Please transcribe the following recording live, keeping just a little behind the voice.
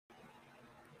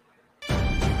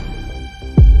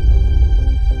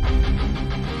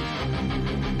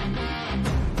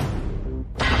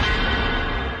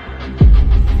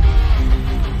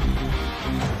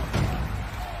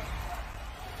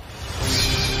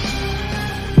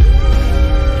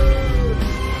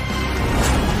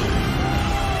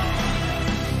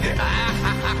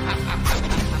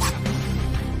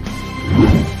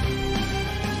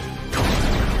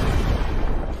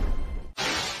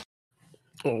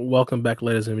Welcome back,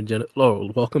 ladies and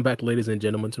welcome back, ladies and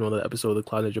gentlemen, to another episode of the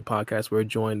Cloud Ninja Podcast. We're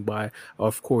joined by,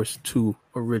 of course, two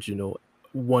original,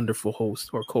 wonderful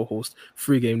hosts or co-hosts,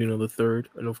 Free Game Nino the Third,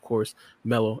 and of course,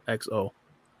 Mello XO,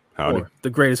 Howdy. or the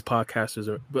greatest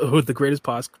podcaster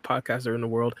in the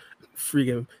world, Free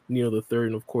Game Nino the Third,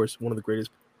 and of course, one of the greatest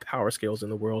power scales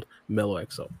in the world, Mello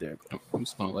XO. There you go. I'm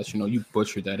just gonna let you know you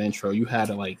butchered that intro. You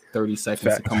had like 30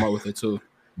 seconds to come up with it too.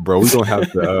 Bro, we gonna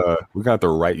have to we got to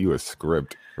write you a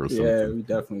script or something. Yeah, we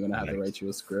definitely gonna have to write you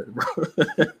a script, bro.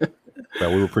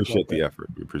 But we appreciate the effort.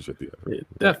 We appreciate the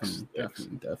effort. Yeah,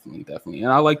 Definitely.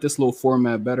 And I like this little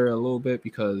format better a little bit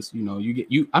because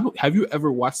have you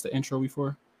ever watched the intro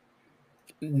before?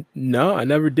 No, I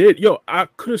never did. Yo, I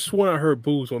could have sworn I heard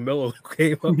boos when Mello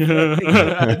came up.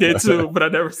 I did too, but I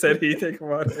never said anything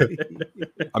about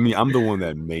it. I mean, I'm the one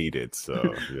that made it,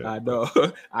 so yeah. I know.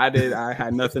 I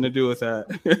had nothing to do with that.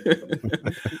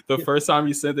 The first time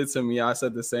you sent it to me, I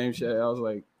said the same shit. I was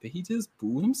like, did he just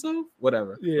boo himself?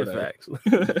 Whatever. Facts.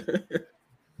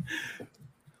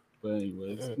 But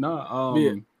anyways, Yeah.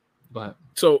 Go ahead.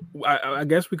 So I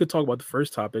guess we could talk about the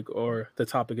first topic or the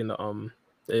topic in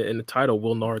the title.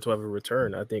 Will Naruto ever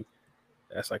return? I think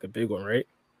that's like a big one, right?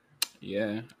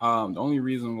 Yeah. The only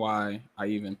reason why I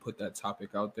even put that topic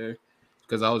out there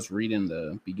because I was reading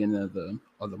the beginning of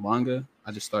the manga.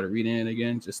 I just started reading it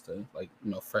again just to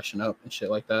freshen up and shit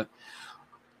like that.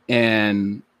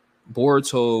 And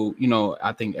Boruto,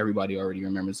 I think everybody already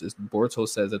remembers this. Boruto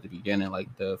says at the beginning, like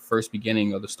the first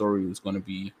beginning of the story was going to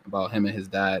be about him and his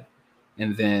dad,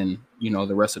 and then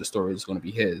the rest of the story is going to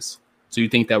be his. So you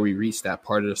think that we reached that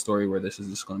part of the story where this is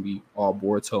just going to be all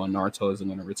Boruto and Naruto isn't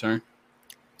going to return?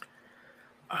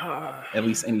 At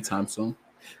least anytime soon.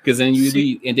 Because then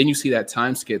you see that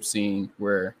time skip scene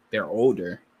where they're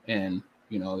older, and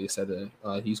they said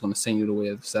that he's going to send you the way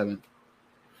of the seventh.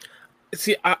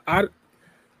 See, I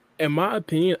in my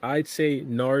opinion, I'd say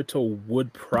Naruto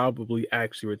would probably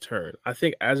actually return. I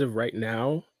think as of right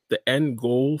now, the end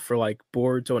goal for like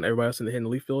Boruto and everybody else in the Hidden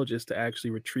Leaf Village is to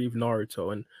actually retrieve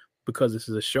Naruto, and because this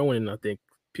is a shonen, I think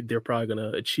they're probably going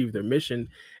to achieve their mission,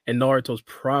 and Naruto's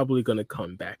probably going to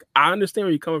come back. I understand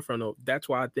where you're coming from, though. That's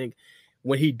why I think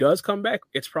when he does come back,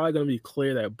 it's probably going to be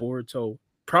clear that Boruto,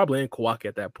 probably in Kawaki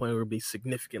at that point, will be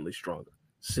significantly stronger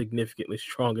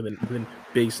than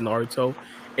base Naruto.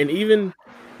 And even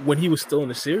when he was still in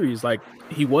the series, like,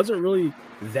 he wasn't really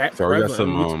that Sorry,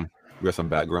 prevalent. We got some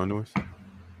background noise.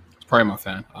 It's probably my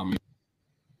fan.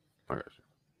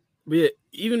 But yeah,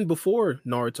 even before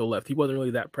Naruto left, he wasn't really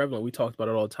that prevalent. We talked about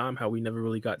it all the time, how we never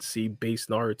really got to see base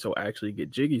Naruto actually get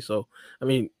jiggy. So, I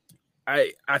mean,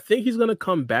 I think he's going to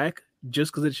come back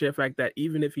just because of the sheer fact that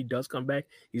even if he does come back,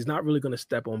 he's not really going to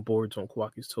step on Boruto and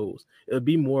Kawaki's toes. It'll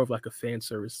be more of like a fan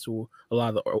service to a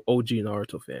lot of the OG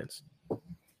Naruto fans.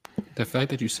 The fact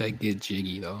that you said get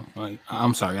jiggy, though, like,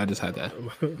 I'm sorry, I just had to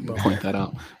point that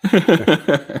out.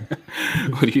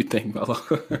 What do you think, Mello?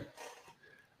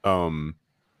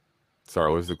 Sorry,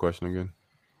 what was the question again?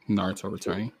 Naruto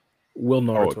returning. Will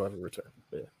Naruto ever return?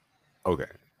 Yeah. Okay.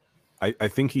 I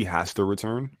think he has to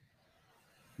return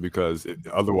because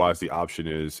otherwise the option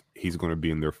is he's going to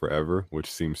be in there forever, which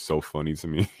seems so funny to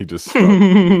me. He just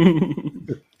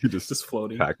just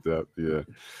floating, packed up. Yeah.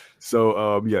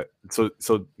 So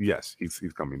So yes, he's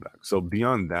coming back. So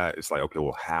beyond that, it's like, okay,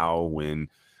 well, how, when?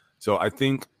 So I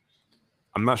think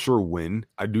I'm not sure when.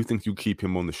 I do think you keep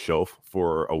him on the shelf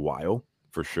for a while,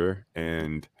 for sure.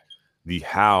 And the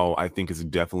how, I think, is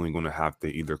definitely going to have to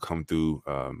either come through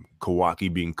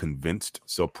Kawaki being convinced.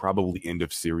 So probably end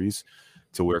of series,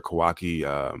 to where Kawaki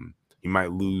he might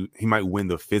win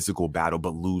the physical battle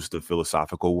but lose the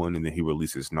philosophical one, and then he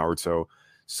releases Naruto,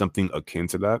 something akin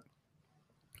to that.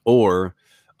 Or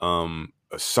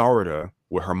Sarada,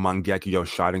 where her Mangekyo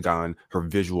Sharingan, her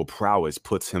visual prowess,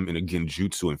 puts him in a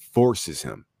genjutsu and forces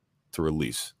him to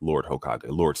release Lord Hokage,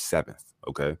 Lord Seventh.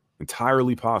 Okay,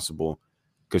 entirely possible,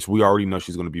 because we already know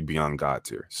she's going to be beyond God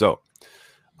tier. So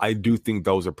I do think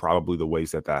those are probably the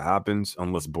ways that happens,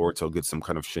 unless Boruto gets some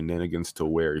kind of shenanigans to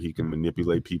where he can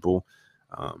manipulate people.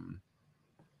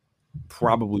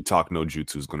 Probably Talk no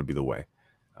Jutsu is going to be the way.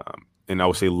 And I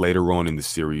would say later on in the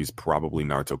series, probably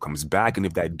Naruto comes back. And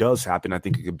if that does happen, I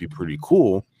think it could be pretty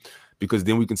cool, because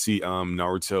then we can see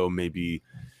Naruto maybe.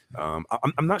 I'm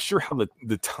not sure how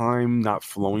the time not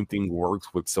flowing thing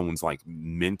works with someone's like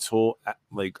mental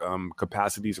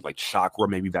capacities, or like chakra.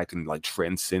 Maybe that can like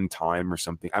transcend time or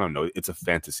something. I don't know. It's a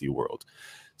fantasy world.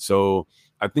 So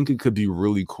I think it could be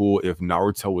really cool if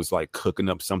Naruto was like cooking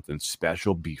up something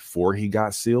special before he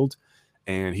got sealed,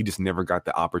 and he just never got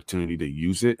the opportunity to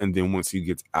use it. And then once he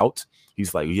gets out,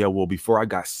 he's like, yeah, well, before I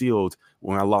got sealed,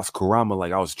 when I lost Kurama,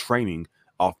 like I was training,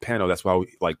 off panel. That's why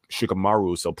like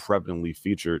Shikamaru is so prevalently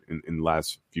featured in the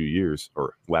last few years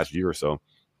or last year or so.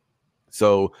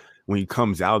 So when he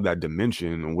comes out of that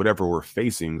dimension and whatever we're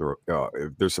facing, or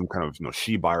if there's some kind of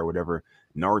Shibai or whatever,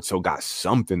 Naruto got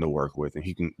something to work with, and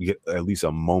he can get at least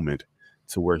a moment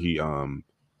to where he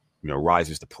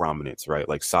rises to prominence, right?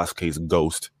 Like Sasuke's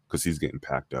ghost, because he's getting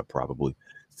packed up probably.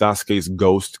 Sasuke's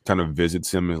ghost kind of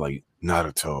visits him and is like,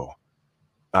 Naruto,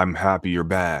 I'm happy you're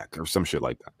back, or some shit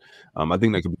like that. I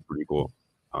think that could be pretty cool.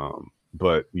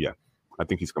 But yeah, I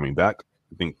think he's coming back.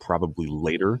 I think probably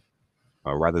later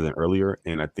rather than earlier,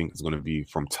 and I think it's going to be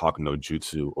from Talk no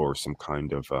Jutsu or some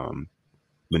kind of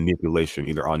manipulation,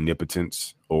 either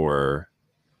omnipotence or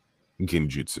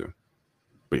genjutsu.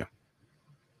 But yeah,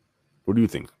 what do you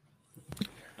think?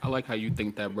 I like how you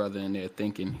think that brother in there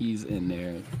thinking he's in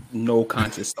there, no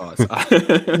conscious thoughts.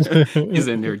 He's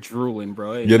in there drooling,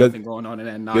 bro. Ain't nothing going on in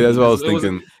that noggin. Yeah, that's what I was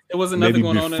thinking. It wasn't nothing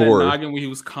going on in that noggin when he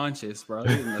was conscious, bro.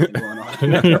 There was nothing going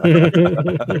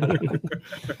on.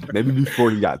 Maybe before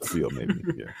he got sealed, maybe.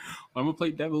 Yeah. I'm gonna play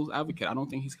devil's advocate. I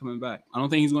don't think he's coming back. I don't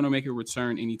think he's gonna make a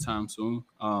return anytime soon.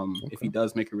 If he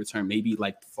does make a return, maybe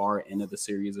like far end of the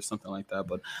series or something like that.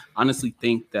 But I honestly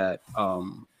think that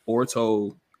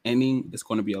Boruto ending is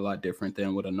going to be a lot different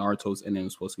than what a Naruto's ending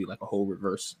was supposed to be, like a whole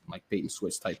reverse, like bait and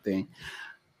switch type thing.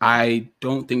 I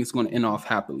don't think it's going to end off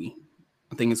happily.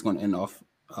 I think it's going to end off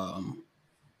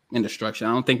in destruction.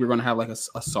 I don't think we're going to have like a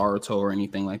Saruto or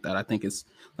anything like that. I think it's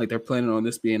like they're planning on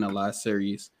this being a last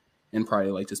series and probably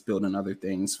like just building other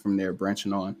things from there,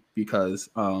 branching on because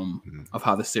of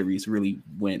how the series really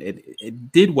went.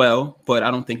 It did well, but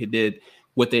I don't think it did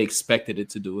what they expected it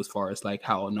to do as far as like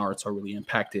how Naruto really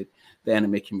impacted the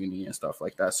anime community and stuff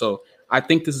like that. So I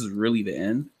think this is really the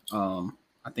end.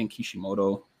 I think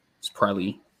Kishimoto is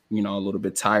probably, a little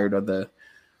bit tired of the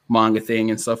manga thing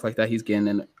and stuff like that. He's getting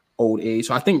an old age.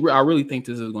 So I really think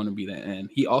this is going to be the end.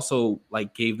 He also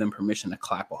like gave them permission to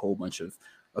clap a whole bunch of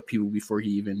people before he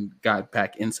even got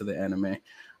back into the anime.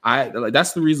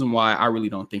 That's the reason why I really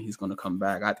don't think he's going to come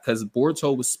back. Because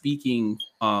Boruto was speaking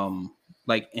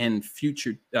like in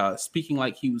future, speaking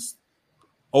like he was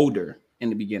older in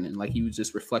the beginning, like he was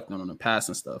just reflecting on the past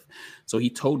and stuff. So he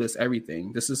told us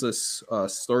everything. This is a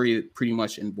story pretty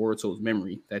much in Boruto's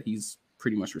memory that he's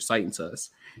pretty much reciting to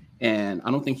us. And I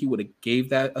don't think he would have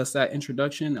gave us that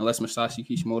introduction unless Masashi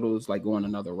Kishimoto is like going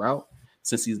another route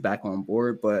since he's back on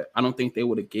board. But I don't think they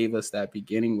would have gave us that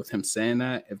beginning with him saying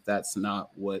that if that's not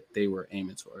what they were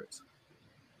aiming towards.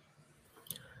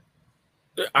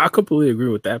 I completely agree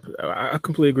with that. I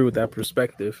completely agree with that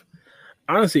perspective.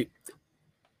 Honestly,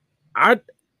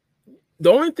 the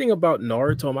only thing about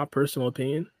Naruto, in my personal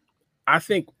opinion, I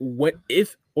think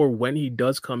when he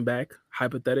does come back,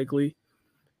 hypothetically,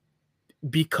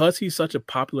 because he's such a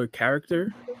popular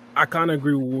character, I kind of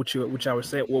agree with which I was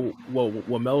saying.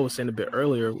 What Melo was saying a bit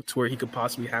earlier, to where he could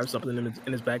possibly have something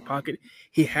in his back pocket.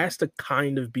 He has to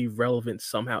kind of be relevant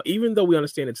somehow, even though we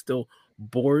understand it's still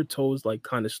Boruto's like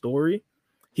kind of story.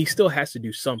 He still has to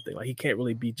do something. Like he can't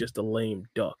really be just a lame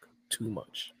duck too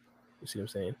much. You see what I'm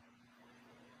saying?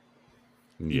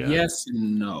 Yeah. Yes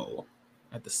and no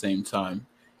at the same time.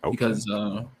 Okay. Because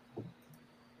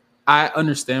I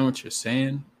understand what you're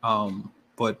saying,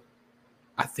 but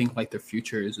I think like the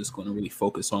future is just going to really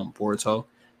focus on Boruto.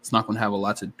 It's not going to have a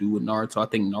lot to do with Naruto. I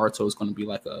think Naruto is going to be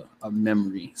like a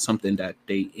memory, something that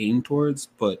they aim towards.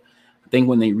 But I think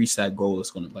when they reach that goal,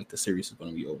 it's going to like the series is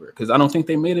going to be over. Because I don't think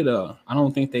they made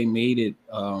it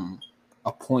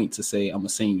a point to say I'm gonna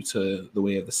send you to the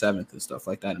way of the seventh and stuff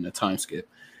like that in a time skip.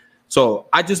 So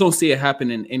I just don't see it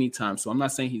happening anytime. So I'm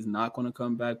not saying he's not going to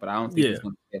come back, but I don't think he's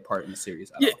going to take part in the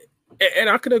series at all. And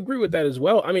I could agree with that as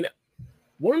well. I mean,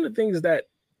 one of the things that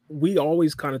we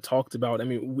always kind of talked about, I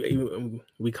mean,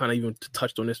 we kind of even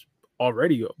touched on this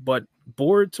already, but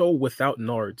Boruto without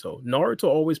Naruto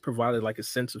always provided like a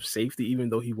sense of safety, even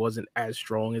though he wasn't as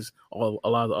strong as a lot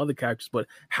of the other characters. But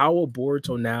how will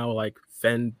Boruto now like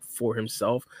fend for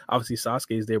himself? Obviously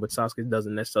Sasuke is there, but Sasuke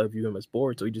doesn't necessarily view him as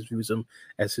Boruto. He just views him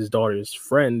as his daughter's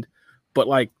friend. But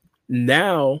like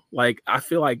now, like I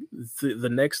feel like the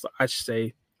next, I should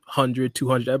say 100,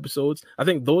 200 episodes, I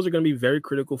think those are going to be very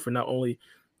critical for not only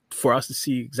for us to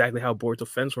see exactly how Boruto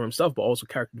fends for himself, but also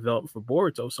character development for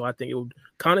Boruto. So I think it would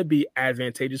kind of be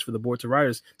advantageous for the Boruto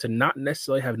writers to not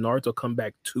necessarily have Naruto come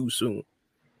back too soon.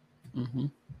 Mm-hmm.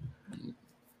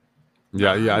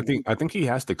 Yeah. I think he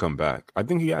has to come back. I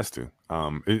think he has to.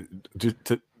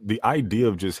 The idea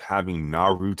of just having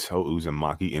Naruto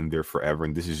Uzumaki in there forever,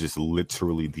 and this is just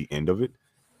literally the end of it.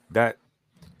 That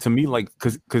to me, like,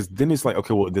 because then it's like,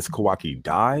 okay, well, does Kawaki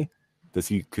die? Does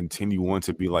he continue on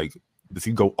to be like? Does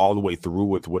he go all the way through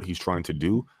with what he's trying to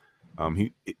do?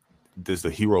 Does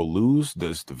the hero lose?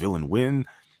 Does the villain win?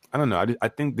 I don't know. I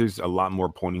think there's a lot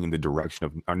more pointing in the direction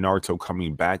of Naruto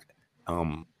coming back,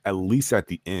 at least at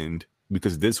the end,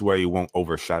 because this way it won't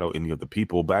overshadow any of the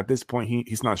people. But at this point,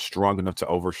 he's not strong enough to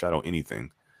overshadow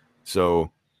anything.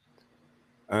 So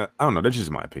I don't know. That's just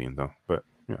my opinion, though. But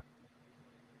yeah.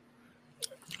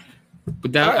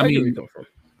 But that I mean,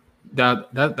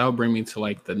 that'll bring me to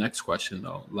like the next question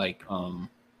though. Like,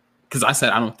 because I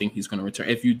said I don't think he's going to return.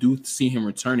 If you do see him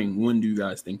returning, when do you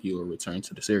guys think he will return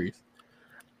to the series?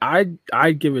 I'd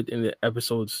give it in the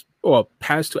episodes, or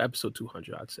past to episode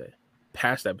 200. I'd say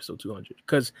past episode 200,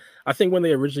 because I think when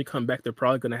they originally come back, they're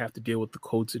probably going to have to deal with the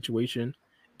code situation,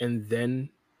 and then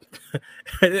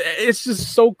it's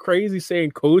just so crazy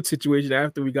saying code situation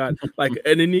after we got like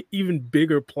an even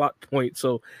bigger plot point.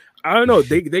 So I don't know.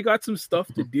 They got some stuff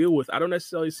to deal with. I don't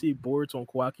necessarily see Boruto and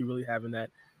Kawaki really having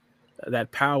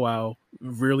that powwow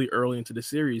really early into the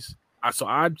series. So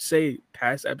I'd say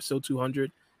past episode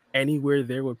 200, anywhere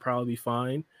there would probably be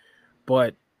fine.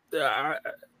 But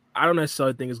I don't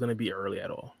necessarily think it's going to be early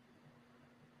at all.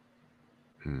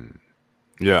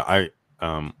 Yeah,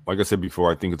 like I said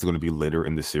before, I think it's going to be later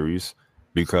in the series,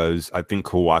 because I think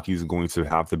Kawaki is going to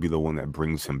have to be the one that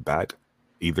brings him back,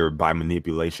 either by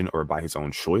manipulation or by his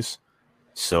own choice.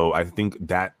 So I think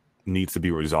that needs to be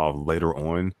resolved later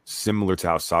on, similar to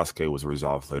how Sasuke was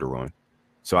resolved later on.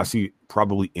 So I see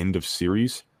probably end of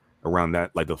series around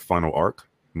that, like the final arc.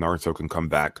 Naruto can come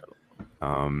back,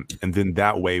 and then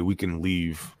that way we can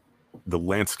leave the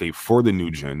landscape for the new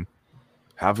gen,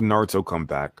 have Naruto come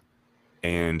back,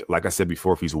 and like I said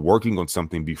before, if he's working on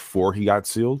something before he got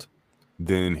sealed,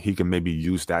 then he can maybe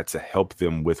use that to help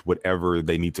them with whatever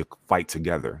they need to fight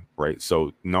together, right?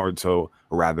 So Naruto,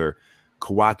 or rather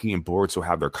Kawaki and Boruto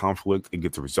have their conflict, it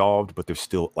gets resolved, but there's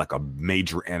still like a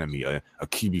major enemy, a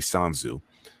Kibi Sanzu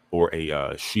or a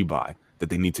Shibai that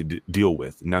they need to deal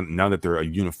with now that they're a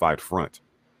unified front.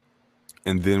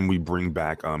 And then we bring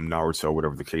back Naruto,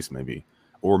 whatever the case may be.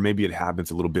 Or maybe it happens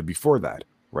a little bit before that,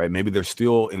 right? Maybe they're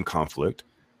still in conflict,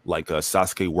 like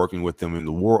Sasuke working with them in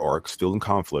the war arc, still in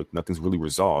conflict. Nothing's really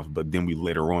resolved, but then we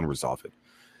later on resolve it.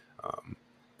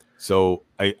 So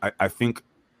I think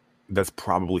that's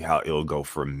probably how it'll go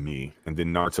for me. And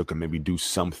then Naruto can maybe do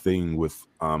something with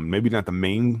maybe not the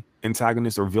main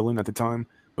antagonist or villain at the time,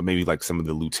 but maybe like some of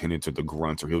the lieutenants or the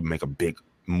grunts, or he'll make a big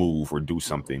move or do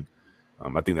something.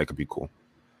 I think that could be cool.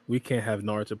 We can't have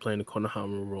Naruto playing the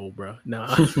Konohama role, bro. Nah.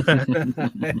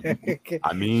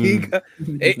 I mean,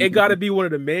 it got to be one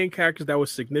of the main characters that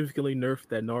was significantly nerfed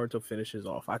that Naruto finishes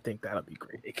off. I think that'll be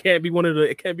great. It can't be one of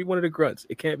the grunts.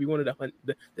 It can't be one of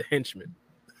the henchmen.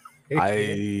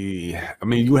 I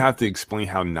mean, you have to explain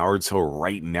how Naruto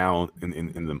right now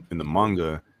in the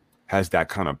manga has that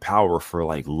kind of power for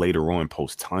like later on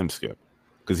post time skip,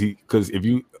 because if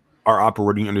you are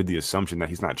operating under the assumption that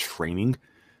he's not training,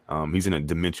 he's in a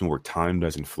dimension where time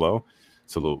doesn't flow.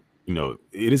 So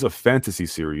it is a fantasy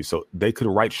series, so they could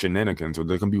write shenanigans or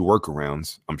there can be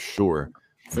workarounds, I'm sure.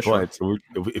 But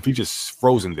if he's just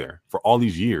frozen there for all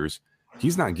these years,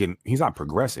 he's not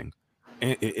progressing.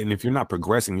 And if you're not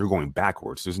progressing, you're going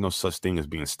backwards. There's no such thing as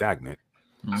being stagnant.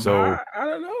 So I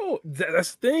don't know.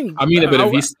 That's the thing. I mean, but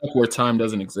if he's stuck where time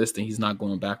doesn't exist, and he's not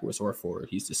going backwards or forward,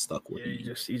 he's just stuck where he's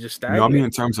just stagnant. I mean,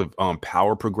 in terms of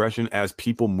power progression, as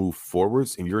people move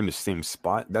forwards and you're in the same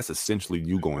spot, that's essentially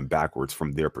you going backwards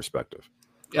from their perspective.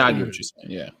 Yeah, I get what you're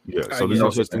saying. Yeah. So there's no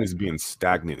such thing as being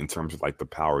stagnant in terms of like the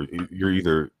power. You're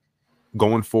either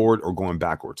going forward or going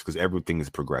backwards because everything is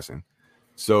progressing.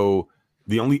 So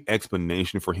the only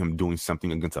explanation for him doing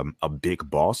something against a big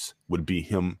boss would be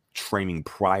him training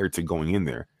prior to going in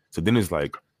there. So then it's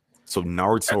like, so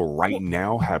Naruto right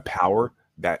now had power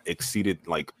that exceeded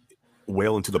like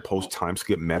well into the post time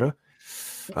skip meta.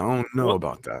 I don't know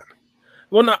about that.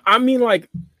 Well, no, I mean like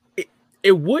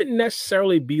it wouldn't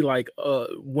necessarily be like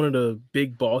one of the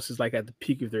big bosses like at the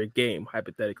peak of their game,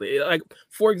 hypothetically. Like,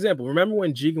 for example, remember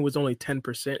when Jigen was only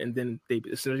 10% and then they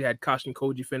essentially had Kashin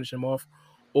Koji finish him off?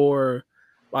 Or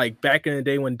like back in the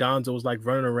day when Danzo was like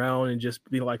running around and just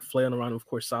be like flailing around. Of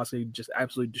course, Sasuke just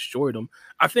absolutely destroyed him.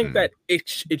 I think that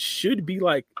it should be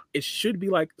like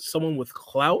someone with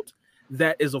clout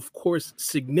that is, of course,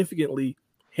 significantly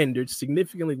hindered,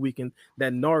 significantly weakened,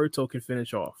 that Naruto can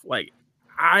finish off. Like,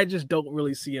 I just don't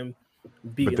really see him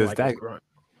being like a grunt.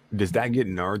 Does that get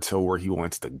Naruto where he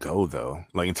wants to go though?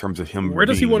 Like in terms of him, where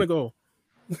does he want to go?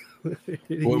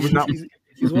 Well,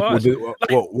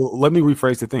 let me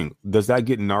rephrase the thing. Does that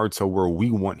get Naruto where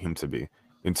we want him to be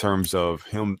in terms of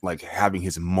him like having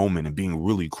his moment and being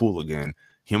really cool again?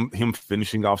 him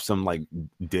finishing off some like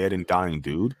dead and dying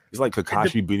dude. It's like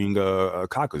Kakashi beating a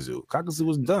Kakazu. Kakazu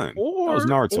was done. That was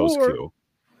Naruto's kill.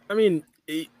 I mean,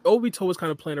 Obito was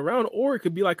kind of playing around, or it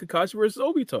could be like Kakashi versus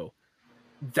Obito.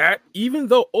 That even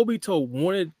though Obito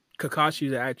wanted Kakashi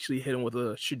to actually hit him with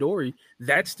a Chidori,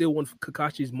 that's still one of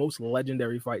Kakashi's most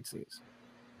legendary fight scenes.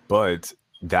 But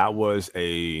that was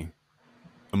a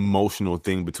emotional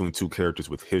thing between two characters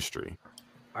with history.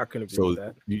 I couldn't agree with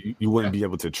that. You wouldn't be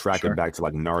able to track it back to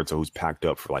like Naruto, who's packed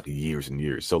up for like years and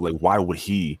years. So like, why would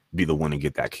he be the one to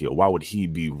get that kill? Why would he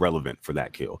be relevant for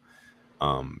that kill?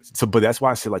 But that's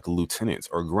why I say like lieutenants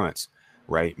or grunts,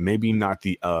 right? Maybe not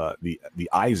the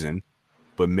Aizen,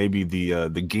 but maybe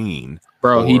the Gin.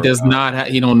 Bro, he does not.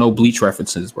 He don't know Bleach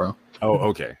references, bro. Oh,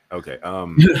 okay. Maybe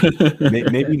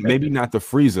not the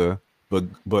Frieza,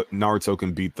 but Naruto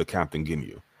can beat the Captain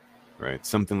Ginyu, right?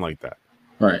 Something like that.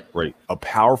 Right. A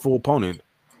powerful opponent,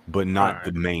 but not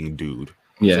the main dude.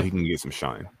 Yeah, so he can get some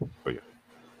shine. But yeah.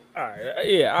 All right.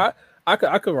 Yeah,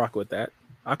 I could rock with that.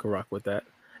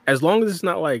 As long as it's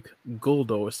not like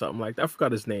Guldo or something like that. I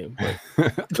forgot his name.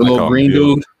 But the little green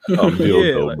dude.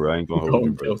 Dildo, bro. I ain't gonna hold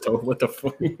you, bro. Dildo. What the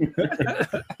fuck?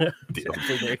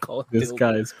 This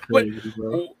guy is crazy,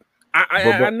 bro.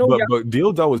 I know. But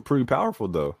Dildo was pretty powerful,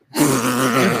 though.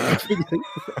 I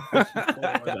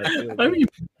mean,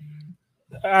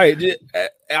 all right.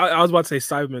 I was about to say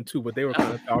Cybermen too, but they were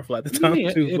kind of powerful at the time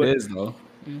too. It is though.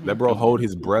 That bro hold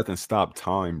his breath and stop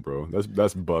time, bro.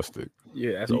 That's busted.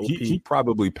 Yeah, that's he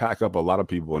probably pack up a lot of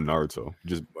people in Naruto.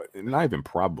 Just not even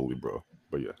probably, bro.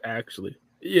 But yeah, actually,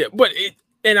 yeah. But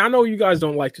and I know you guys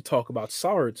don't like to talk about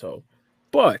Saruto,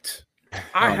 but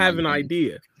I have an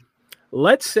idea.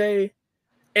 Let's say,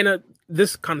 and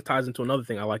this kind of ties into another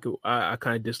thing I like. I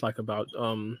kind of dislike about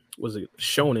was it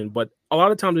shonen, but a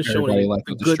lot of times it's shonen. Like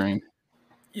the good stream.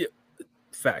 Yeah,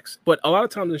 facts. But a lot of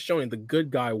times it's shonen the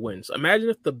good guy wins. Imagine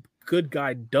if the good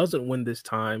guy doesn't win this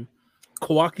time.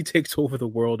 Kawaki takes over the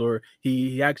world, or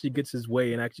he actually gets his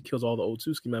way and actually kills all the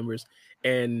Otsutsuki members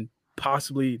and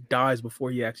possibly dies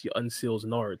before he actually unseals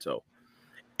Naruto.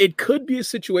 It could be a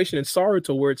situation in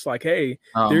Saruto where it's like, hey,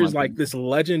 there's like this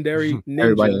legendary ninja.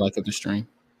 Everybody liked the stream.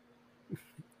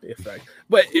 In fact,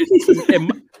 but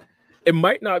it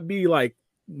might not be like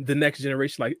the next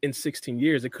generation, like in 16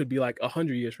 years. It could be like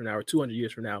 100 years from now or 200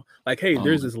 years from now. Like, hey,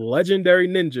 there's this legendary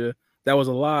ninja that was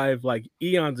alive like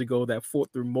eons ago that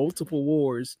fought through multiple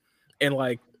wars, and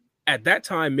like at that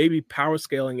time maybe power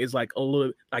scaling is like a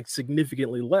little like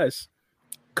significantly less,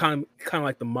 kind of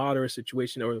like the modern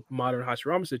situation or modern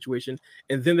Hashirama situation,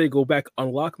 and then they go back,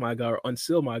 unlock my guy or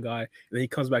unseal my guy, and then he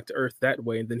comes back to Earth that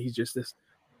way, and then he's just this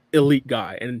elite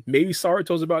guy. And maybe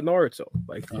Saruto's about Naruto.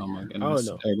 Like, oh my goodness, I don't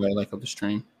know. Everybody like up the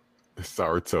stream.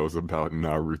 Saruto's about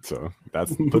Naruto.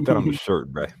 Put that on the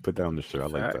shirt, bro. Put that on the shirt. I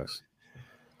like that.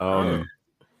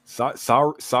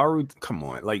 Saru, come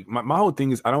on. Like my whole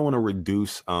thing is I don't want to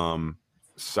reduce Sarada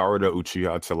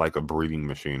Uchiha to like a breeding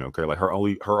machine. Okay, like her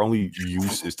only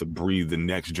use is to breed the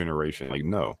next generation. Like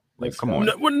no, like come on.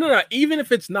 No. Even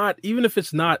if it's not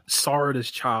Sarada's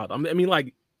child. I mean,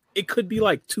 like it could be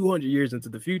like 200 years into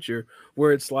the future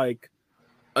where it's like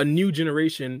a new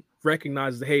generation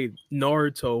recognizes, hey,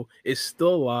 Naruto is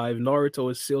still alive.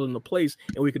 Naruto is still in the place,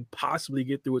 and we could possibly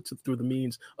get through it through the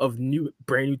means of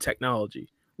brand new technology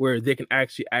where they can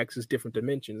actually access different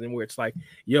dimensions, and where it's like,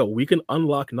 yo, we can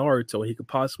unlock Naruto and he could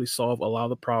possibly solve a lot of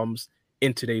the problems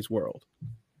in today's world.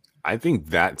 I think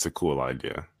that's a cool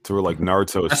idea. To where like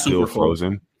Naruto is still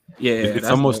frozen. Cool. Yeah, it's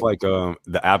almost like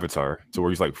the Avatar, to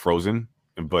where he's like frozen.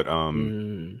 But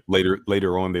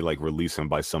later on they like release him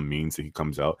by some means that he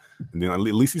comes out, and then at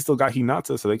least he still got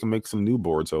Hinata, so they can make some new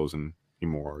Borutos and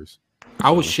Himoris. I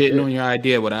was shitting on your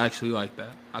idea, but I actually like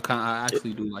that. I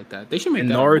actually do like that. They should make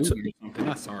that Naruto or something.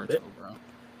 Not Naruto, bro.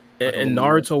 And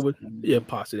Naruto would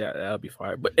possibly that'll be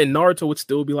fire. But and Naruto would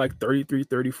still be like 33,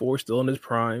 34, still in his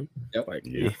prime. Yep. Like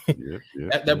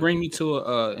that brings me to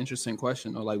a interesting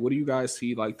question. Or like, what do you guys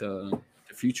see like the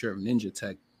future of ninja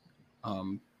tech?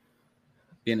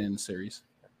 Being in the series,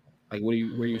 like where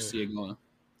do you see it going?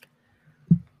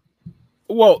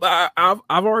 Well, I've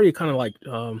already kind of like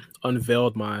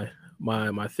unveiled my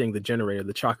thing, the generator,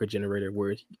 the chakra generator,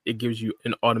 where it gives you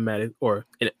an automatic or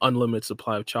an unlimited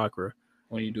supply of chakra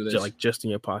when you do this, like just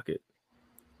in your pocket.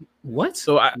 What?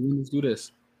 So let's do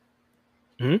this.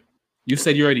 You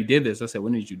said you already did this. I said,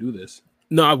 when did you do this?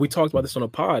 No, we talked about this on a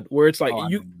pod where it's like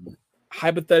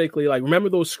hypothetically, like remember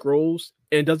those scrolls,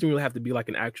 and it doesn't really have to be like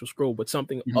an actual scroll, but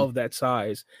something of that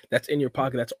size that's in your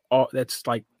pocket. That's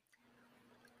like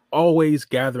always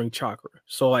gathering chakra.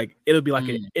 So like it'll be like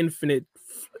an infinite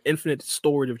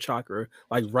storage of chakra,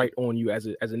 like right on you as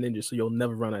a ninja. So you'll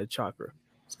never run out of chakra.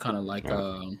 It's kind of like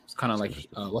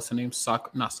Yeah. what's the name?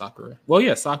 Not Sakura. Well,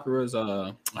 yeah, Sakura's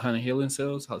 100 healing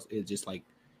cells. How it just like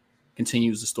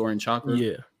continues to store in chakra.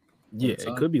 Yeah, yeah, Over it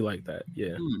time. could be like that.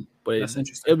 Yeah, but That's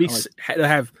interesting. it'll be I like it'll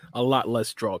have a lot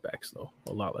less drawbacks though.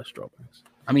 A lot less drawbacks.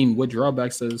 I mean, what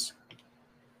drawbacks does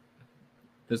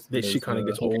She kind of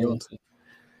gets old.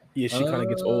 Yeah, she kind of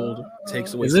gets old.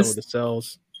 Takes away is some this of the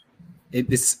cells.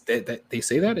 that they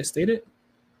say that it's stated?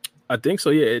 I think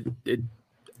so. Yeah, it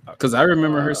Because I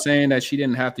remember her saying that she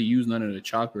didn't have to use none of the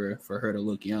chakra for her to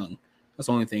look young. That's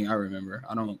the only thing I remember.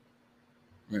 I don't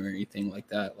remember anything like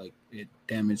that. Like it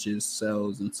damages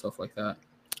cells and stuff like that.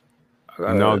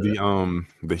 No,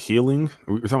 the healing.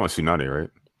 We're talking about Tsunade, right?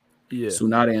 yeah.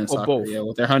 Tsunade and Or Sakura, both. yeah,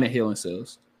 with their 100 healing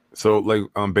cells. So like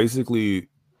basically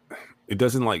it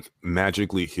doesn't like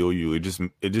magically heal you. It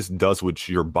just does what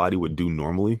your body would do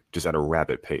normally, just at a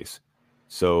rapid pace.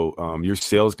 So your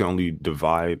cells can only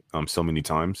divide so many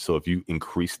times. So if you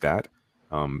increase that,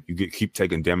 you keep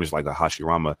taking damage like a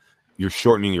Hashirama, you're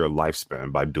shortening your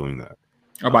lifespan by doing that.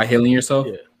 Or by healing yourself?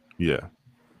 Yeah. Yeah.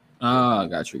 Ah,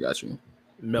 got you.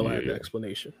 Mel had the Yeah.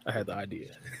 explanation. I had the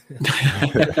idea.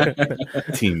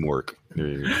 Teamwork. There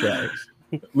you go. Facts.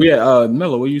 Well, yeah,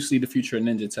 Mello, where you see the future of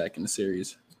Ninja Tech in the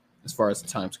series, as far as the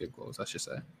time skip goes, I should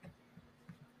say.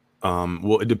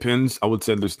 Well, it depends. I would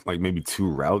say there's like maybe two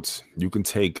routes. You can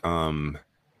take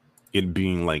it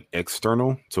being like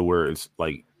external to where it's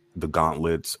like the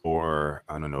gauntlets, or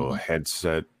I don't know, a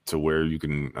headset to where you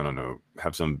can, I don't know,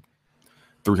 have some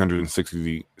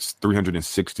 360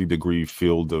 degree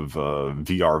field of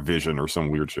VR vision or some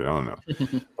weird shit. I don't know.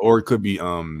 Or it could be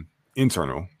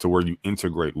internal to where you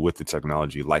integrate with the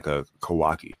technology like a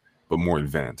Kawaki, but more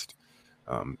advanced,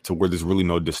 to where there's really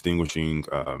no distinguishing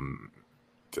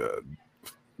the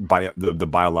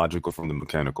biological from the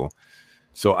mechanical.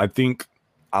 So I think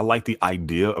I like the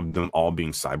idea of them all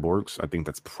being cyborgs. I think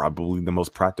that's probably the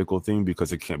most practical thing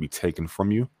because it can't be taken from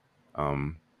you.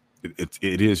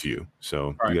 It is you,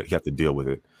 so Right. you have to deal with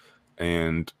it.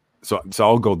 And so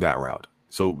I'll go that route.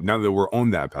 So now that we're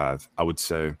on that path, I would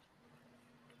say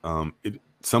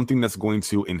something that's going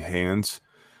to enhance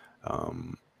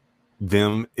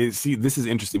them see, this is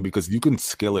interesting because you can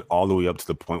scale it all the way up to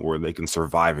the point where they can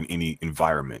survive in any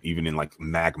environment, even in like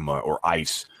magma or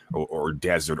ice or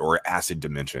desert or acid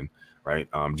dimension, right?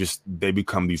 Just they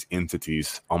become these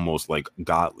entities almost like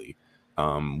godly,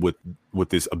 with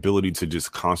this ability to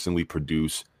just constantly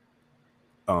produce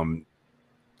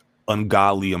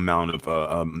ungodly amount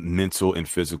of mental and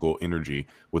physical energy,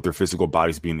 with their physical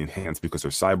bodies being enhanced because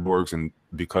they're cyborgs, and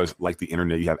because like the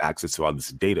internet, you have access to all this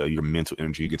data, your mental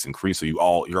energy gets increased, so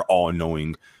you're all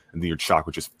knowing, and then your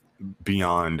chakra just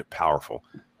beyond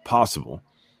possible.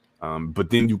 But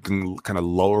then you can kind of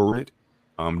lower it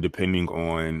depending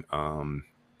on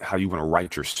how you want to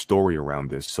write your story around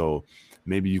this. So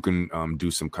maybe you can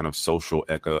do some kind of social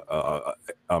economical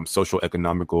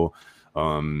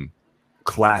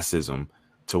classism,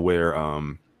 to where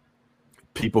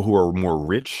people who are more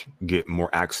rich get more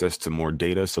access to more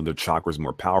data, so their chakra is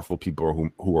more powerful. People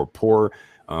who are poor,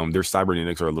 their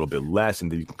cybernetics are a little bit less,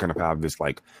 and then you can kind of have this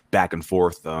like back and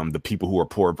forth, the people who are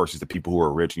poor versus the people who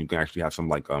are rich, and you can actually have some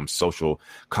like social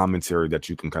commentary that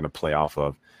you can kind of play off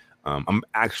of. I'm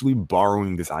actually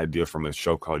borrowing this idea from a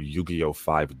show called Yu-Gi-Oh!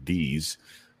 5Ds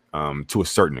to a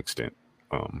certain extent,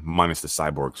 minus the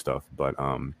cyborg stuff. But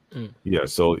yeah,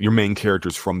 so your main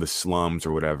character's from the slums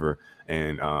or whatever,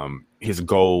 and his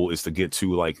goal is to get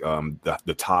to like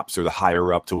the tops or the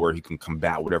higher up, to where he can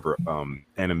combat whatever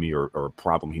enemy or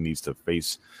problem he needs to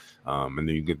face, and then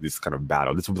you get this kind of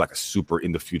battle. This would be like a super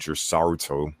in the future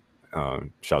Saruto,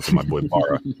 shout out to my boy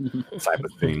Bara, type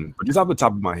of thing. But just off the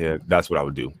top of my head, that's what I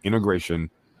would do. Integration.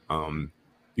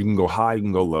 You can go high, you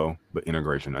can go low, but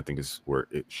integration, I think, is where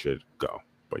it should go.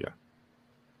 But yeah.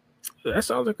 That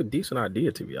sounds like a decent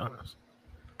idea, to be honest.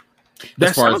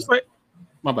 As far as- like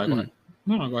My bad. Go ahead.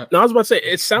 No, go ahead. no, I was about to say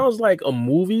it sounds like a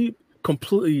movie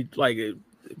completely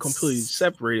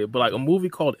separated, but like a movie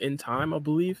called In Time, I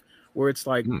believe, where it's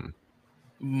like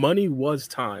money was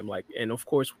time, like, and of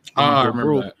course, when you I go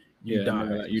remember broke, that. you Yeah, I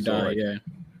remember die. that. You So, die. like, Yeah,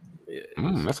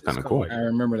 That's kind of kinda cool. like- I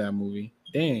remember that movie.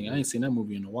 Dang, I ain't seen that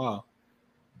movie in a while.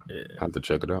 Have to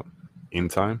check it out. In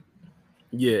Time.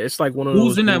 Yeah, it's like one of Who's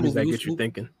those in that movies that movie? get you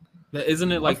thinking.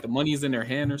 Isn't it like the money's in their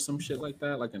hand or some shit like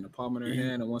that? Like in the palm of their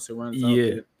hand, and once it runs out,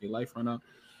 Yeah. their life run out.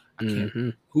 I can't.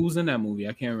 Mhm. Who's in that movie?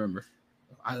 I can't remember.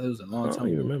 It was a I long don't time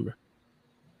even ago. remember.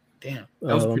 Damn,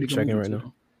 that was a I'm pretty good checking movie right too.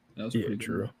 now. That was a Yeah, pretty good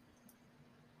true. movie.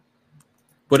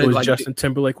 But It was like Justin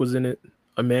Timberlake was in it.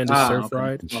 Amanda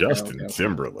Seyfried. okay. Justin Okay.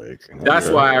 Timberlake. That's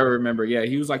Okay. why I remember. Yeah,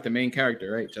 he was like the main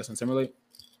character, right? Justin Timberlake.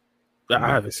 I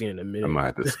haven't seen it in a minute. I might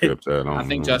have to skip that. I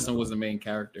think Justin was the main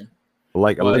character. I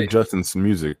like Justin's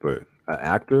music, but an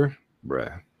actor,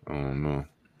 bruh, I don't know.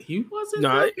 He wasn't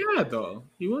that bad though.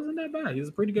 He wasn't that bad. He was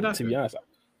a pretty good actor. To be honest,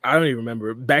 I don't even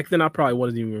remember. Back then, I probably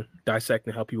wasn't even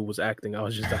dissecting how people was acting. I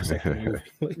was just dissecting the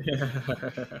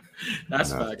movie.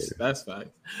 That's facts. That's facts.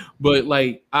 But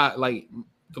like,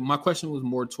 my question was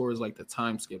more towards like the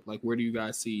time skip. Like, where do you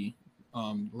guys see,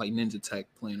 like Ninja Tech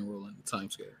playing a role in the time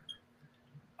skip?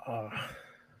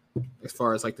 As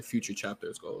far as like the future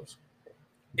chapters goes,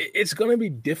 it's gonna be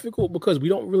difficult because we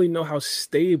don't really know how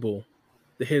stable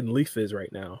the Hidden Leaf is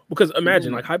right now. Because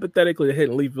imagine, like hypothetically, the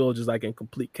Hidden Leaf Village is like in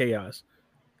complete chaos.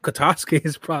 Katasuke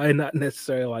is probably not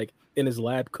necessarily like in his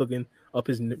lab cooking up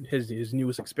his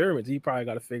newest experiments. He probably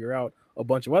got to figure out a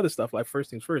bunch of other stuff. Like first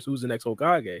things first, who's the next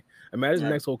Hokage? Imagine the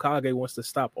next Hokage wants to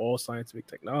stop all scientific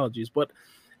technologies. But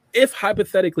if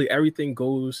hypothetically everything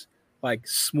goes like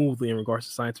smoothly in regards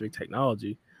to scientific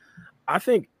technology, I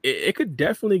think it could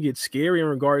definitely get scary in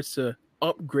regards to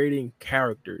upgrading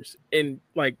characters. And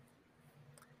like,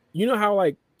 you know how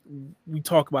like we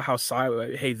talk about how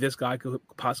hey, this guy could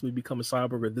possibly become a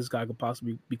cyborg, or this guy could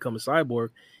possibly become a cyborg.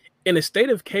 In a state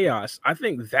of chaos, I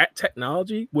think that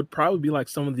technology would probably be like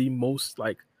some of the most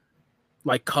like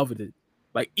coveted.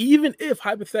 Like even if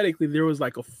hypothetically there was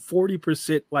like a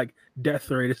 40% like death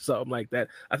rate or something like that,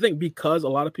 I think because a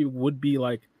lot of people would be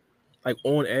like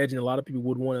on edge and a lot of people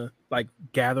would want to like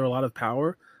gather a lot of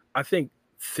power, I think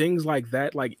things like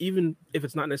that, like even if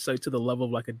it's not necessarily to the level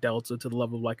of like a Delta, to the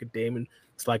level of like a Damon,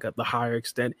 it's like the higher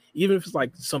extent, even if it's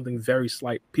like something very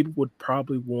slight, people would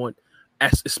probably want,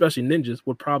 especially ninjas,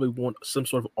 would probably want some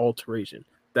sort of alteration.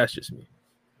 That's just me.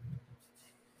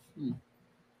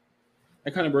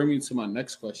 That kind of brings me to my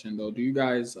next question though. Do you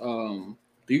guys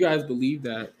believe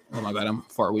that, oh my bad, I'm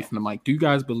far away from the mic. Do you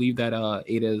guys believe that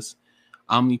Ada's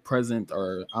omnipresent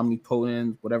or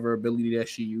omnipotent, whatever ability that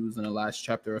she used in the last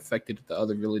chapter, affected the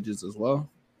other villages as well,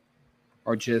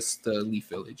 or just the Leaf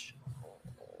Village?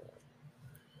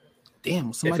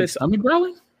 Damn, somebody's stomach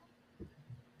growling?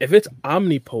 If it's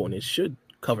omnipotent, it should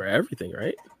cover everything,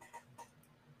 right?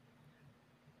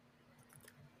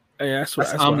 I mean, that's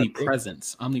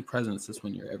omnipresence. Omnipresence is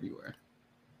when you're everywhere.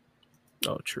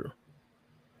 Oh, true.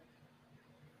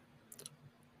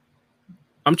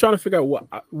 I'm trying to figure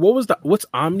out what's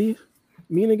omni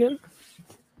mean again?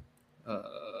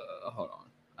 Hold on.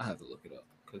 I have to look it up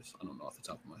because I don't know off the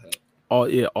top of my head.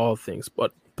 All things,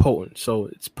 but potent. So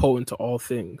it's potent to all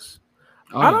things.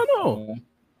 I don't know.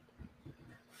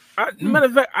 Matter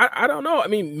of fact, I don't know. I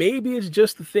mean, maybe it's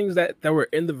just the things that were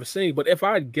in the vicinity. But if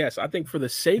I'd guess, I think for the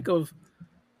sake of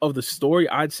the story,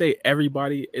 I'd say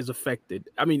everybody is affected.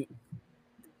 I mean,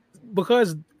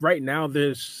 because right now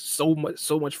there's so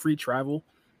much free travel.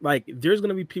 Like, there's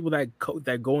gonna be people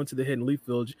that go into the Hidden Leaf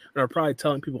Village and are probably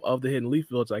telling people of the Hidden Leaf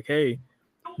Village, like, "Hey,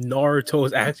 Naruto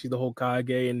is actually the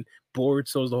Hokage, and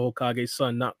Boruto is the Hokage's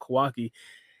son, not Kawaki."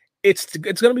 It's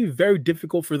gonna be very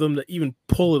difficult for them to even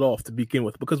pull it off to begin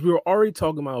with, because we were already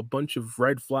talking about a bunch of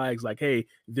red flags, like, hey,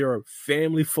 there are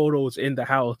family photos in the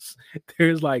house.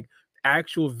 There's like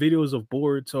actual videos of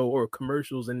Boruto or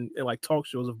commercials and like talk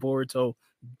shows of Boruto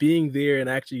being there and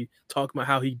actually talking about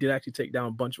how he did actually take down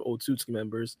a bunch of Otsutsuki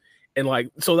members. And like,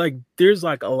 so like there's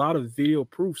like a lot of video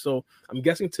proof. So I'm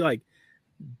guessing to like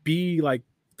be like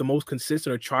the most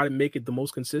consistent or try to make it the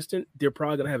most consistent, they're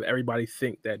probably gonna have everybody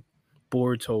think that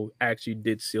Boruto actually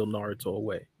did seal Naruto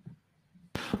away.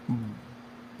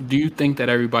 Do you think that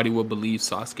everybody will believe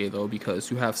Sasuke though?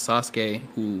 Because you have Sasuke,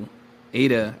 who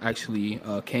Ada actually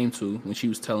came to when she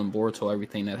was telling Boruto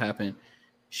everything that happened.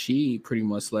 She pretty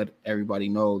much let everybody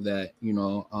know that,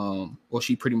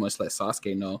 she pretty much let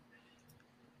Sasuke know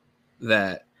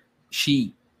that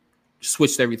she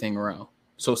switched everything around.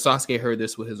 So Sasuke heard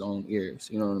this with his own ears.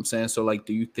 You know what I'm saying? So like,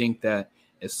 do you think that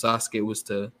if Sasuke was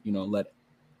to, let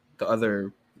the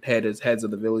other heads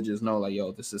of the villages know, like,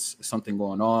 yo, this is something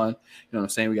going on, you know what I'm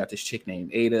saying? We got this chick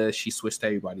named Ada. She switched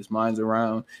everybody's minds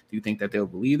around. Do you think that they'll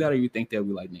believe that, or you think they'll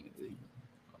be like, nigga,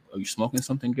 are you smoking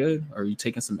something good? Are you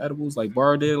taking some edibles like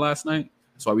Bar did last night?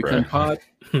 That's why we couldn't pod.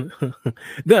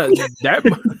 that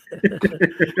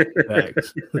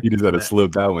you just had to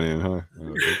slip that one in, huh?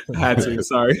 Had to,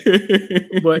 sorry.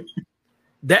 But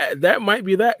that might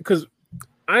be that, because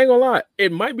I ain't gonna lie,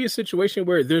 it might be a situation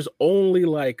where there's only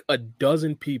like a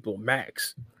dozen people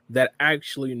max that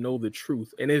actually know the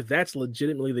truth. And if that's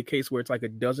legitimately the case, where it's like a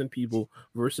dozen people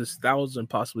versus thousands,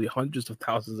 possibly hundreds of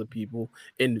thousands of people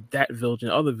in that village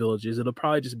and other villages, it'll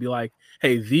probably just be like,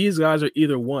 hey, these guys are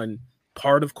either one,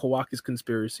 part of Kawaki's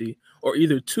conspiracy, or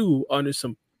either two, under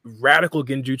some radical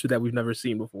genjutsu that we've never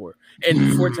seen before.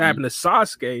 And for it to happen to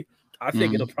Sasuke, I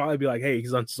think it'll probably be like, hey,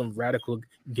 he's on some radical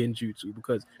genjutsu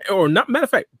because, or not. Matter of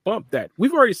fact, bump that.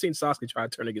 We've already seen Sasuke try to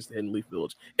turn against the Hidden Leaf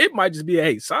Village. It might just be,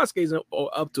 hey, Sasuke's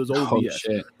up to his old BS.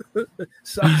 Shit.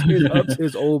 Sasuke's up to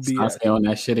his old BS. Sasuke on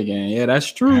that shit again. Yeah,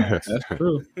 that's true. That's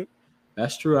true.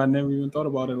 That's true. I never even thought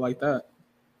about it like that.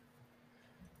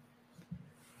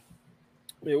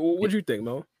 Yeah, what'd you think,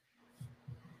 Mo?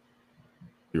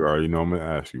 You already know I'm gonna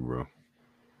ask you, bro.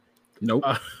 Nope.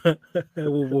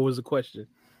 What was the question?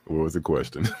 What was the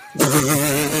question?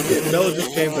 Bella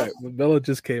just came back. Bella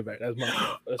just came back. That's my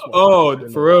fault. Oh,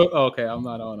 for real? Oh, okay, I'm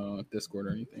not on Discord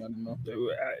or anything. I don't know.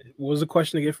 What was the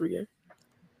question again for you?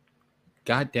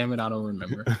 God damn it, I don't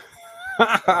remember.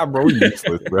 Bro,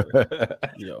 useless, bro.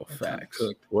 Yo, facts.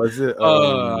 Was it?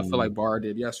 I feel like Bar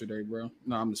did yesterday, bro.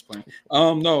 No, I'm just playing.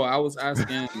 No, I was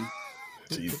asking.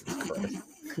 Jesus Christ.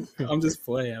 I'm just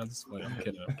playing. I'm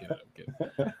kidding.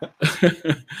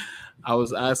 I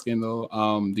was asking though.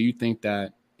 Do you think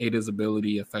that Ada's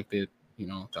ability affected,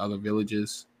 the other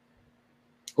villages?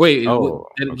 Wait, did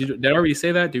I already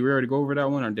say that? Did we already go over that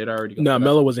one, or did I already go? No,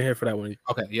 Mello wasn't here for that one.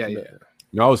 Okay, yeah.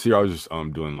 No, I was here. I was just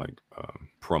doing like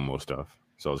promo stuff,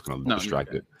 so I was kind of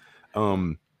distracted.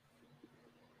 Okay.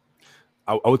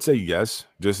 I would say yes,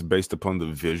 just based upon the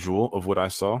visual of what I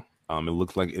saw. It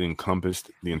looked like it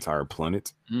encompassed the entire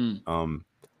planet.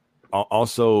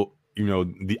 Also,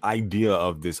 the idea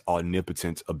of this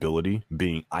omnipotent ability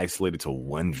being isolated to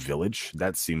one village,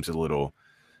 that seems a little,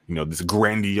 this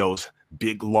grandiose,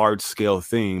 big, large scale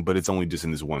thing, but it's only just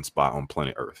in this one spot on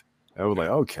planet Earth. I was like,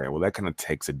 okay, well, that kind of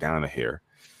takes it down a hair.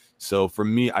 So for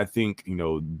me, I think,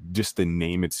 just the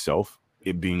name itself,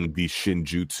 it being the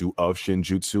Shinjutsu of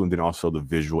Shinjutsu, and then also the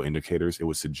visual indicators, it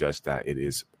would suggest that it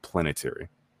is planetary.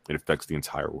 It affects the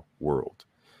entire world.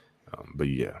 But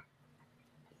yeah.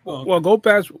 Well, go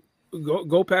past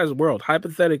world.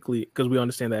 Hypothetically, because we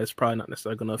understand that it's probably not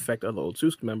necessarily going to affect other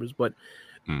Otsutsuki members, but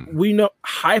we know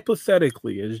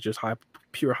hypothetically, it's just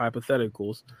pure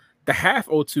hypotheticals. The half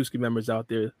Otsutsuki members out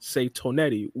there, say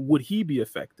Tonetti, would he be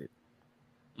affected?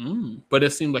 But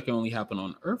it seemed like it only happened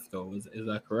on Earth, though. Is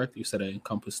that correct? You said it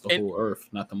encompassed the whole Earth,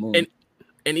 not the moon.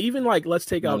 And even like, let's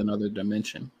take out another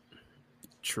dimension.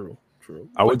 True.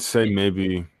 I would say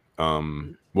maybe.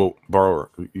 Well,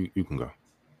 Borrower, you can go.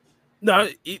 No,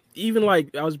 even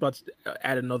like I was about to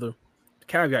add another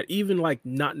caveat. Even like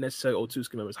not necessarily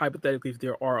Otsutsuki members. Hypothetically, if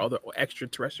there are other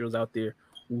extraterrestrials out there,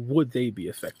 would they be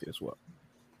affected as well?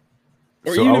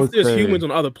 Or so even if there's humans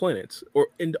on other planets or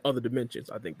in other dimensions,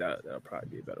 I think that'll probably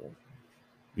be a better one.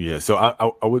 Yeah, so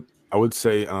I would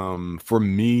say for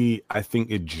me, I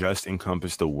think it just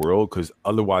encompassed the world, because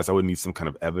otherwise I would need some kind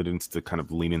of evidence to kind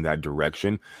of lean in that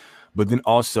direction. But then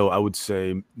also I would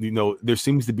say, there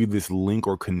seems to be this link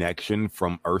or connection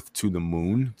from Earth to the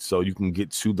moon. So you can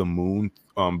get to the moon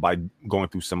by going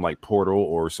through some like portal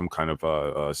or some kind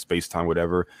of space-time,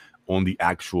 whatever, on the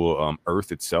actual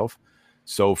Earth itself.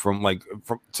 So from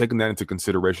taking that into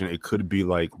consideration, it could be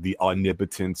like the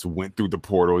omnipotence went through the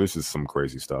portal. This is some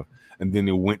crazy stuff. And then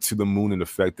it went to the moon and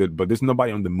affected, but there's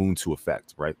nobody on the moon to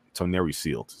affect, right? Toneri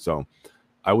sealed. So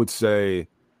I would say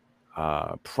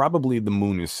probably the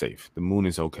moon is safe. The moon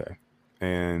is okay.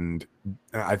 And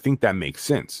I think that makes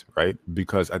sense, right?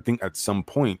 Because I think at some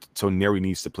point, Toneri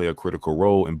needs to play a critical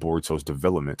role in Boruto's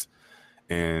development.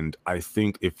 And I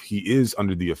think if he is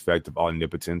under the effect of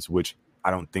omnipotence, which I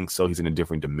don't think so, he's in a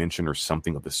different dimension or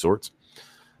something of the sort.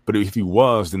 But if he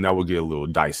was, then that would get a little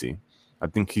dicey. I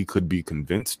think he could be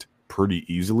convinced pretty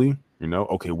easily,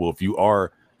 okay, well, if you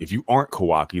aren't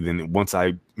Kawaki, then once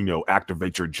I,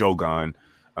 activate your Jogan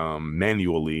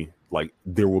manually, like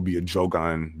there will be a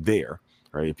Jogan there,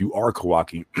 right? If you are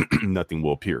Kawaki, nothing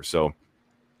will appear. So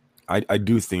I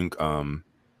do think, I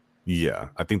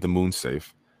think the moon's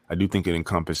safe. I do think it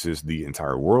encompasses the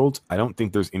entire world. I don't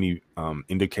think there's any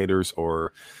indicators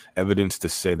or evidence to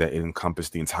say that it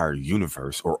encompassed the entire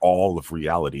universe or all of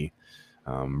reality.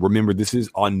 Remember, this is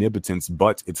omnipotence,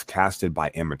 but it's casted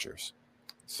by amateurs.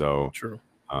 So true.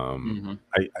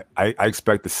 I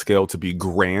expect the scale to be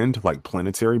grand, like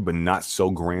planetary, but not so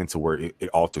grand to where it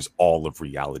alters all of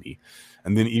reality.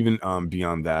 And then even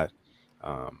beyond that,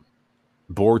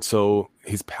 Boruto,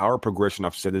 his power progression,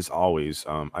 I've said this always.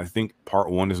 I think part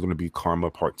 1 is going to be karma,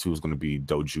 part 2 is going to be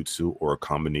dojutsu, or a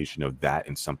combination of that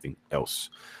and something else.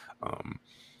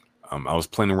 I was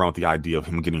playing around with the idea of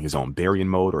him getting his own Baryon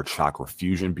mode or chakra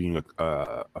fusion being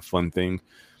a fun thing.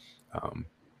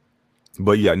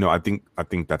 But yeah, no, I think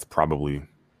that's probably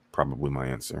my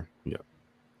answer. Yeah.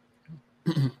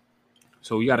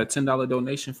 So we got a $10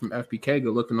 donation from FBK.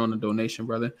 Good looking on the donation,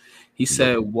 brother. He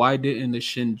said, why didn't the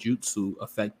Shinjutsu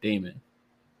affect Damon?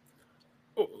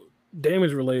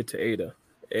 Damon's related to Ada.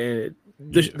 And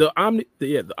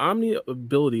the Omni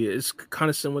ability is kind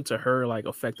of similar to her, like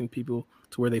affecting people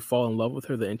to where they fall in love with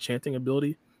her, the enchanting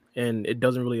ability, and it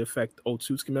doesn't really affect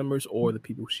Otsutsuki members or the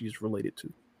people she's related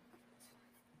to.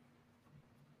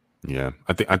 Yeah,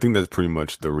 I think that's pretty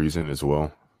much the reason as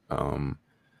well.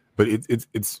 But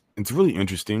it's really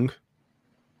interesting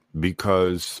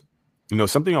because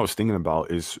something I was thinking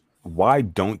about is why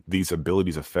don't these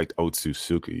abilities affect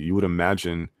Otsutsuki? You would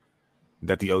imagine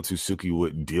that the Otsutsuki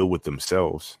would deal with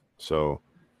themselves. So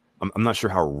I'm not sure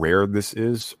how rare this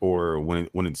is, or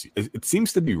it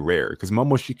seems to be rare because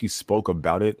Momoshiki spoke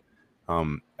about it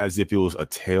as if it was a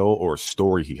tale or a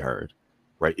story he heard.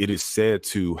 Right? It is said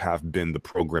to have been the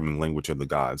programming language of the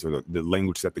gods, or the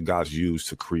language that the gods use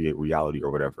to create reality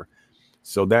or whatever.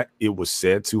 So that it was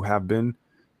said to have been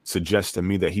suggests to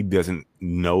me that he doesn't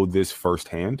know this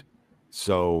firsthand.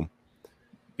 So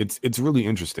it's really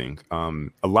interesting.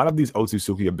 A lot of these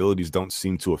Otsutsuki abilities don't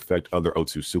seem to affect other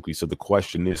Otsutsuki. So the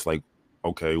question is like,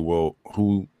 okay, well,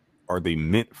 who are they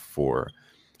meant for?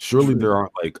 Surely there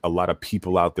aren't like a lot of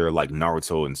people out there like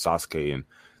Naruto and Sasuke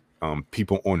and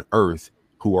people on Earth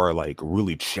who are like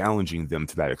really challenging them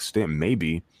to that extent.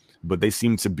 Maybe, but they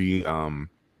seem to be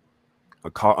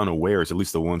caught unawares, at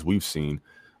least the ones we've seen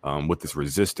with this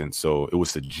resistance. So it would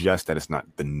suggest that it's not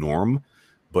the norm,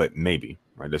 but maybe,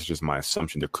 right? That's just my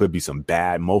assumption. There could be some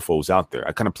bad mofos out there.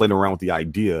 I kind of played around with the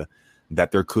idea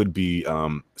that there could be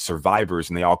survivors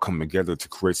and they all come together to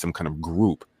create some kind of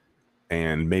group.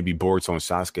 And maybe Boruto and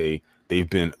Sasuke, they've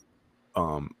been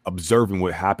observing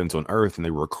what happens on Earth, and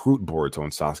they recruit Boruto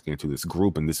and Sasuke into this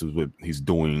group. And this is what he's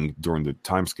doing during the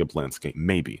time skip landscape.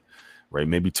 Maybe. Right?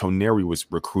 Maybe Toneri was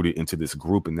recruited into this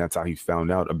group, and that's how he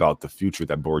found out about the future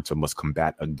that Boruto must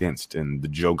combat against and the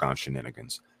Jogan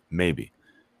shenanigans. Maybe.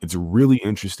 It's really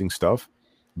interesting stuff,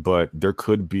 but there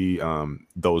could be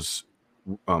those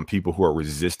people who are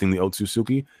resisting the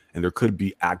Otsutsuki, and there could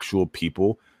be actual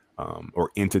people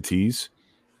or entities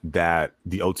that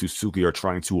the Otsutsuki are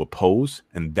trying to oppose,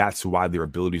 and that's why their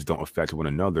abilities don't affect one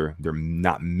another. They're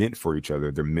not meant for each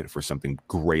other. They're meant for something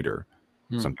greater,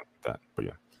 something like that. But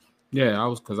yeah. Yeah, I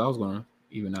was gonna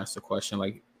even ask the question,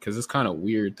 like, because it's kind of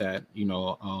weird that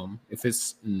if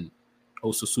it's an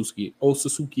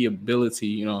Otsutsuki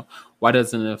ability, why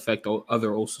doesn't it affect other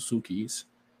Otsutsukis?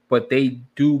 But they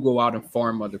do go out and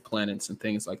farm other planets and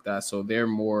things like that, so they're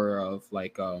more of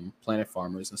like planet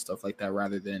farmers and stuff like that,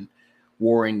 rather than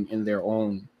warring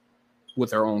with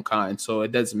their own kind. So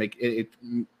it doesn't make it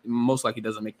most likely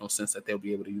doesn't make no sense that they'll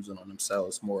be able to use it on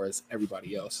themselves more as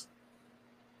everybody else.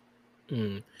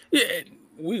 Yeah,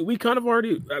 we kind of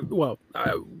already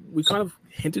we kind of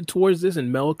hinted towards this,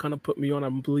 and Mel kind of put me on, I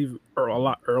believe, or a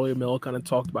lot earlier. Mel kind of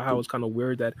talked about how it's kind of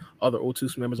weird that other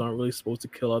Otsutsuki members aren't really supposed to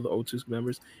kill other Otsutsuki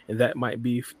members, and that might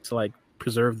be to like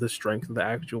preserve the strength of the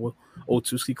actual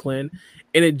Otsutsuki clan.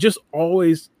 And it just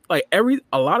always like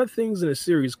a lot of things in the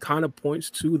series kind of points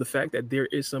to the fact that there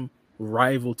is some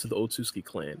rival to the Otsutsuki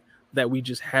clan that we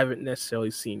just haven't necessarily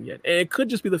seen yet. And it could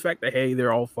just be the fact that, hey,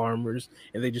 they're all farmers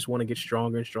and they just want to get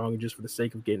stronger and stronger just for the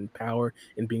sake of getting power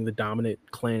and being the dominant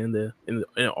clan in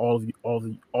all of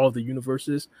the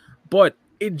universes. But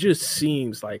it just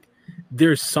seems like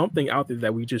there's something out there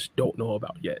that we just don't know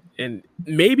about yet. And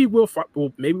maybe we'll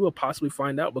possibly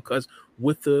find out, because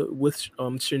with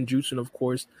Shinjutsu and of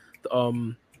course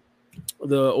the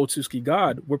Otsutsuki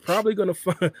God, we're probably gonna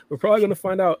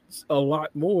find out a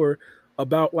lot more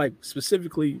about like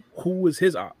specifically who was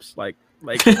his ops, like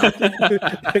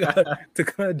to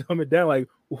kind of dumb it down, like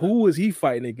who was he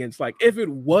fighting against? Like if it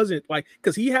wasn't like,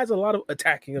 because he has a lot of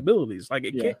attacking abilities, like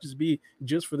it can't just be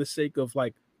just for the sake of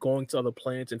like going to other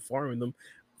planets and farming them.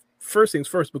 First things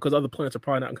first, because other planets are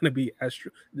probably not going to be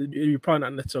you're probably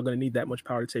not necessarily going to need that much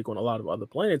power to take on a lot of other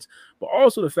planets, but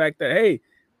also the fact that, hey,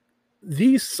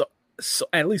 these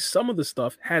at least some of the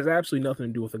stuff has absolutely nothing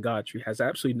to do with the god tree, has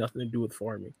absolutely nothing to do with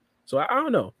farming. So I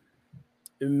don't know.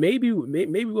 Maybe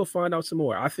we'll find out some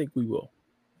more. I think we will.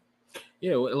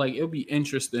 Yeah, like it'll be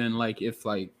interesting, like if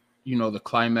like the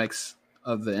climax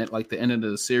of the end of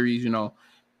the series,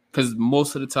 because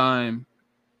most of the time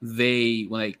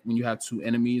when you have two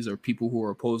enemies or people who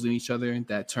are opposing each other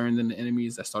that turned into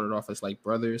enemies that started off as like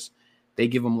brothers, they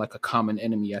give them like a common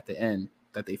enemy at the end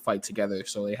that they fight together,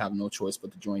 so they have no choice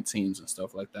but to join teams and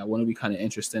stuff like that. Wouldn't it be kind of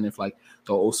interesting if like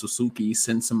the Otsutsuki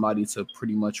send somebody to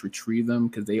pretty much retrieve them,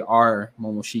 because they are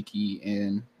Momoshiki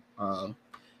and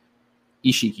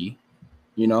Ishiki,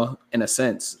 in a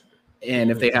sense.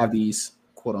 And if they have these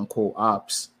quote unquote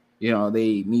ops,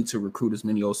 they need to recruit as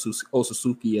many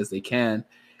Otsutsuki as they can,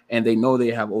 and they know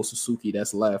they have Otsutsuki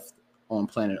that's left on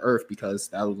planet Earth because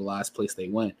that was the last place they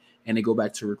went. And they go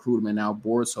back to recruit him, and now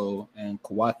Boruto and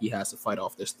Kawaki has to fight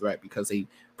off this threat because they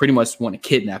pretty much want to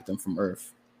kidnap them from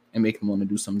Earth and make them want to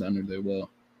do something under their will.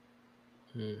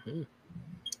 Mm-hmm.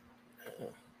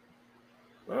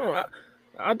 Oh,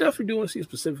 I definitely do want to see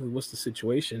specifically what's the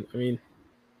situation. I mean,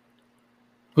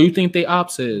 who you think they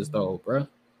ops is though, bro?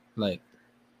 Like,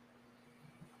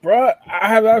 bro, I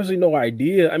have absolutely no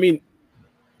idea. I mean,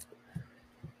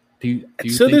 do you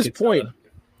to think this point,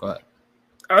 go ahead.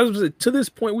 To this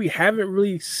point, we haven't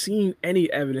really seen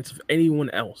any evidence of anyone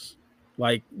else.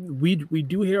 Like, we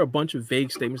do hear a bunch of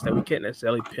vague statements that we can't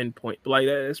necessarily pinpoint, but like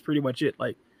that's pretty much it.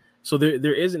 Like, so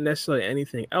there isn't necessarily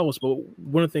anything else. But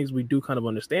one of the things we do kind of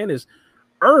understand is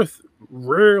Earth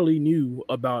rarely knew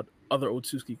about other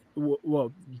Otsutsuki.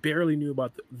 Well, barely knew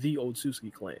about the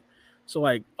Otsutsuki clan. So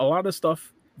like a lot of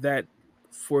stuff that,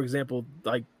 for example,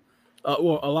 like. A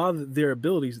lot of their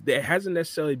abilities, it hasn't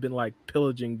necessarily been like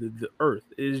pillaging the Earth.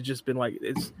 It's just been like,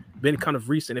 it's been kind of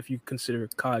recent if you consider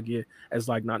Kage as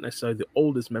like not necessarily the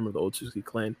oldest member of the Otsutsuki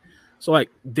clan. So like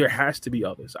there has to be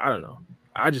others. I don't know.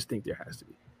 I just think there has to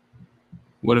be.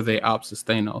 What if they ops as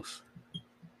Thanos?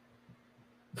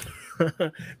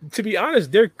 To be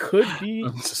honest, there could be.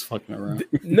 I'm just fucking around.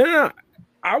 No.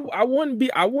 I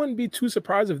wouldn't be too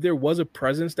surprised if there was a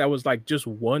presence that was like just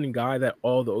one guy that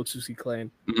all the Otsutsuki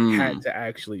clan had to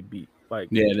actually beat. Like,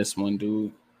 yeah, this one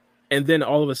dude. And then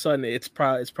all of a sudden it's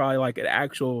probably like an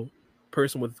actual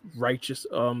person with righteous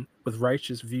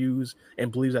views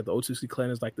and believes that the Otsutsuki clan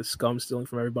is like the scum stealing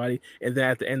from everybody. And then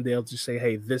at the end they'll just say,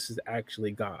 hey, this is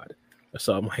actually God or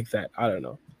something like that. I don't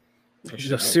know.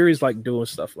 The series like doing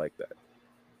stuff like that.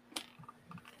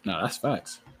 No, that's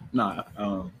facts.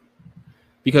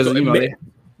 Because so go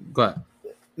ahead.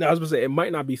 No, I was gonna say it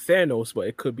might not be Thanos, but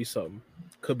it could be something.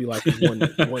 Could be like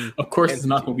one. Of course, it's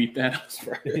not gonna be Thanos,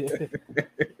 right?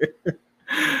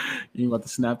 You about to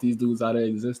snap these dudes out of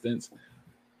existence?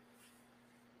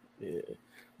 Yeah.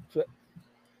 So,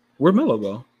 where'd Melo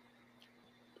go?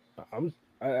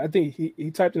 I think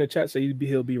he typed in the chat say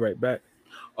he'll be right back.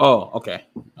 Oh, okay.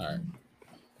 All right.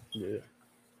 Yeah.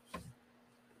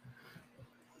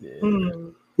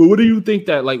 But what do you think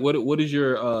that like what is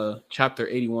your chapter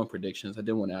 81 predictions? I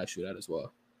did want to ask you that as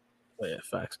well. Oh, yeah,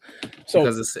 facts. So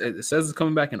because it says it's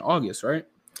coming back in August, right?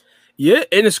 Yeah,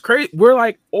 and it's crazy. We're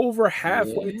like over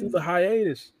halfway through the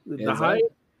hiatus. The hiatus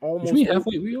almost. What you mean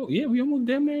halfway? We almost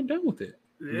damn near done with it.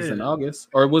 Yeah. It's in August,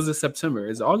 or was it September?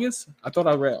 Is it August? I thought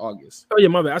I read August. Oh yeah,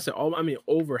 my bad. I said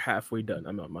over halfway done.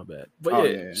 I'm not my bad.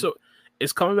 But so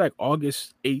it's coming back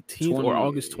August 18th or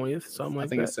August 20th, something like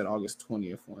that. I think it said August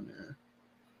 20th on there.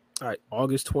 All right,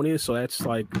 August 20th. So that's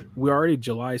like we're already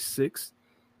July 6th.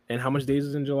 And how much days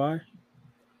is in July?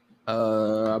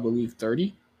 I believe 30,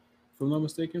 if I'm not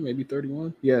mistaken. Maybe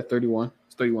 31. Yeah, 31.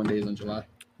 It's 31 days in July.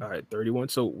 All right, 31.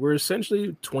 So we're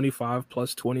essentially 25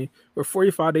 plus 20. We're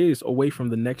 45 days away from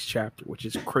the next chapter, which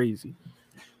is crazy.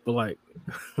 But like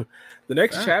the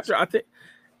next chapter, I think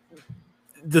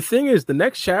the thing is the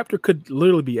next chapter could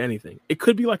literally be anything. It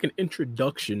could be like an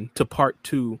introduction to part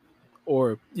 2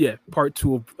 or part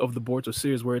 2 of the Boruto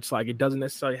series where it's like it doesn't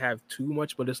necessarily have too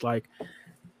much, but it's like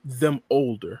them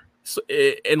older. So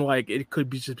it could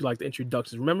be just like the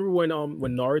introductions. Remember when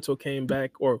Naruto came back,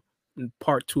 or in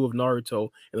part 2 of Naruto,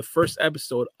 in the first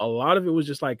episode, a lot of it was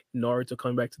just like Naruto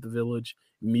coming back to the village,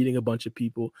 meeting a bunch of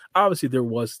people. Obviously, there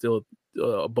was still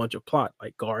a bunch of plot,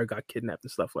 like Gaara got kidnapped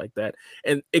and stuff like that,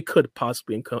 and it could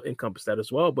possibly encompass that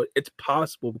as well. But it's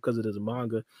possible because it is a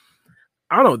manga.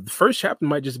 I don't know. The first chapter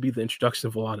might just be the introduction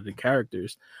of a lot of the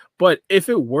characters, but if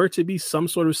it were to be some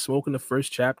sort of smoke in the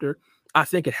first chapter, I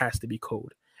think it has to be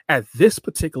Code. At this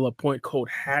particular point, Code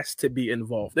has to be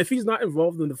involved. If he's not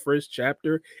involved in the first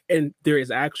chapter and there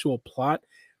is actual plot,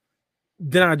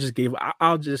 then I just gave.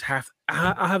 I'll just have.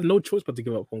 I have no choice but to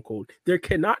give up on Code. There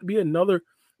cannot be another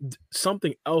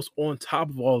something else on top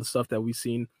of all the stuff that we've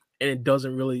seen, and it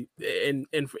doesn't really. And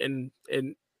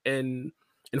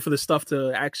for the stuff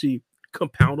to actually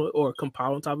compound or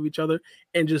compile on top of each other,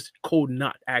 and just Code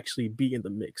not actually be in the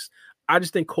mix. I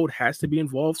just think Code has to be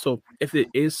involved. So if it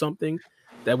is something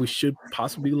that we should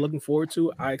possibly be looking forward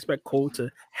to, I expect Code to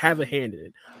have a hand in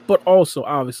it. But also,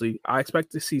 obviously, I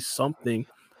expect to see something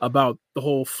about the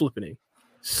whole flipping,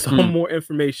 some more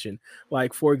information.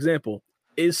 Like, for example,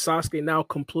 is Sasuke now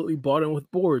completely bought in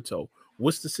with Boruto?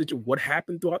 What's the situation? What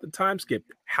happened throughout the time skip?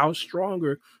 How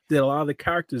stronger did a lot of the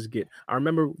characters get? I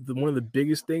remember one of the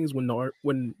biggest things when Naruto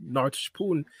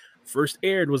Shippuden first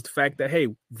aired was the fact that, hey,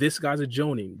 this guy's a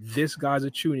Jonin, this guy's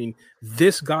a Chunin,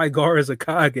 this guy Gaara is a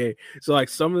Kage. So like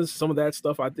some of that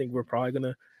stuff, I think we're probably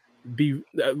gonna be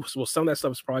some of that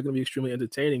stuff is probably gonna be extremely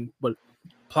entertaining. But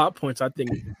plot points, I think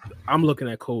I'm looking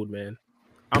at Code, man.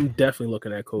 I'm definitely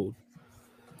looking at Code.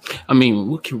 I mean,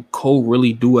 what can Cole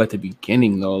really do at the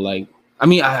beginning though? Like, I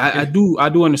mean, I do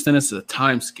understand this is a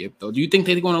time skip though. Do you think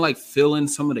they're going to like fill in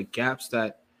some of the gaps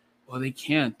that? Well, they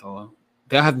can't though.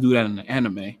 They'll have to do that in the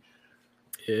anime.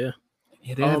 Yeah.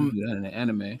 Yeah, they have to do that in the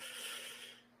anime.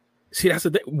 See, that's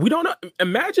the thing. We don't know.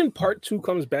 Imagine part 2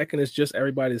 comes back and it's just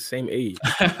everybody the same age.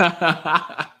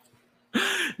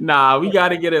 Nah, we got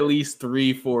to get at least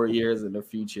 3-4 years in the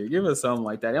future. Give us something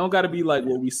like that. It don't got to be like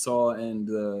what we saw in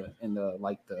the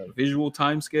like the visual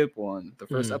time skip on the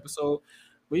first episode.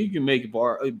 But you can make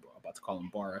I'm about to call him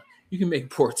Bara. You can make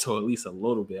Boruto at least a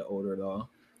little bit older though.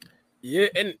 Yeah,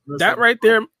 and that right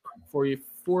there for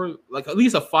like at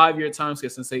least a 5-year time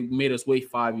skip since they made us wait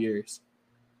 5 years.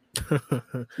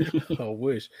 I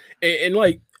wish. And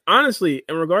like honestly,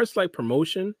 in regards to like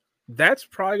promotion, that's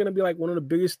probably gonna be like one of the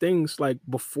biggest things like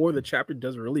before the chapter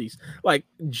does release. Like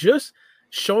just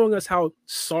showing us how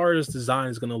Sarah's design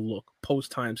is gonna look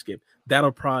post time skip.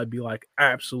 That'll probably be like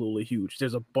absolutely huge.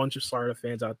 There's a bunch of Sarada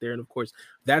fans out there, and of course,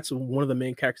 that's one of the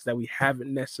main characters that we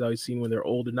haven't necessarily seen when they're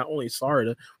older. Not only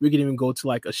Sarada, we can even go to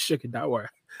like a Shikadawa.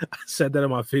 I said that in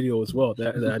my video as well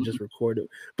that I just recorded,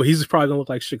 but he's probably gonna look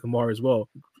like Shikamaru as well.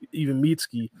 Even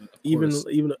Mitsuki,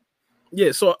 even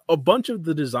yeah. So a bunch of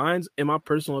the designs, in my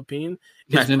personal opinion,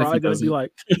 is probably gonna be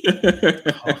like,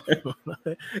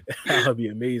 that'll be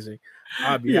amazing.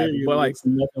 I'll be happy, but like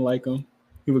nothing like him.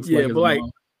 He looks yeah, like but like.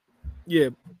 mom. Yeah,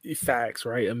 facts,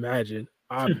 right? Imagine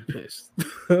I'd be pissed,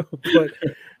 but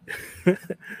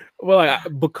well,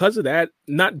 like, because of that,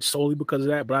 not solely because of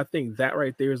that, but I think that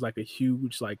right there is like a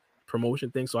huge like promotion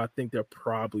thing. So I think they're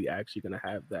probably actually going to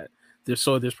have that. There's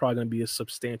probably going to be a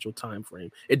substantial time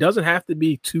frame. It doesn't have to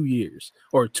be 2 years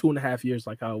or 2.5 years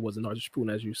like how it was in Naruto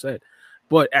Shippuden, as you said,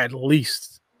 but at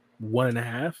least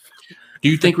 1.5. Do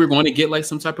you think we're going to get like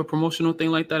some type of promotional thing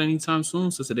like that anytime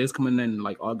soon? Since it is coming in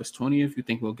like August 20th, you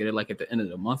think we'll get it like at the end of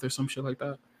the month or some shit like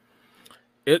that?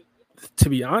 To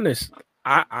be honest,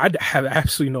 I have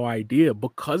absolutely no idea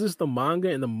because it's the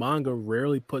manga, and the manga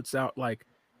rarely puts out like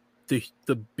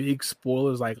the big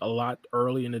spoilers like a lot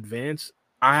early in advance.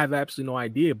 I have absolutely no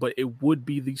idea, but it would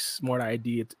be the smart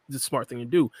thing to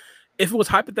do. If it was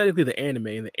hypothetically the anime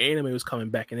and the anime was coming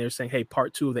back and they're saying, hey,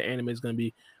 part 2 of the anime is going to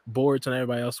be Boruto and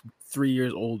everybody else 3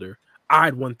 years older,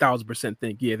 I'd 1000%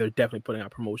 think, yeah, they're definitely putting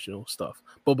out promotional stuff.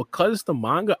 But because it's the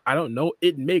manga, I don't know.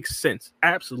 It makes sense.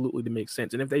 Absolutely, it makes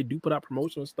sense. And if they do put out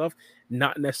promotional stuff,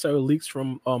 not necessarily leaks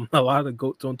from a lot of the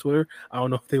goats on Twitter, I don't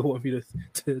know if they want me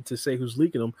to say who's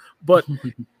leaking them. But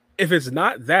if it's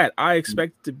not that, I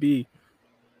expect it to be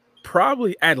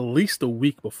probably at least a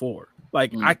week before.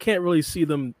 Like I can't really see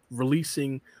them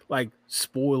releasing like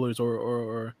spoilers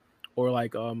or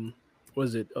like what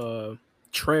is it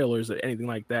trailers or anything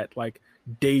like that like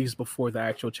days before the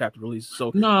actual chapter releases.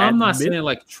 So no, I'm not saying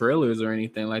like trailers or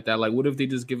anything like that. Like what if they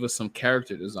just give us some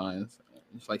character designs,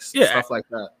 like stuff like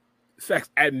that? Facts,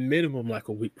 at minimum like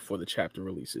a week before the chapter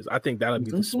releases. I think that'll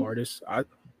be the smartest. I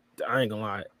ain't gonna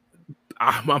lie.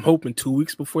 I'm hoping 2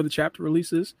 weeks before the chapter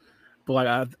releases. But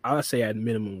like I say at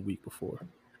minimum a week before.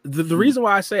 The reason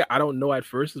why I say I don't know at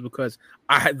first is because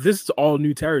this is all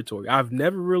new territory. I've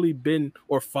never really been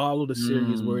or followed a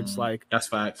series where it's like that's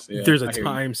facts. Yeah, there's a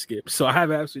time skip, so I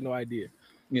have absolutely no idea.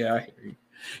 Yeah, I hear you.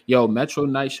 Yo, Metro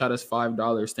Knight shot us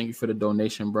 $5. Thank you for the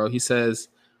donation, bro. He says,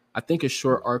 I think a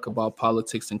short arc about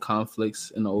politics and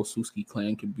conflicts in the Otsutsuki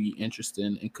clan could be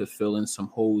interesting and could fill in some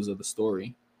holes of the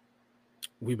story.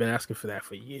 We've been asking for that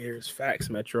for years. Facts,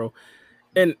 Metro.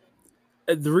 And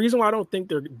the reason why I don't think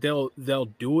they'll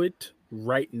do it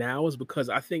right now is because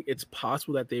I think it's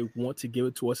possible that they want to give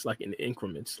it to us like in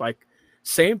increments. Like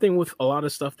same thing with a lot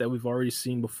of stuff that we've already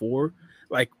seen before.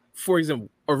 Like for example,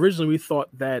 originally we thought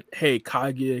that hey,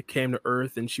 Kaguya came to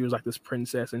Earth and she was like this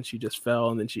princess and she just fell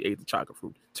and then she ate the chocolate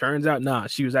fruit. Turns out, nah,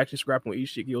 she was actually scrapping with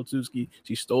Ishiki Otsutsuki.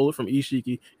 She stole it from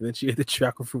Ishiki and then she ate the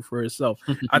chocolate fruit for herself.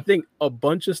 I think a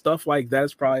bunch of stuff like that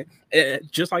is probably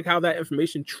just like how that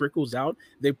information trickles out.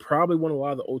 They probably want a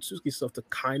lot of the Otsutsuki stuff to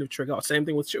kind of trickle out. Same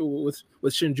thing with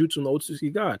Shinjutsu and the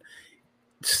Otsutsuki God.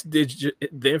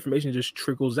 The information just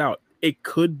trickles out. It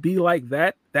could be like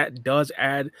that. That does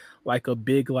add like a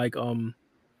big like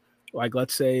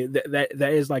let's say that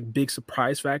is like big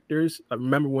surprise factors. I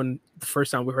remember when the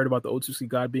first time we heard about the Otsutsuki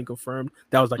God being confirmed,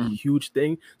 that was like a huge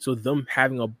thing. So them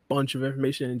having a bunch of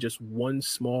information in just one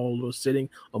small little sitting,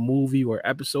 a movie or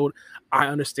episode, I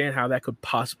understand how that could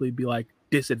possibly be like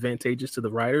disadvantageous to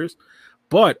the writers,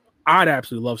 but I'd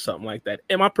absolutely love something like that.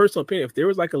 In my personal opinion, if there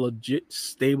was like a legit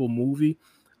stable movie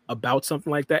about something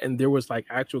like that, and there was like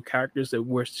actual characters that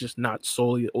were just not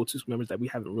solely Otsutsuki members that we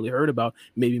haven't really heard about,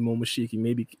 maybe Momoshiki,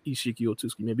 maybe Ishiki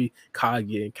Otsutsuki, maybe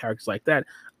Kage and characters like that,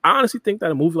 I honestly think that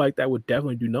a movie like that would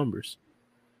definitely do numbers.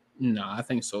 No, I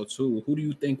think so too. Who do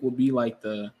you think will be like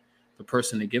the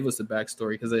person to give us the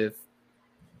backstory? Because if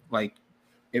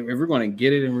we're going to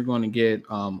get it and we're going to get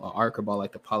an arc about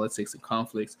like the politics and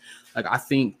conflicts, like I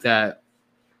think that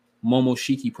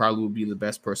Momoshiki probably would be the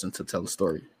best person to tell the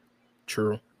story.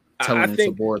 True. Telling it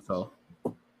to Boruto.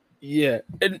 Yeah,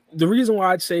 and the reason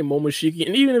why I'd say Momoshiki,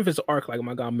 and even if it's an arc like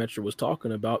my god Metro was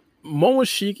talking about,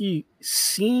 Momoshiki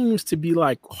seems to be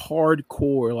like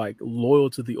hardcore, like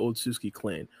loyal to the Otsutsuki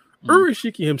clan.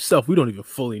 Urashiki himself, we don't even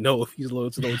fully know if he's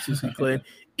loyal to the Otsutsuki clan.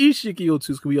 Ishiki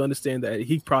Otsutsuki, we understand that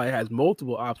he probably has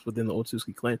multiple ops within the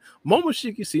Otsutsuki clan.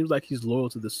 Momoshiki seems like he's loyal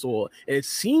to the soul, and it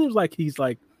seems like he's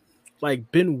like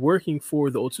been working for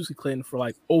the Otsutsuki clan for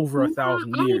like over 1,000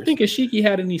 years. I don't think Ishiki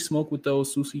had any smoke with the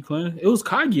Otsutsuki clan. It was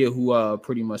Kaguya who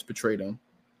pretty much betrayed him.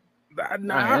 I don't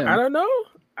know.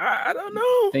 I don't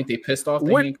know. Think they pissed off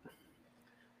when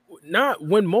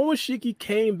Momoshiki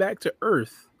came back to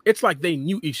Earth. It's like they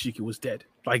knew Ishiki was dead.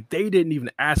 Like they didn't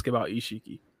even ask about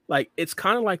Ishiki. Like it's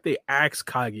kind of like they asked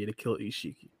Kage to kill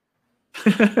Ishiki.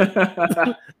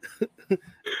 I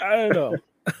don't know.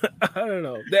 I don't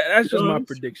know. That's just my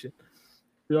prediction.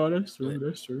 Yeah, that's true.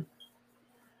 That's true.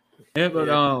 Yeah, but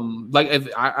like if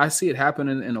I see it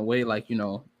happening in a way, like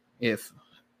if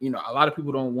a lot of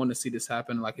people don't want to see this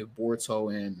happen. Like if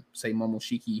Boruto and say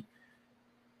Momoshiki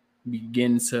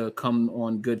begin to come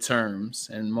on good terms,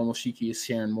 and Momoshiki is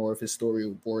sharing more of his story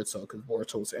with Boruto because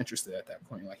Boruto was interested at that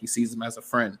point. Like he sees him as a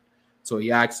friend, so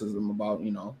he asks him about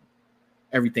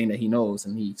everything that he knows,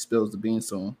 and he spills the beans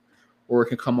to him. Or it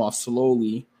can come off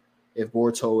slowly if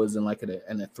Boruto is in like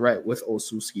a threat with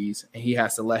Otsutskis, and he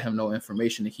has to let him know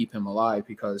information to keep him alive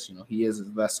because he is his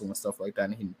vessel and stuff like that,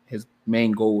 and his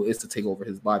main goal is to take over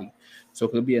his body. So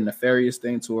it could be a nefarious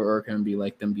thing to it, or it can be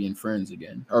like them being friends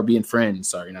again, or being friends.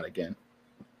 Sorry, not again.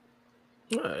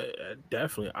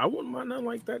 Definitely, I wouldn't mind nothing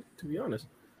like that. To be honest,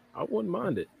 I wouldn't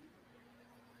mind it.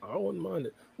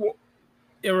 Well,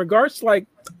 in regards to like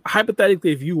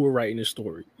hypothetically, if you were writing a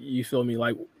story, you feel me?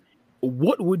 Like,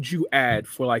 what would you add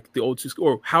for like the Otsutsuki,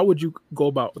 or how would you go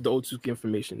about the Otsutsuki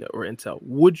information or intel?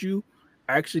 Would you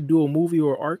actually do a movie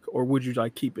or arc, or would you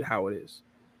like keep it how it is?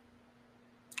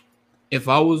 If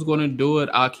I was going to do it,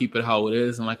 I'll keep it how it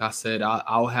is. And like I said,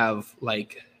 I'll have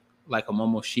like a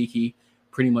Momoshiki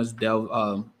pretty much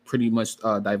divulge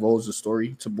the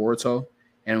story to Boruto,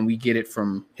 and we get it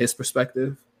from his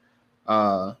perspective.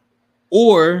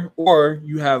 Or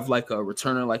you have like a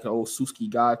returner, like an Otsutsuki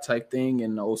god type thing,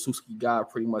 and the Otsutsuki god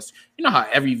pretty much, how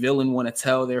every villain want to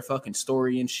tell their fucking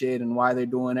story and shit and why they're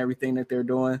doing everything that they're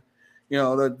doing.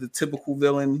 The typical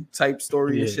villain type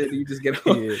story and shit. You just get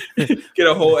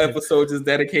a whole episode just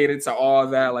dedicated to all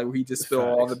that, like where he just spill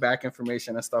all the back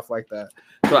information and stuff like that.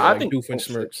 So I think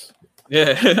Doofenshmirtz.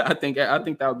 Yeah, I think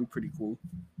that would be pretty cool.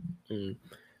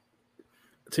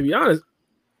 To be honest,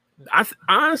 I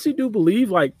honestly do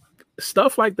believe like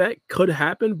stuff like that could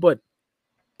happen, but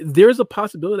there's a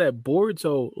possibility that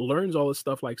Boruto learns all this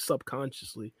stuff like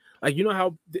subconsciously. Like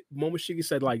how Momoshiki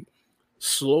said like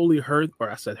slowly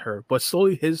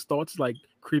slowly his thoughts like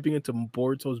creeping into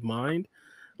Boruto's mind.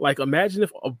 Like imagine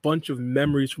if a bunch of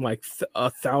memories from like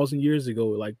 1,000 years ago,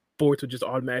 like Boruto just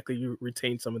automatically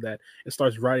retains some of that and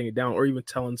starts writing it down, or even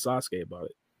telling Sasuke about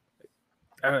it.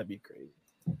 That'd be crazy.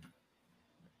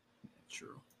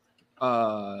 True.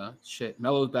 Shit.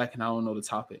 Mello's back, and I don't know the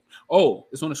topic. Oh,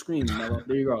 it's on the screen, Mello.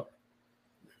 There you go.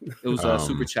 It was a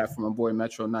super chat from my boy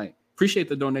Metro Knight. Appreciate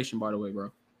the donation, by the way,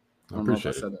 bro. I don't know if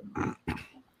I said that.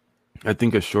 I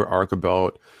think a short arc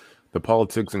about the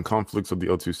politics and conflicts of the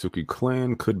Otsutsuki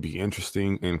clan could be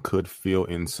interesting and could fill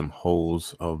in some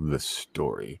holes of the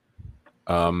story.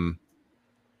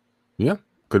 Yeah,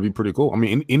 could be pretty cool. I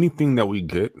mean, anything that we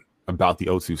get about the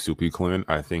Otsutsuki clan,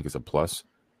 I think is a plus.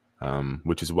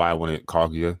 Which is why I wanted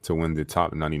Kaguya to win the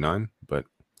top 99, but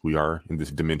we are in this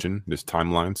dimension, this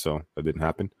timeline, so that didn't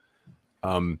happen.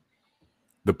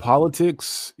 The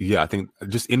politics, yeah, I think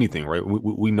just anything, right?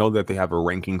 We know that they have a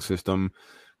ranking system.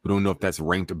 We don't know if that's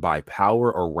ranked by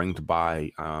power or ranked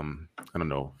by, I don't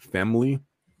know, family,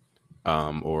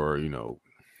 or,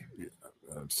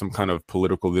 some kind of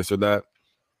political this or that.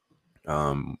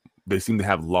 They seem to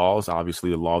have laws, obviously,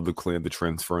 the law of the clan, the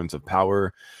transference of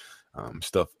power,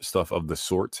 stuff of the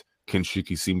sort.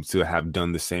 Kinshiki seems to have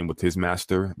done the same with his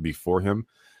master before him,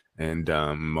 and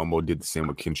Momo did the same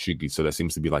with Kinshiki. So that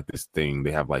seems to be like this thing.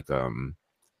 They have like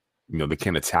they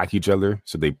can't attack each other,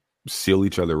 so they seal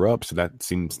each other up. So that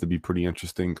seems to be pretty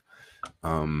interesting.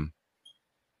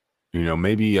 You know,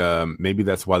 maybe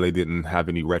that's why they didn't have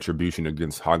any retribution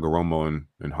against Hagoromo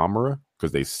and Hamura,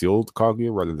 because they sealed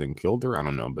Kaguya rather than killed her. I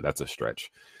don't know, but that's a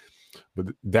stretch. But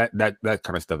that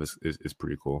kind of stuff is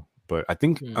pretty cool. But I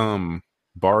think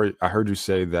Bar, I heard you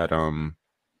say that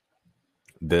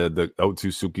the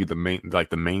Otsutsuki,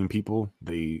 the main people,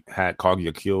 they had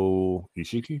Kaguya kill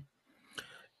Ishiki.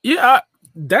 Yeah,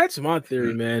 that's my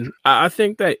theory, man. I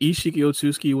think that Ishiki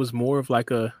Otsutsuki was more of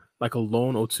like a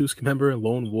lone Otsutsuki member, a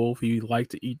lone wolf. He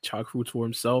liked to eat chalk fruits for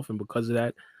himself, and because of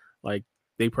that, like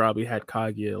they probably had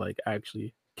Kaguya like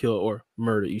actually kill or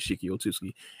murder Ishiki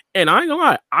Otsutsuki. And I ain't gonna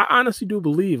lie, I honestly do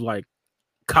believe like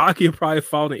Kaguya probably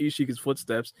followed in Ishiki's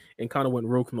footsteps and kind of went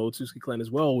rogue from the Otsutsuki clan as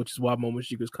well, which is why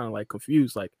Momoshiki was kind of like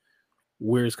confused, like,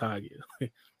 where's Kaguya?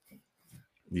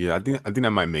 Yeah, I think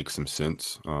that might make some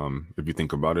sense if you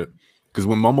think about it. Because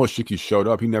when Momoshiki showed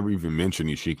up, he never even mentioned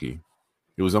Ishiki.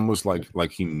 It was almost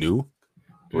like he knew,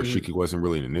 or Ishiki wasn't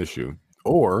really an issue.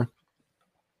 Or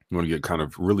you want to get kind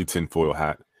of really tinfoil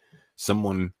hat,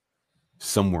 someone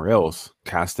somewhere else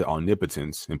casted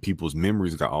omnipotence and people's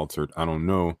memories got altered. I don't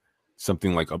know,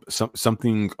 something like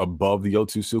something above the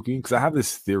Otsutsuki. Because I have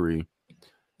this theory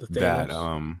that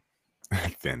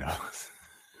Thanos.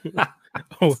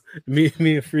 Oh, me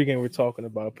and Free Game were talking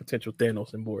about potential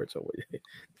Thanos and Boruto.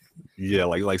 Yeah,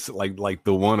 like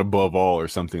the one above all or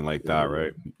something like that,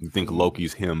 right? You think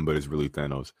Loki's him, but it's really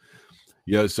Thanos.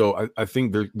 Yeah, so I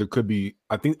think there could be.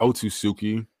 I think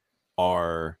Otsutsuki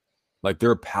are like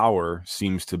their power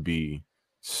seems to be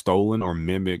stolen or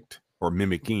mimicked or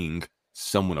mimicking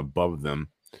someone above them,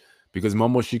 because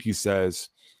Momoshiki says,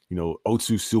 you know,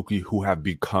 Otsutsuki who have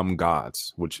become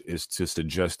gods, which is to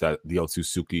suggest that the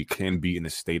Otsutsuki can be in a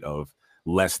state of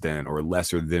less than or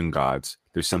lesser than gods.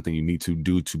 There's something you need to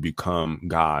do to become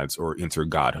gods or enter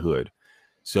godhood.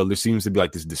 So there seems to be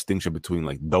like this distinction between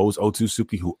like those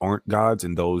Otsutsuki who aren't gods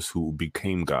and those who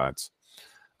became gods.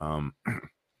 And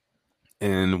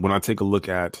when I take a look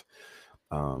at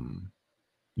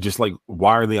just like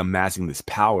why are they amassing this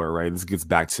power, right? This gets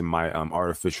back to my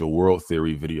artificial world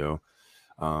theory video,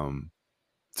 to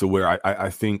where I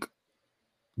think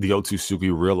the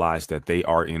Otsutsuki realize that they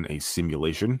are in a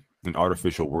simulation, an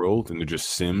artificial world, and they're just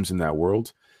sims in that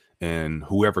world. And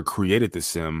whoever created the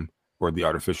sim or the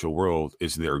artificial world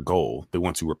is their goal. They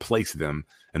want to replace them,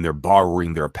 and they're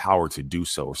borrowing their power to do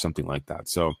so, or something like that.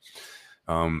 So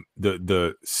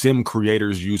the sim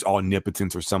creators use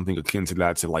omnipotence or something akin to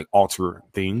that to like alter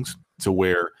things, to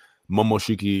where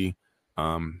Momoshiki,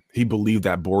 he believed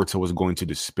that Boruto was going to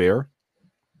despair,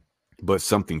 but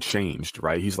something changed,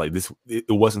 right? He's like, this, it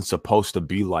wasn't supposed to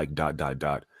be like ...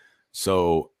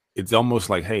 So it's almost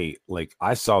like, hey, like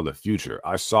I saw the future,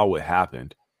 I saw what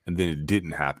happened, and then it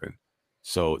didn't happen.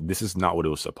 So this is not what it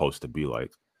was supposed to be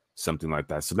like, something like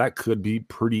that. So that could be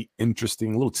pretty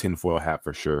interesting, a little tinfoil hat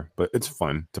for sure, but it's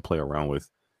fun to play around with.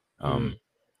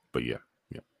 But yeah.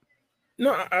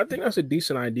 No, I think that's a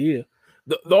decent idea.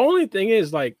 The only thing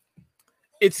is, like,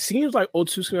 it seems like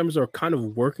Otsutsuki members are kind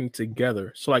of working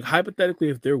together. So, like, hypothetically,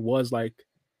 if there was like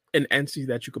an entity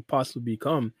that you could possibly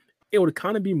become, it would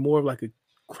kind of be more of like a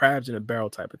crabs in a barrel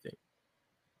type of thing,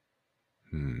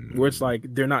 where it's like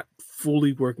they're not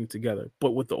fully working together.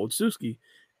 But with the Otsutsuki,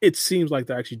 it seems like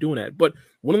they're actually doing that. But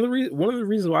one of the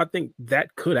reasons why I think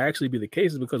that could actually be the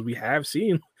case is because we have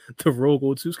seen the rogue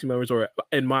Otsutsuki members, or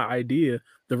in my idea,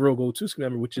 the rogue Otsutsuki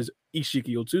member, which is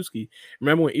Ishiki Otsutsuki.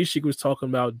 Remember when Ishiki was talking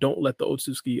about don't let the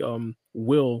Otsutsuki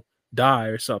will die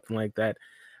or something like that.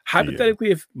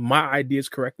 Hypothetically, if my idea is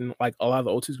correct and like a lot of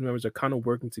the Otsutsuki members are kind of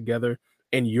working together,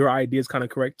 and your idea is kind of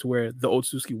correct to where the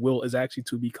Otsutsuki will is actually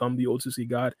to become the Otsutsuki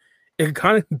god, it can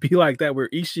kind of be like that, where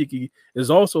Ishiki is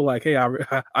also like, hey,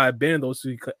 I abandoned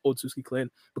the Otsutsuki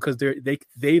clan because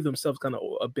they themselves kind of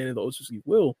abandoned the Otsutsuki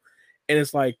will, and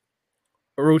it's like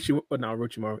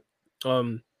Orochimaru,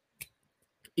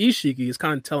 Ishiki is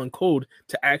kind of telling Code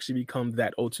to actually become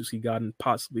that Otsutsuki god and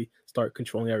possibly start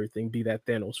controlling everything, be that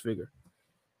Thanos figure.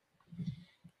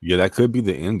 Yeah, that could be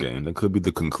the end game. That could be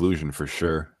the conclusion for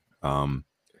sure.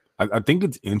 I think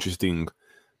it's interesting,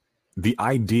 the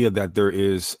idea that there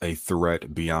is a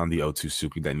threat beyond the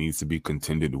Otsutsuki that needs to be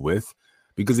contended with.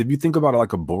 Because if you think about it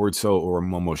like a Boruto or a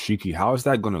Momoshiki, how is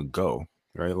that going to go,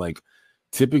 right? Like,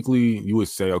 typically you would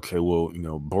say, okay, well, you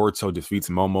know, Boruto defeats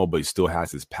Momo, but he still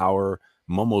has his power.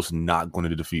 Momo's not going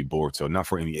to defeat Boruto, not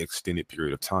for any extended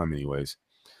period of time anyways.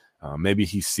 Maybe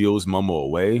he seals Momo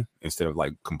away instead of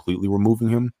like completely removing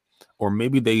him. Or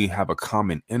maybe they have a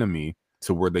common enemy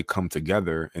to where they come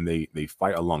together and they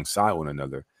fight alongside one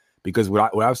another. Because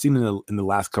what I've seen in the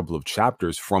last couple of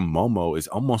chapters from Momo is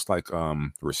almost like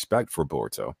respect for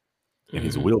Boruto and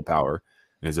his willpower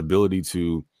and his ability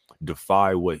to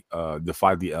defy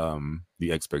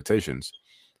the expectations,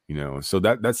 so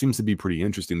that seems to be pretty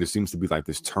interesting. There seems to be like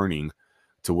this turning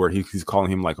to where he's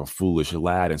calling him like a foolish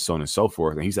lad and so on and so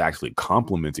forth, and he's actually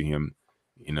complimenting him,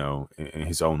 in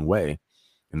his own way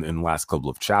in the last couple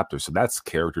of chapters. So that's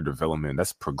character development,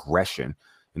 that's progression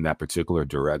in that particular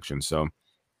direction. So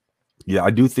yeah, I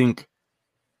do think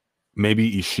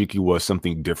maybe Ishiki was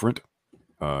something different,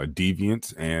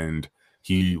 deviant, and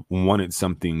he wanted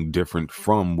something different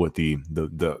from what the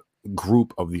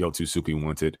group of the Otsutsuki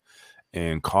wanted,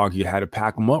 and Kaguya had to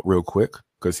pack him up real quick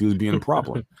because he was being a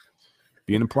problem.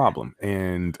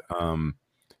 And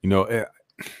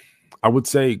I would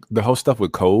say the whole stuff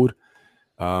with Code,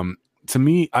 to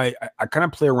me, I kind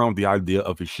of play around with the idea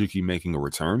of Ishiki making a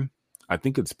return. I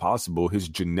think it's possible. His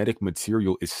genetic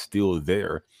material is still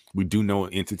there. We do know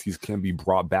entities can be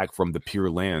brought back from the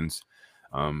Pure Lands.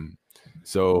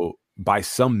 So by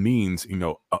some means,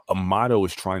 Amato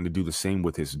is trying to do the same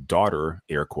with his daughter,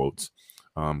 air quotes.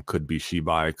 Could be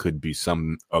Shibai, could be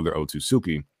some other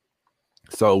Otsutsuki.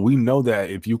 So we know that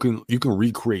if you can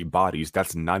recreate bodies,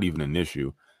 that's not even an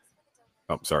issue.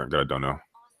 Oh, sorry, I don't know.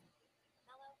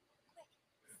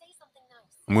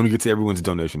 I'm going to get to everyone's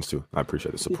donations too. I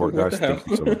appreciate the support, guys. Thank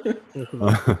you so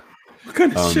much. What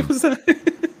kind of shit was that?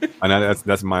 And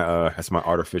that's my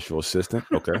artificial assistant.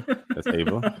 Okay, that's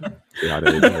Ava. Say hi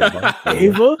to Ava.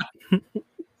 Ava?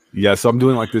 Yeah, so I'm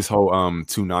doing like this whole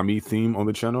Toonami theme on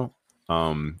the channel.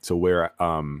 So where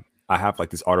I have like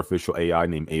this artificial AI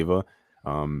named Ava,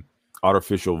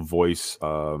 artificial voice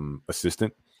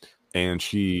assistant, and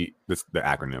that's the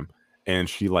acronym, and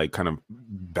she like kind of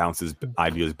bounces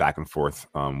ideas back and forth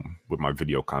with my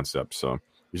video concept. So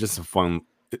it's just a fun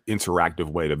interactive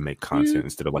way to make content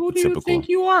instead of like the typical think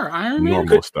you are, Iron Man?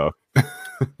 normal stuff.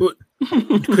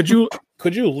 Could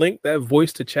you link that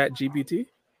voice to Chat GPT?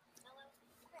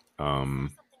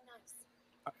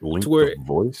 Link where, the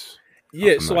voice?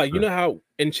 Yeah, so like sure. You know how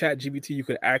in Chat GPT you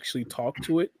could actually talk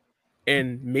to it,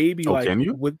 and maybe like can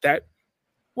you? with that.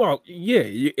 Well, yeah,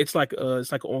 it's like an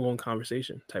ongoing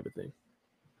conversation type of thing.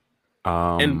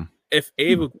 And if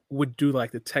Ava would do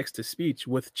like the text to speech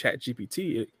with Chat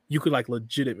GPT, you could like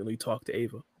legitimately talk to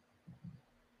Ava.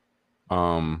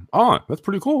 That's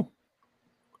pretty cool.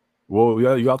 Well,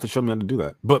 yeah, you have to show me how to do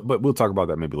that, but we'll talk about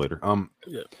that maybe later.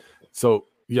 Yeah. So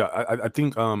yeah, I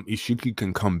think Ishiki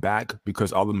can come back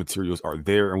because all the materials are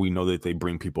there, and we know that they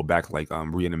bring people back like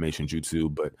reanimation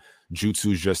jutsu, but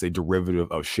jutsu is just a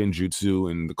derivative of shinjutsu,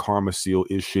 and the karma seal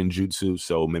is shinjutsu,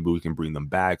 so maybe we can bring them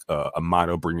back.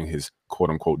 Amato bringing his quote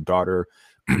unquote daughter,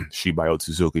 Shibai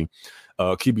Otsutsuki,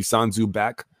 Kibisanzu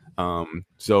back.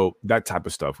 So that type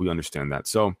of stuff, we understand that.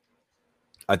 So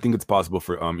I think it's possible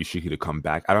for Ishiki to come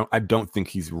back. I don't think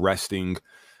he's resting.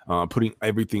 Putting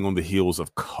everything on the heels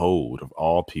of Code of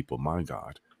all people. My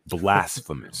God,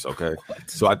 blasphemous. Okay,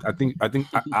 so I think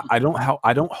I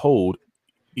don't hold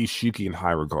Ishiki in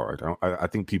high regard. I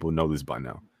think people know this by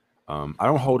now. I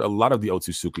don't hold a lot of the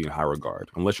Otsutsuki in high regard,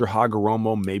 unless you're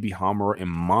Hagoromo, maybe Hamura, and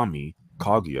Mommy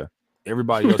Kaguya.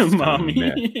 Everybody else is kind of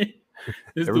meh.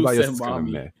 Everybody else is kind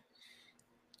of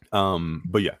meh.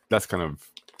 But yeah, that's kind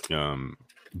of.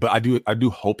 But I do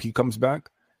hope he comes back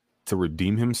to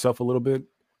redeem himself a little bit.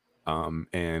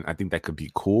 And I think that could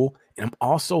be cool. And I'm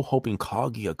also hoping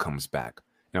Kaguya comes back.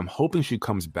 And I'm hoping she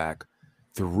comes back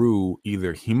through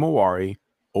either Himawari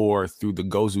or through the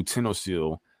Gozu Tenno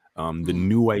Seal, the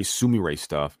Nue Sumire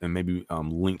stuff, and maybe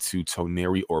linked to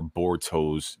Toneri or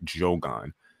Boruto's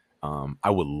Jogan. I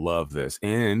would love this.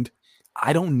 And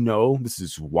I don't know, this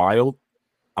is wild.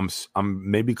 I'm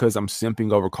maybe because I'm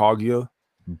simping over Kaguya,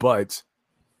 but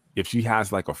if she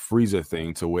has like a Frieza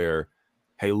thing to where,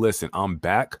 hey, listen, I'm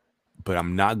back, but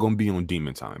I'm not going to be on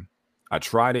demon time. I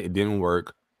tried it. It didn't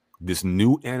work. This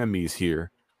new enemy is here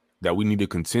that we need to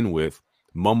contend with.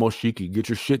 Momoshiki, get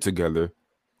your shit together,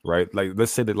 right? Like,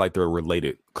 let's say that like they're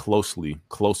related,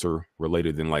 closer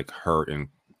related than like her and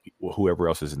whoever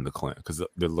else is in the clan, because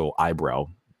their little eyebrow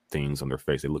things on their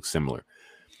face, they look similar.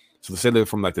 So let's say they're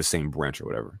from like the same branch or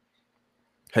whatever.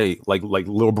 Hey, like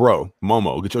little bro,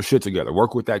 Momo, get your shit together.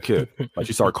 Work with that kid. Like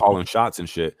she started calling shots and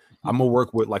shit. I'm gonna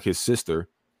work with like his sister.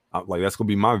 Like that's gonna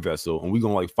be my vessel, and we're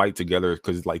gonna like fight together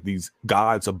because like these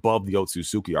gods above the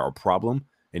Otsutsuki are a problem,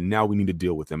 and now we need to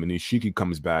deal with them. And Ishiki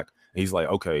comes back, and he's like,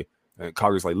 okay. And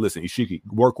Kaguya's like, listen, Ishiki,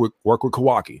 work with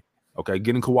Kawaki. Okay,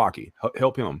 get in Kawaki,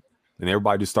 help him. And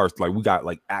everybody just starts like, we got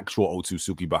like actual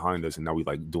Otsutsuki behind us, and now we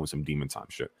like doing some demon time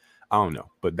shit. I don't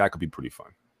know, but that could be pretty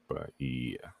fun. But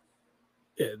yeah.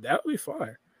 Yeah, that would be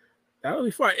fire. That would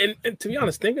be fire. And to be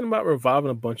honest, thinking about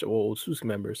reviving a bunch of old Otsutsuki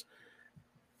members,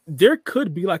 there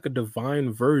could be like a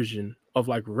divine version of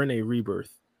like Rene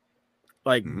Rebirth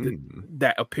like Mm.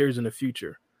 that appears in the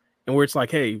future, and where it's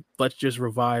like, hey, let's just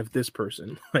revive this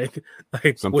person, like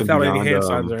Something without any beyond hand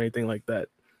signs or anything like that.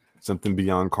 something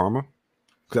beyond karma.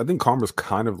 Because I think karma's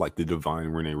kind of like the divine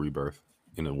Rene rebirth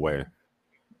in a way.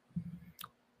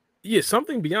 Yeah,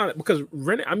 something beyond it, because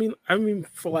Ren, I mean,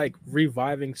 for like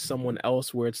reviving someone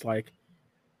else, where it's like,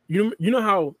 you know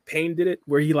how Pain did it,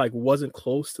 where he like wasn't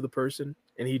close to the person,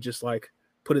 and he just like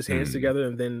put his hands Mm. together,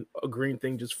 and then a green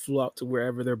thing just flew out to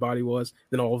wherever their body was.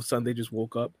 Then all of a sudden, they just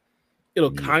woke up.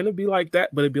 It'll Yeah. kind of be like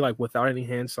that, but it'd be like without any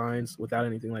hand signs, without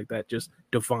anything like that, just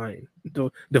divine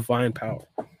power.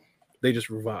 They just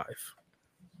revive.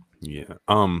 Yeah.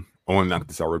 I want to knock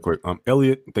this out real quick.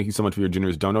 Elliot, thank you so much for your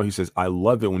generous dono. He says, I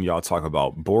love it when y'all talk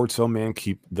about Boruto, man.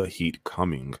 Keep the heat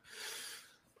coming.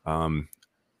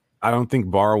 I don't think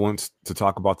Bar wants to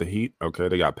talk about the Heat. Okay,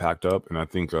 they got packed up, and I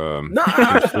think Nah.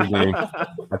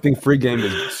 I think free game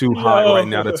is too hot right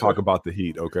now to talk about the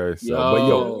Heat. Okay, so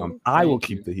but I will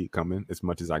keep the heat coming as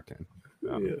much as I can.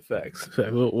 Yeah, facts.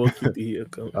 We'll keep the heat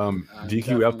coming.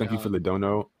 DQF, thank you for the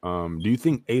dono. Do you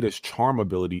think Ada's charm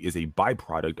ability is a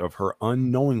byproduct of her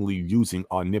unknowingly using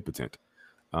omnipotence?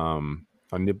 Yeah.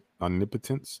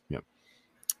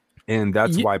 And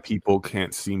that's why people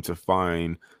can't seem to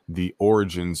find the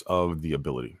origins of the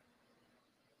ability.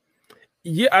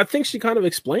 Yeah, I think she kind of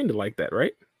explained it like that,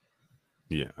 right?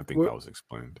 Yeah, I think that was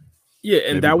explained. Yeah,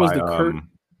 and maybe that was by, the curse.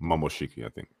 Momoshiki, I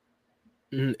think.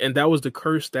 And that was the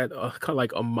curse that kind of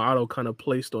like a model kind of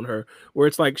placed on her, where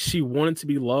it's like she wanted to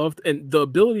be loved, and the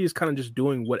ability is kind of just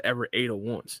doing whatever Ada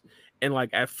wants. And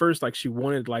like at first, like she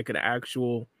wanted like an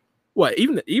actual, well,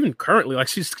 even currently, like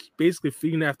she's basically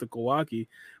feeding after Kawaki,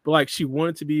 but like she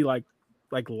wanted to be like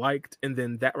liked, and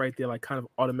then that right there like kind of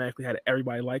automatically had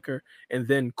everybody like her. And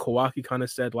then Kawaki kind of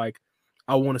said like,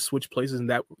 I want to switch places,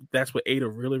 and that's what Ada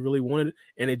really wanted,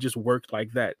 and it just worked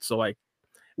like that. So like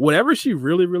whatever she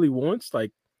really wants,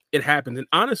 like it happens. And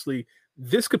honestly,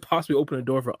 this could possibly open a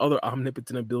door for other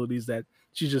omnipotent abilities that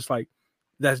she's just like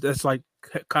that's like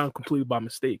kind of completely by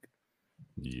mistake.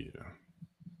 Yeah.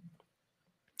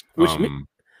 Which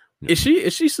is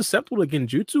she susceptible to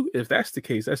genjutsu? If that's the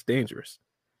case, that's dangerous.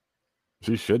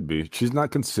 She should be. She's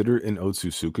not considered an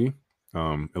Otsutsuki,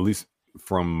 at least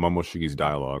from Momoshiki's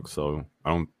dialogue. So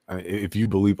if you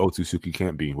believe Otsutsuki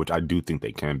can't be, which I do think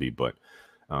they can be, but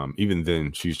even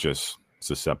then, she's just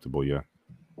susceptible. Yeah.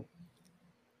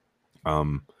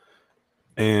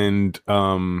 And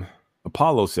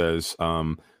Apollo says,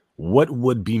 what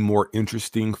would be more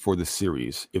interesting for the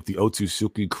series if the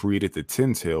Otsutsuki created the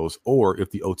Ten Tails, or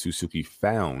if the Otsutsuki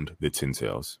found the Ten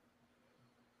Tails?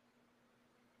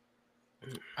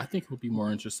 I think it would be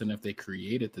more interesting if they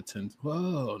created the 10.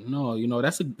 Whoa, no,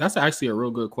 that's actually a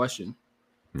real good question.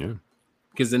 Yeah,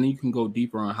 because then you can go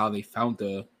deeper on how they found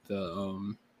the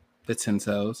 10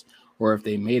 tails, or if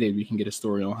they made it, we can get a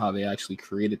story on how they actually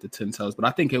created the 10 tails. But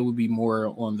I think it would be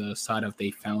more on the side of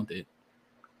they found it.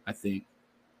 I think.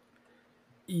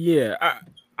 Yeah,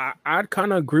 I'd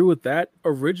kind of agree with that.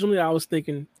 Originally, I was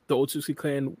thinking the Otsutsuki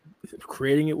clan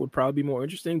creating it would probably be more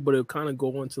interesting, but it would kind of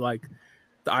go into like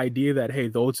the idea that, hey,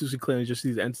 the Otsutsuki clan is just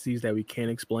these entities that we can't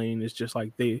explain. It's just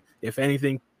like if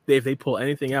they pull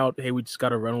anything out, hey, we just got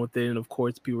to run with it. And of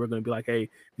course, people are going to be like, hey,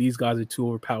 these guys are too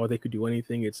overpowered. They could do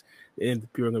anything.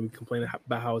 And people are going to be complaining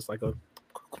about how it's like a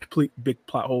complete big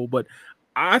plot hole. But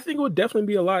I think it would definitely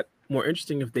be a lot more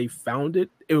interesting if they found it.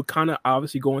 It would kind of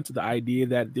obviously go into the idea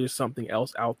that there's something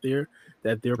else out there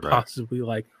that they're possibly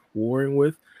like warring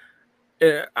with.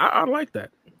 I like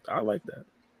that. I like that.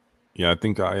 Yeah, I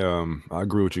think I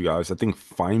agree with you guys. I think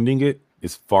finding it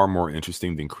is far more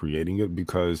interesting than creating it,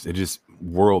 because it just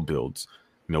world builds.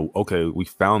 Okay, we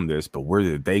found this, but where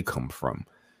did they come from?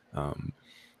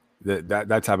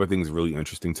 That type of thing is really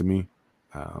interesting to me.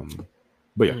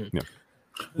 But yeah.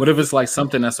 What if it's like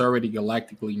something that's already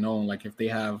galactically known? Like if they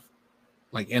have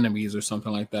like enemies or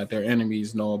something like that, their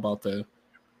enemies know about the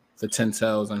 10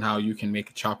 tails and how you can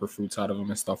make chopper fruits out of them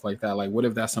and stuff like that. Like what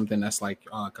if that's something that's like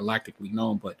galactically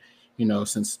known, but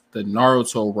since the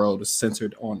Naruto world is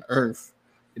centered on Earth,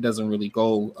 it doesn't really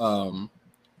go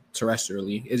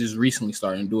terrestrially. It's just recently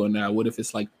starting doing that. What if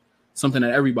it's like something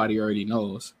that everybody already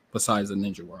knows besides the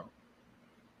ninja world?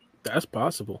 That's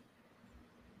possible.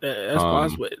 That's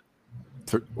possible.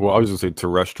 Well, I was gonna say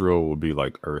terrestrial would be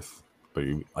like Earth, but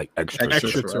like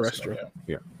extraterrestrial.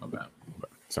 Yeah. Okay.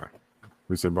 Sorry.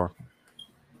 We said Bar.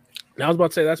 I was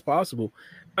about to say that's possible.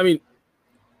 I mean,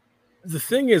 the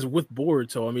thing is with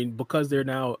Boruto, I mean, because they're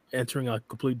now entering a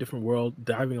completely different world,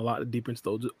 diving a lot deeper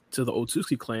into the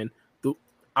Otsutsuki clan.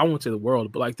 I won't say the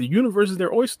world, but like the universe is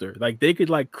their oyster. Like they could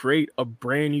like create a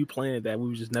brand new planet that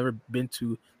we've just never been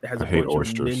to that has a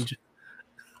bunch of ninja.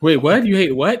 Wait, what? You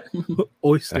hate what?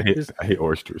 Oysters. I hate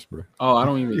oysters, bro. Oh, I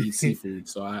don't even eat seafood,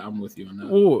 so I'm with you on that.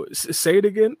 Oh, say it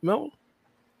again, Mel.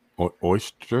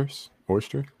 Oysters?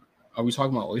 Oyster? Are we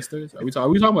talking about oysters? Are we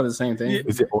talking about the same thing? Yeah.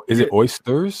 Is it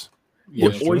oysters? Yeah,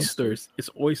 Oysters. It's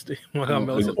oyster. My God,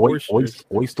 Mel said Oyster.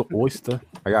 oysters.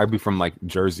 I gotta be from like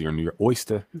Jersey or New York.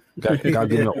 Oyster. Gotta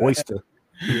give me an oyster.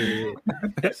 Yeah.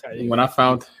 That's how you when I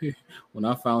found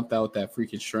out that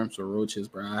freaking shrimps or roaches,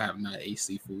 bro, I have not ate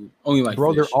seafood. Only like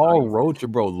bro, fish. they're all roach,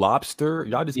 bro. Lobster.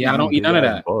 Y'all just I don't eat none of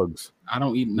that. Bugs. I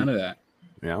don't eat none of that.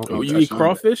 Yeah. Oh, you eat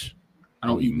crawfish? I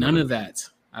don't eat none of that.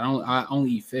 I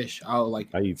only eat fish. I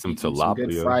eat some tilapia, some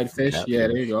good fried fish. Yeah,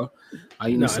 there you go. I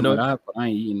eat some of that, but I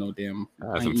ain't eating no damn.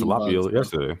 I had some tilapia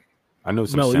yesterday. I know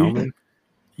some Mel, salmon.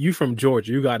 You from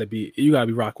Georgia? You gotta be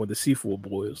rocking with the seafood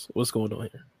boys. What's going on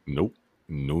here? Nope.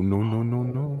 No.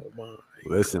 Oh,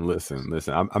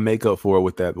 Listen. I make up for it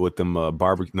with them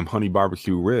them honey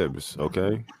barbecue ribs.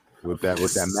 Okay, with that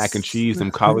mac and cheese,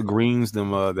 them collard greens,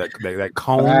 them that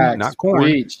cone, Facts, not corn.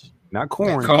 preach. Not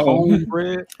corn,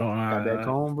 cornbread. Got that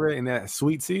cornbread and that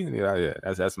sweet tea. Yeah,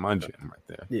 that's my jam right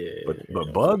there. Yeah,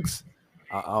 but bugs,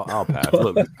 I'll pass.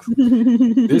 Look,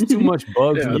 there's too much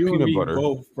bugs in the peanut butter.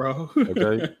 Both, bro.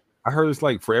 Okay, I heard it's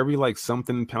like for every like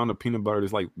something pound of peanut butter,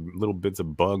 there's like little bits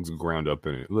of bugs ground up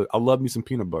in it. Look, I love me some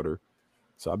peanut butter,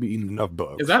 so I'll be eating enough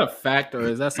bugs. Is that a fact or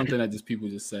is that something that just people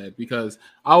just said? Because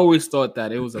I always thought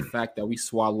that it was a fact that we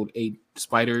swallowed 8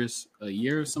 spiders a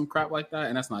year or some crap like that,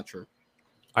 and that's not true.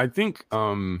 I think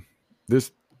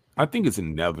I think it's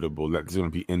inevitable that there's going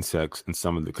to be insects in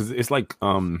some of it because it's like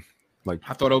I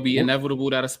thought it would be inevitable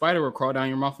that a spider would crawl down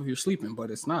your mouth if you're sleeping, but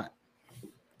it's not.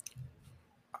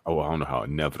 Oh, I don't know how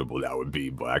inevitable that would be,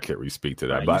 but I can't really speak to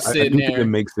that. Right, but I do think it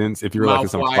makes sense if you're like in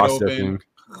some processing.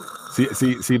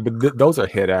 See, but those are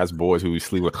head ass boys who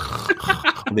sleep with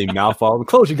they mouth all.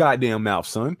 Close your goddamn mouth,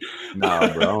 son.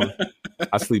 Nah, bro.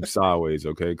 I sleep sideways,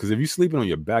 okay? Because if you're sleeping on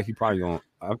your back, you probably gonna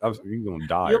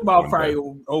die. Your mouth probably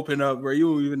will open up, bro.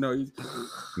 You don't even know.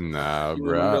 Nah,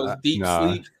 bro. Those deep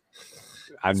sleep.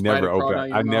 I never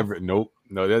open. Nope.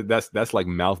 No, that's like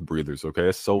mouth breathers. Okay,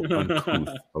 it's so uncouth.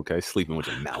 Okay, sleeping with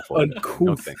your mouth open.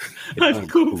 Uncouth.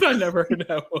 Uncouth. I never heard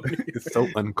that one. It's so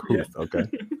uncouth. Yeah. Okay,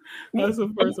 that's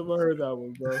the first time I heard that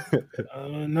one, bro.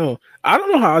 No, I don't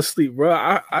know how I sleep,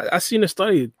 bro. I seen a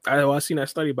study. I seen that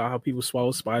study about how people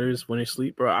swallow spiders when they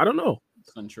sleep, bro. I don't know.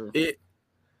 It's untrue.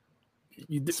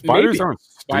 Spiders aren't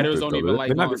stupid, spiders don't even like.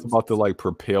 They're not just about to like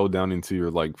propel down into your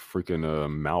like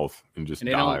freaking mouth and just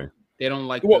die. They don't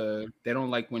like they don't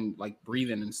like when like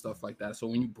breathing and stuff like that. So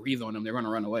when you breathe on them, they're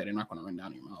gonna run away. They're not gonna run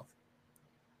down your mouth.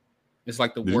 It's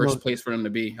like the worst place for them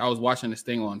to be. I was watching this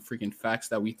thing on freaking facts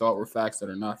that we thought were facts that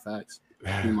are not facts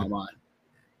in my mind.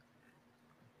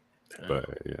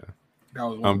 But yeah. That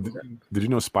was did you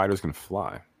know spiders can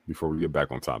fly? Before we get back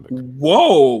on topic.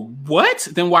 Whoa, what?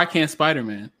 Then why can't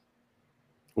Spider-Man?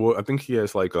 Well, I think he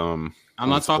has like I'm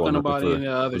not talking about any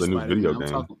other the new video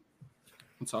game.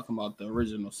 I'm talking about the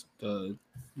originals, the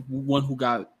one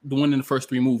in the first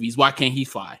 3 movies. Why can't he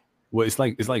fly? Well, it's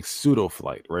like pseudo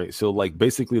flight, right? So like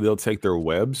basically they'll take their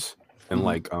webs and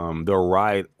like they'll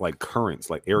ride like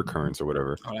currents, like air currents or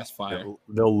whatever. Oh, that's fire.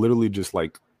 They'll literally just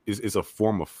like is a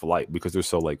form of flight because they're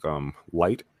so like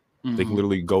light. Mm-hmm. They can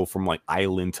literally go from like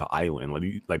island to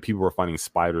island. Like people were finding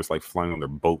spiders like flying on their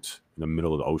boats in the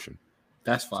middle of the ocean.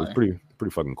 That's fire. So it's pretty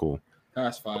fucking cool.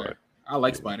 That's fire. But, I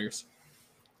like spiders.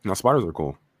 No, spiders are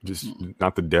cool. Just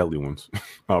not the deadly ones,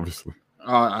 obviously.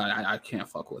 I can't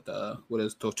fuck with what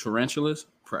is the tarantulas?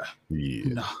 Bruh.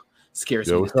 Yeah. No. Scares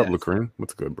me. Yo, what's up, Lacrin?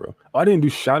 What's good, bro? Oh, I didn't do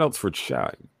shout outs for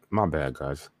chat. My bad,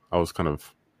 guys. I was kind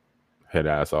of head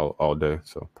ass all day,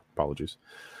 so apologies.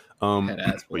 Head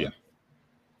ass, boy.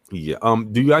 Yeah.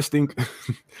 Do you guys think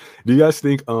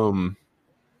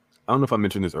I don't know if I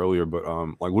mentioned this earlier, but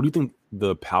like what do you think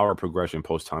the power progression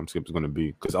post time skip is going to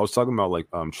be? Because I was talking about like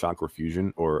chakra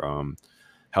fusion or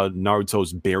how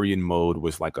Naruto's Baryon mode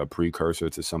was like a precursor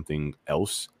to something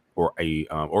else or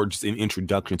or just an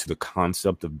introduction to the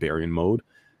concept of Baryon mode,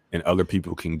 and other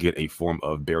people can get a form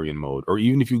of Baryon mode. Or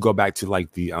even if you go back to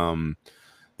like the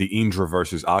Indra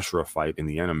versus Ashura fight in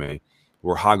the anime,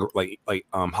 where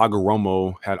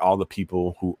Hagoromo had all the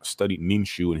people who studied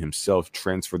Ninshu and himself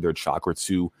transfer their chakra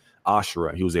to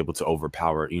Ashura. He was able to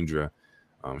overpower Indra,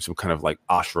 some kind of like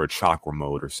Ashura chakra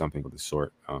mode or something of the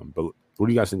sort. But what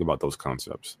do you guys think about those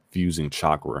concepts? Fusing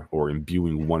chakra or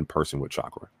imbuing one person with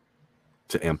chakra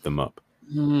to amp them up?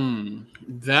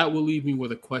 That will leave me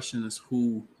with a question: is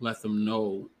who let them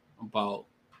know about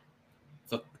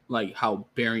how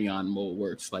Baryon mode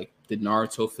works? Like, did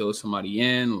Naruto fill somebody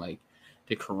in? Like,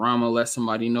 did Kurama let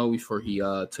somebody know before he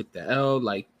took the L?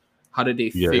 Like, How did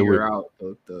they Yeah, figure out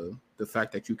the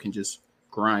fact that you can just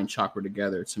grind chakra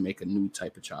together to make a new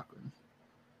type of chakra?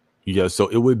 Yeah, so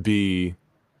it would be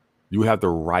you would have to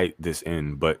write this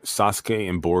in, but Sasuke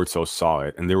and Boruto saw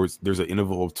it, and there's an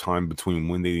interval of time between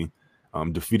when they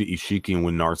defeated Ishiki and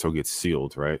when Naruto gets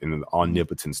sealed, right? And then the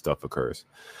omnipotent stuff occurs.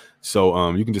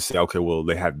 So you can just say, okay, well,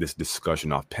 they had this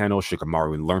discussion off panel.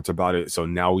 Shikamaru learned about it, so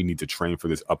now we need to train for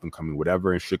this up and coming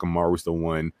whatever. And Shikamaru's the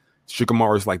one.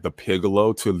 Shikamaru's like the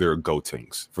Piccolo to their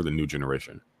Gotenks for the new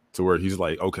generation, to where he's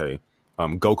like, okay,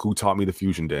 Goku taught me the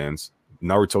fusion dance.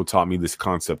 Naruto taught me this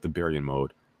concept of Baryon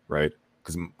mode, right?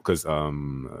 Because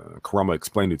Kurama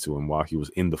explained it to him while he was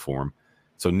in the form.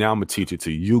 So now I'm gonna teach it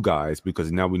to you guys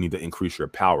because now we need to increase your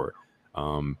power.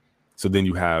 So then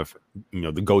you have,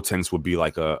 the Gotenks would be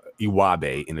like a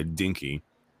Iwabe and a Dinky,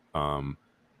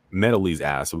 Metallie's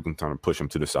ass, so we can kind of push him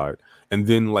to the side, and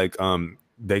then like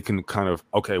they can kind of,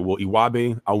 okay, well,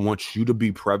 Iwabe, I want you to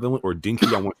be prevalent, or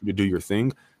Dinky, I want you to do your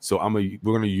thing. So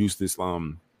we're gonna use this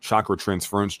chakra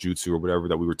transference jutsu or whatever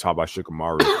that we were taught by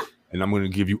Shikamaru, and I'm gonna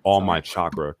give you all my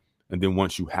chakra, and then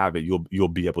once you have it, you'll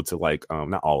be able to like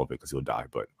not all of it because you'll die,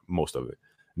 but most of it.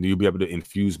 And you'll be able to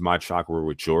infuse my chakra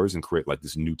with yours and create like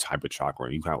this new type of chakra,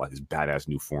 and you kind of like this badass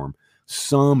new form,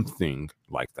 something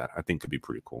like that. I think could be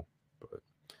pretty cool. But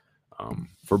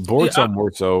for Boruto,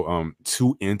 more so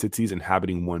two entities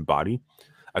inhabiting one body,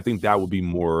 I think that would be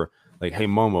more like, hey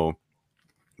Momo,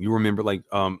 you remember like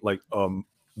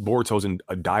Boruto's in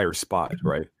a dire spot,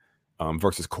 right?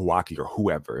 Versus Kawaki or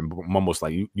whoever, and Momo's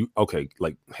like, you okay,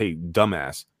 like, hey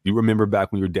dumbass, you remember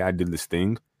back when your dad did this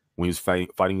thing when he was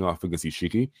fighting off against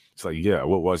Ishiki? It's like, yeah,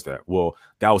 what was that? Well,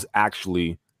 that was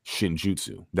actually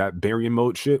Shinjutsu. That Baryon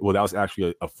mode shit, well, that was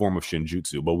actually a form of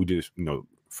Shinjutsu, but we just,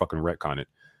 fucking retcon it.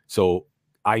 So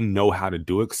I know how to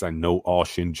do it because I know all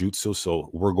Shinjutsu, so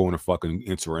we're going to fucking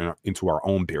into our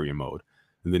own Baryon mode.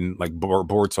 And then like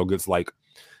Boruto gets like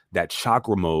that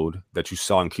chakra mode that you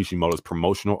saw in Kishimoto's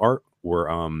promotional art, where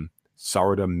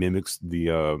Sarada mimics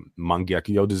the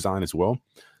Mangekyo design as well,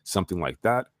 something like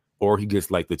that. Or he gets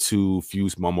like the two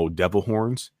fused Momo devil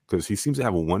horns, because he seems to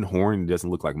have one horn and it doesn't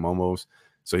look like Momo's.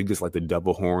 So he gets like the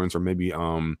devil horns, or maybe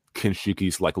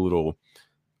Kenshiki's like a little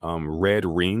red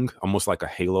ring, almost like a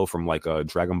halo from like a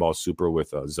Dragon Ball Super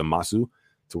with Zamasu,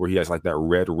 to where he has like that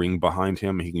red ring behind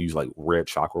him and he can use like red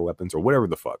chakra weapons or whatever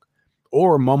the fuck.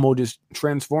 Or Momo just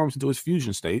transforms into his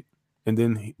fusion state and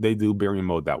then they do Baryon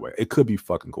mode that way. It could be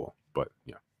fucking cool, but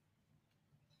yeah.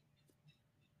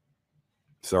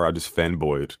 Sorry, I just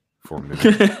fanboyed for a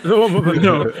minute.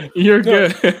 No, you're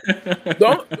good.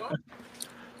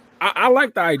 I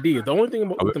like the idea. The only thing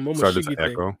about with the Momoshiki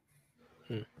echo.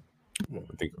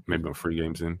 I think maybe on free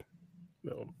games end.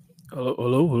 No.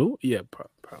 Hello. Yeah,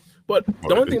 probably. But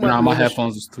the only thing about my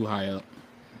headphones is too high up.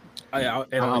 I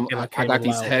got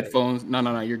these headphones.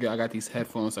 No, you're good. I got these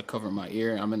headphones that cover my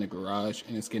ear. I'm in the garage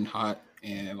and it's getting hot,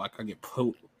 and like I get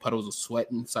puddles of sweat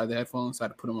inside the headphones. So I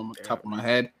had to put them on the top of my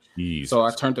head. Jesus, so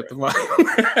I turned up the volume.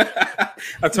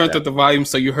 I turned up the volume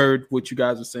so you heard what you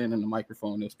guys were saying in the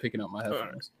microphone. It was picking up my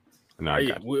headphones. No,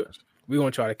 we're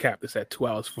gonna try to cap this at 2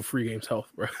 hours for free games health,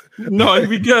 bro. No,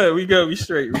 we good. We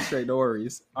straight. No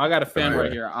worries. I got a fan right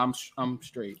here. I'm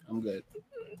straight. I'm good.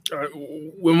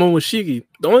 With Momoshiki,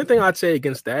 the only thing I'd say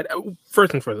against that,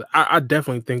 first and further, I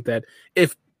definitely think that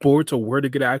if Boruto were to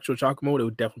get an actual chakra mode, it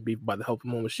would definitely be by the help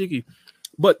of Momoshiki.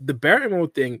 But the Baryon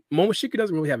mode thing, Momoshiki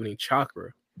doesn't really have any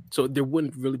chakra, so there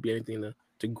wouldn't really be anything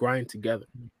to grind together.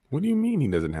 What do you mean he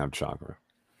doesn't have chakra?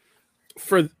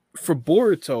 For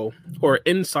Boruto, or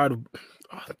inside of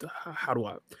how do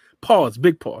I pause?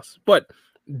 Big pause. But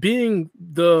being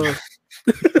the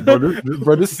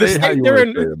the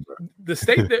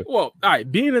state that, well, all right,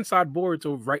 being inside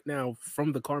Boruto right now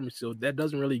from the Karma Seal, that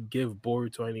doesn't really give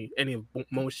Boruto any of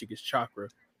Momoshiki's chakra.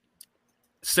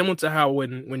 Similar to how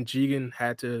when Jigen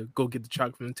had to go get the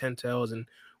chakra from the Ten Tails, and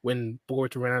when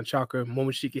Boruto ran out of chakra,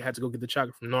 Momoshiki had to go get the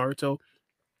chakra from Naruto.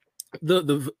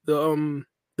 The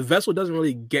vessel doesn't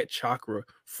really get chakra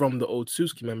from the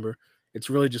Otsutsuki member. It's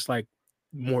really just like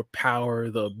more power,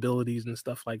 the abilities and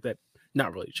stuff like that.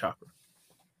 Not really chakra.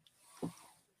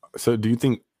 So do you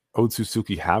think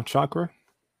Otsutsuki have chakra?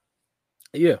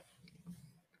 Yeah.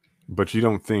 But you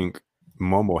don't think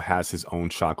Momo has his own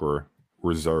chakra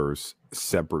reserves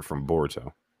separate from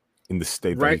Boruto in the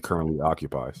state that he currently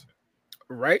occupies?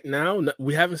 Right now,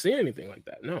 we haven't seen anything like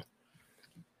that. No.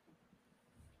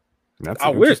 That's I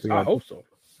wish. I hope so.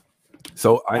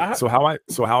 So how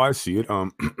I see it,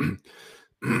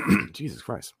 Jesus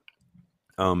Christ.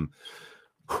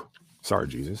 Sorry,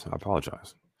 Jesus. I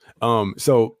apologize.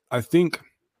 So I think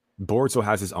Boruto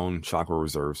has his own chakra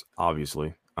reserves,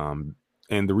 obviously.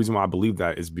 And the reason why I believe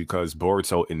that is because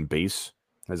Boruto in base,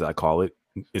 as I call it,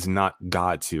 is not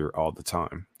God tier all the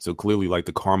time. So clearly, like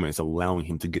the karma is allowing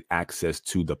him to get access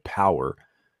to the power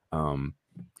um,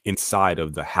 inside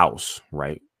of the house,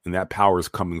 right? And that power is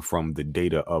coming from the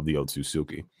data of the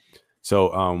Otsutsuki.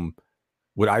 So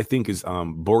what I think is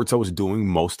Boruto is doing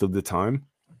most of the time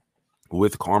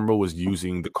with karma was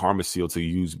using the karma seal to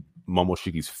use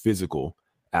Momoshiki's physical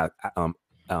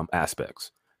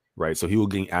aspects, right? So he will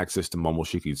gain access to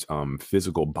Momoshiki's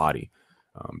physical body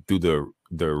through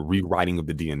the rewriting of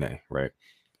the DNA, right?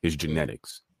 His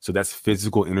genetics. So that's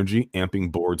physical energy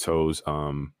amping Boruto's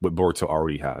what Boruto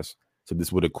already has. So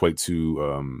this would equate to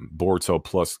Boruto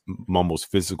plus Momo's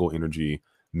physical energy,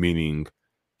 meaning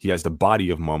he has the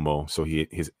body of Momo, so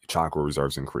his chakra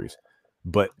reserves increase.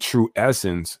 But true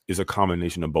essence is a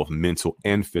combination of both mental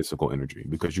and physical energy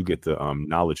because you get the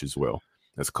knowledge as well,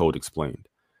 as Code explained.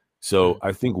 So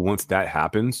I think once that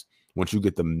happens, once you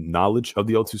get the knowledge of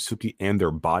the Otsutsuki and their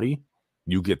body,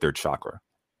 you get their chakra.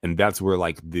 And that's where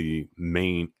like the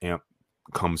main amp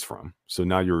comes from. So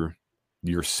now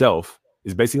yourself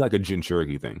is basically like a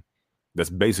Jinchuriki thing. That's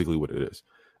basically what it is.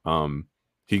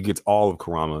 He gets all of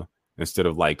Kurama instead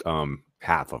of like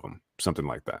half of them, something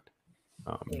like that.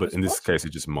 But in this case,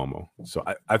 it's just Momo. So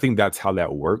I think that's how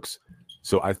that works.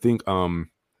 So I think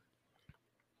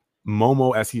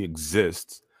Momo, as he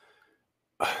exists,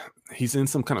 he's in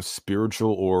some kind of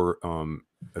spiritual or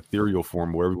ethereal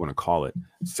form, whatever you want to call it,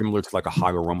 similar to like a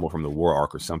Hagoromo from the War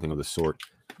Arc or something of the sort.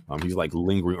 He's like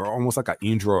lingering, or almost like an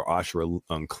Indra or Ashura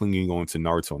clinging on to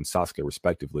Naruto and Sasuke,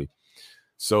 respectively.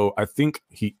 So I think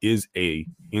he is a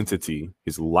entity,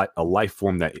 a life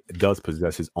form that does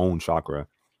possess his own chakra.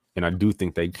 And I do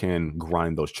think they can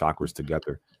grind those chakras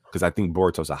together because I think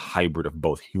Boruto's a hybrid of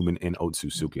both human and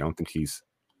Otsutsuki. I don't think he's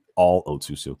all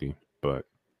Otsutsuki, but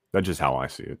that's just how I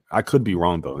see it. I could be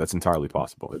wrong, though. That's entirely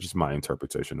possible. It's just my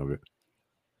interpretation of it.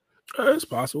 It's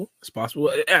possible. It's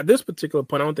possible. At this particular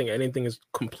point, I don't think anything is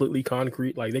completely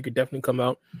concrete. Like, they could definitely come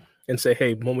out and say,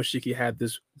 hey, Momoshiki had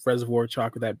this reservoir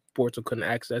chakra that Boruto couldn't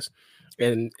access,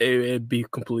 and it'd be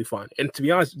completely fine. And to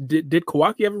be honest, did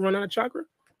Kawaki ever run out of chakra?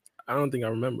 I don't think I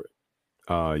remember it.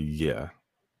 Yeah.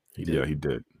 He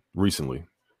did. Recently.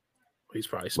 He's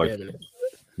probably spamming it.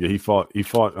 Yeah, he fought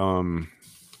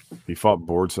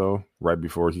Boruto right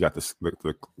before he got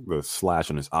the slash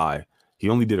on his eye. He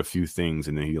only did a few things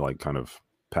and then he like kind of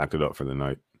packed it up for the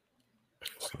night.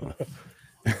 So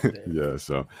yeah,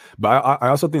 so but I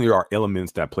also think there are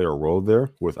elements that play a role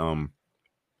there with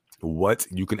what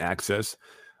you can access.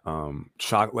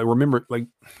 Like remember, like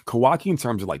Kawaki in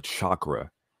terms of like chakra,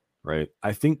 right?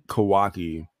 I think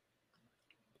Kawaki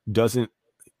doesn't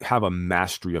have a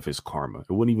mastery of his karma.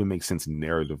 It wouldn't even make sense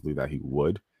narratively that he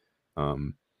would.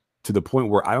 To the point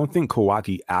where I don't think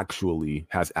Kawaki actually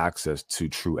has access to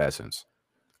true essence.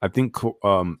 I think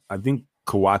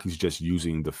Kawaki's just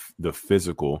using the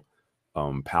physical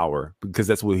power because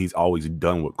that's what he's always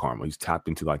done with karma. He's tapped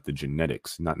into like the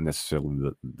genetics, not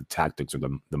necessarily the tactics or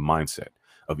the mindset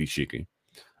of Ishiki.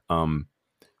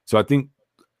 So I think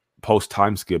post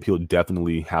time skip, he'll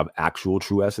definitely have actual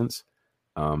true essence.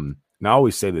 And I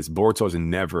always say this: Boruto has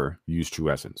never used true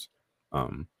essence.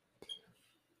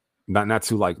 Not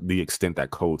to like the extent that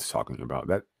Code's talking about.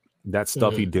 That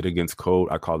stuff he did against Code,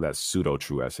 I call that pseudo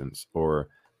true essence or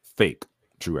fake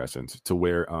true essence. To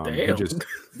where he just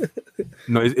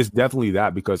no, it's definitely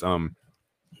that because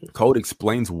Code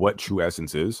explains what true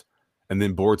essence is, and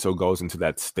then Boruto goes into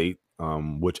that state,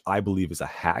 which I believe is a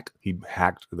hack. He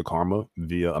hacked the karma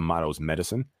via Amato's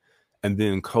medicine. And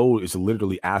then Code is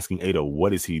literally asking Ada,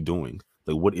 what is he doing?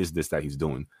 Like, what is this that he's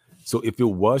doing? So if it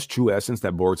was true essence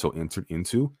that Boruto entered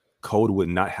into, Code would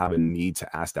not have a need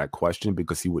to ask that question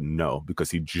because he would know, because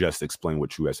he just explained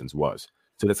what true essence was.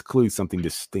 So that's clearly something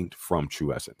distinct from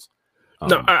true essence.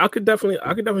 No, I could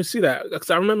definitely see that. Because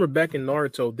I remember back in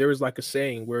Naruto, there was like a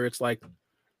saying where it's like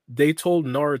they told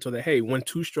Naruto that, hey, when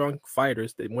two strong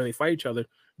fighters, when they fight each other,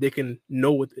 they can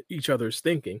know what each other is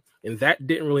thinking. And that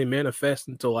didn't really manifest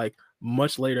until like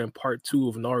much later in part 2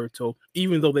 of Naruto,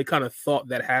 even though they kind of thought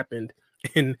that happened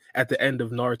at the end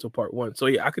of Naruto part 1. So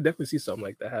yeah, I could definitely see something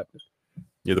like that happen.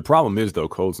 Yeah, the problem is though,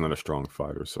 Code's not a strong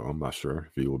fighter, so I'm not sure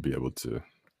if he will be able to.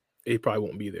 He probably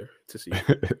won't be there to see.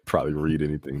 Probably read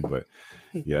anything, but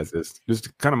yeah, it's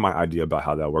just kind of my idea about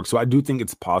how that works. So I do think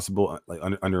it's possible, like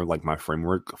under like my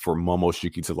framework, for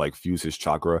Momoshiki to like fuse his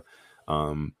chakra,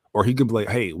 or he could be like,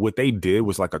 hey, what they did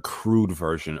was like a crude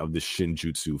version of the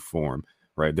Shinjutsu form,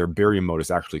 right? Their barrier mode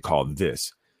is actually called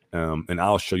this, and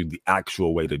I'll show you the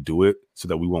actual way to do it so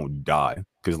that we won't die,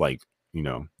 because like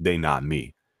they not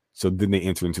me. So then they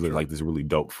enter into like this really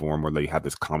dope form where they have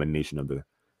this combination of the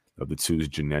the two's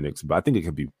genetics, but I think it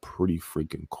could be pretty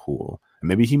freaking cool. And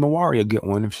maybe Himawari will get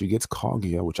one if she gets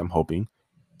Kaguya, which I'm hoping.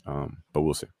 But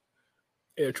we'll see.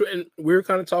 Yeah, true. And we were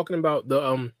kind of talking about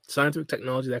the scientific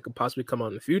technology that could possibly come out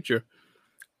in the future.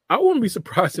 I wouldn't be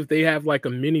surprised if they have like a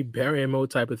mini Baryon mode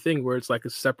type of thing where it's like a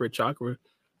separate chakra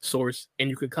source, and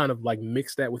you could kind of like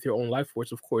mix that with your own life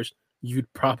force. Of course,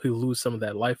 you'd probably lose some of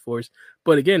that life force,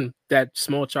 but again, that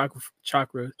small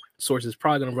chakra source is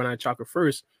probably going to run out of chakra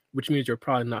first, which means you're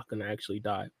probably not going to actually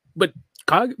die. But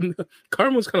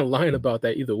Karma's kind of lying about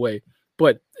that either way.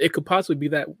 But it could possibly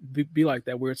be like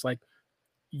that, where it's like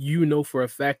for a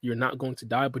fact you're not going to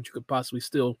die, but you could possibly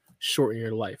still shorten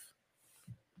your life.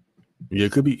 Yeah,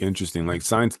 it could be interesting. Like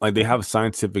science, like they have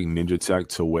scientific ninja tech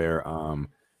to where,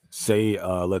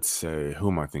 let's say,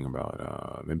 who am I thinking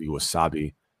about? Maybe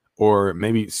Wasabi, or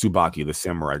maybe Tsubaki, the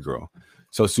samurai girl.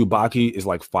 So Tsubaki is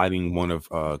like fighting one of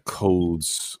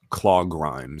Code's claw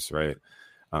grimes, right?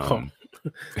 So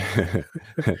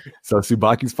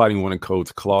Tsubaki's fighting one of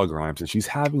Code's claw grimes, and she's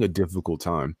having a difficult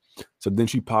time. So then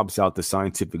she pops out the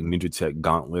scientific ninja tech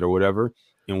gauntlet or whatever.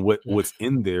 And what's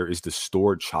in there is the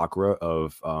stored chakra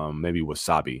of maybe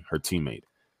Wasabi, her teammate,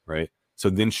 right? So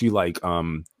then she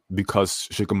because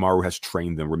Shikamaru has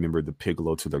trained them, remember the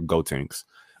Piccolo to their Gotenks.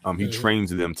 He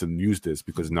trains them to use this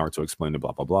because Naruto explained it,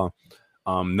 blah, blah, blah.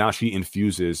 Now she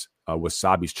infuses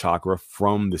Wasabi's chakra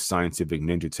from the scientific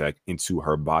ninja tech into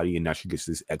her body, and now she gets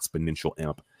this exponential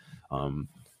amp.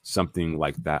 Something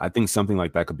like that. I think something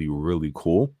like that could be really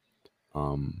cool.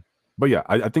 But yeah,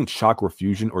 I think chakra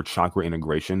fusion or chakra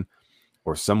integration,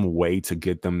 or some way to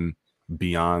get them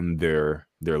beyond their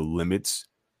limits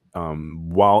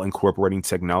while incorporating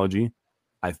technology,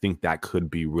 I think that could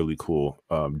be really cool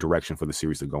direction for the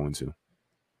series to go into.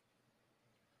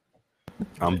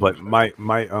 But my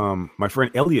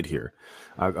friend Elliot here,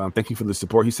 thank you for the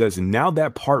support. He says, now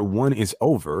that part 1 is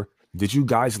over, did you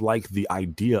guys like the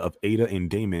idea of Ada and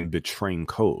Damon betraying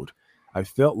Code? I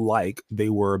felt like they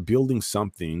were building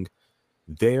something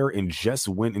there and just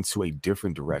went into a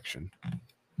different direction.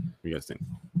 What do you guys think?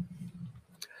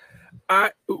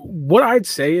 What I'd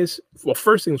say is, well,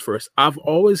 first things first, I've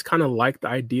always kind of liked the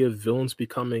idea of villains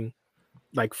becoming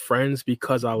like friends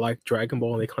because I like Dragon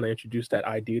Ball, and they kind of introduced that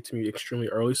idea to me extremely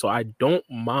early. So I don't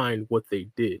mind what they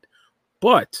did,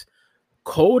 but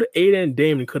Code, Ada, and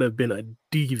Damon could have been a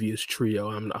devious trio.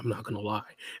 I'm not gonna lie.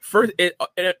 First, in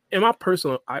my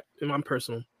personal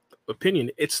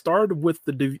opinion, it started with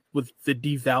the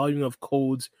devaluing of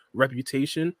Code's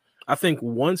reputation. I think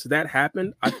once that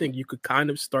happened, I think you could kind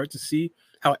of start to see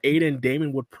how Ada and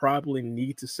Damon would probably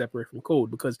need to separate from Code,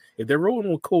 because if they're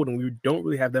rolling with Code and we don't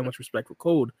really have that much respect for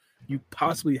Code, you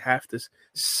possibly have to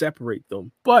separate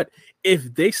them. But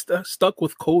if they stuck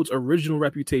with Code's original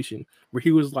reputation, where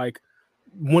he was like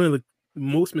one of the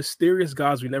most mysterious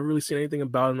gods, we never really seen anything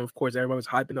about him. Of course, everybody was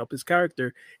hyping up his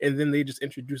character, and then they just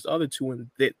introduced the other two, and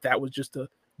that was just a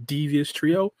devious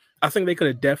trio. I think they could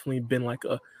have definitely been like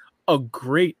a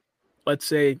great, let's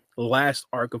say, last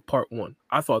arc of part 1.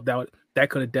 I thought that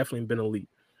could have definitely been elite.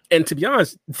 And to be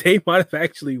honest, they might have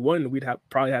actually won. We'd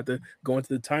probably have to go into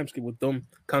the time skip with them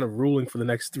kind of ruling for the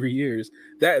next 3 years.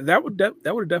 That would have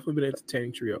definitely been an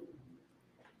entertaining trio.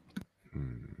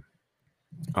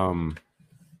 I'm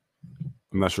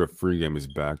not sure if Free Game is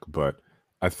back, but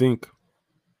I think.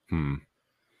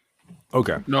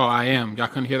 Okay. No, I am. Y'all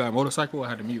couldn't hear that motorcycle? I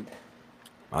had to mute.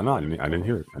 I know. I didn't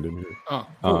hear it. Oh,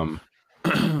 cool.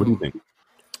 What do you think?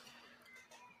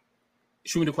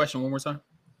 Shoot me the question one more time.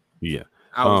 Yeah.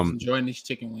 I was enjoying these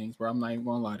chicken wings, bro. I'm not even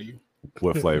gonna lie to you.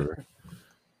 What flavor?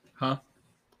 Huh?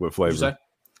 What flavor? What'd you say?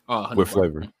 Oh, honey what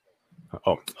barbecue. flavor?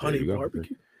 Oh, Honey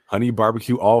barbecue. Honey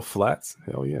barbecue, all flats.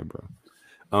 Hell yeah,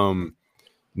 bro.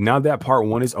 Now that part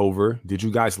 1 is over, did you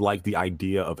guys like the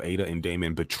idea of Ada and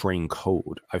Damon betraying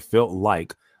Code? I felt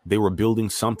like they were building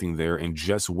something there and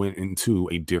just went into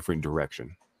a different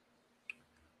direction.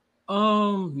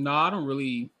 No, I don't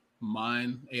really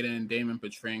mind Ada and Damon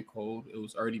betraying Code. It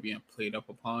was already being played up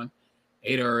upon.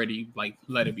 Ada already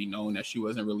let it be known that she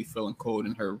wasn't really feeling Code,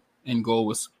 and her end goal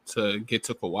was to get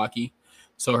to Kawaki.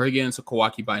 So her getting to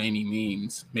Kawaki by any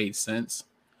means made sense.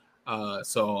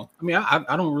 So I mean,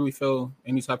 I don't really feel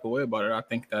any type of way about it. I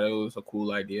think that it was a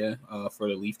cool idea for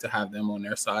the Leaf to have them on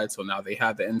their side. So now they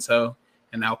have the intel,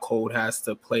 and now Code has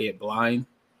to play it blind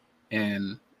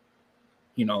and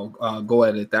go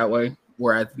at it that way.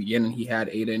 Where at the beginning he had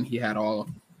Ada and he had all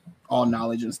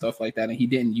knowledge and stuff like that, and he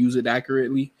didn't use it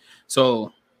accurately.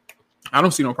 So I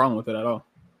don't see no problem with it at all.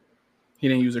 He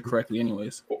didn't use it correctly,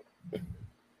 anyways.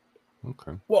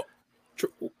 Okay. Well,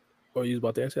 are you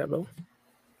about to answer that, Bill?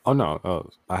 Oh no,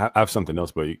 I have something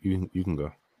else, but you can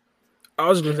go. I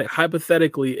was gonna say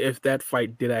hypothetically, if that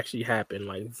fight did actually happen,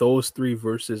 like those three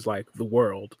versus like the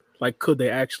world, like could they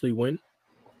actually win?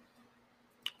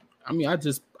 I mean, I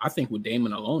think with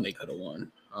Damon alone they could have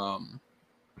won.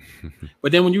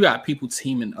 But then when you got people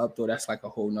teaming up, though, that's like a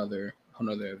whole nother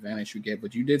advantage you get.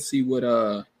 But you did see what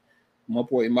my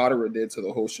boy Madara did to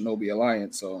the whole Shinobi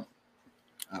Alliance, so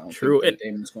I don't think that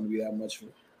Damon's going to be that much.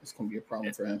 It's going to be a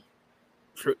problem for him.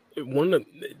 One of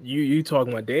you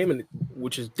talking about Damon,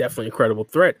 which is definitely a credible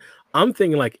threat. I'm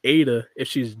thinking like Ada, if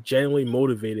she's genuinely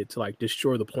motivated to like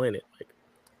destroy the planet, like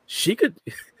she could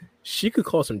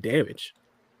cause some damage.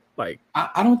 Like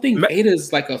I don't think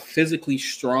Ada's like a physically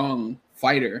strong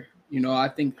fighter. You know, I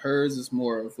think hers is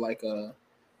more of like a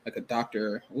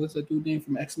doctor. What's that dude name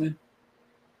from X-Men?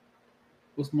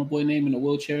 What's my boy name in the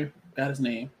wheelchair? Got his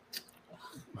name.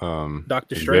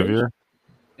 Dr. Strange.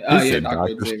 Oh yeah,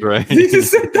 Dr. Strange. He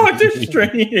just said Dr.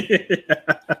 Strange.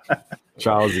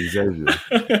 Charles Xavier.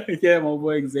 Yeah, my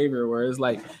boy Xavier. Where it's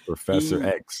like Professor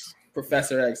X.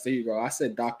 Professor X. There you go. I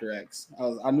said Dr. X.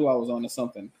 I knew I was on to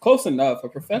something. Close enough. A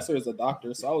professor is a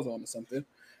doctor, so I was on to something.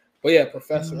 But yeah,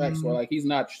 Professor X. Where like he's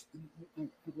not.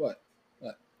 What?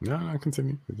 No, I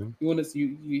continue. You want to?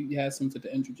 You had something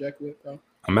to interject with, bro?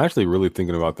 I'm actually really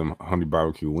thinking about them honey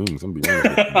barbecue wings. I'm being honest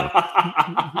with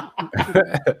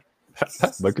you.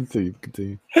 But continue.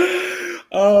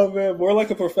 Oh man, more like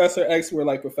a Professor X, where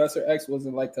like Professor X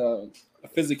wasn't like a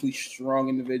physically strong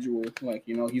individual. Like,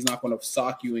 you know, he's not going to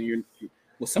sock you and you're.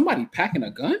 Was somebody packing a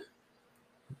gun?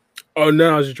 Oh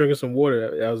no, I was just drinking some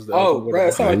water. That was bro,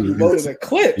 it sounded like you loaded a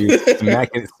clip.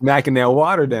 smacking that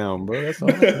water down, bro. That's all.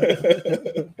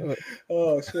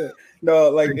 Oh shit! No,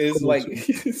 like it's like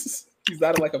he's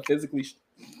not like a physically.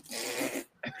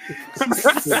 I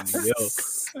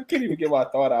can't even get my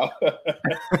thought out.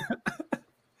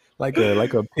 like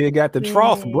a pig at the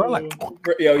trough, bro. Like,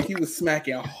 yo, he was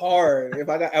smacking hard. If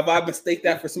I mistake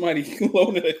that for somebody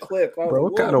loaded a clip, bro,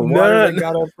 what kind of water they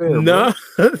got up there?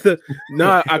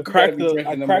 No, I cracked the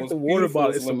water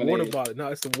bottle. It's the water bottle. No,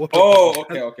 it's the water. Oh,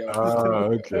 bottle. Okay. I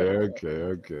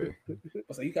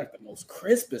was like, you got the most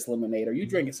crispest lemonade. Are you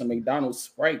drinking some McDonald's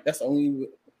Sprite? That's the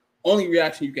only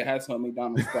reaction you can have to a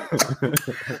McDonald's Sprite.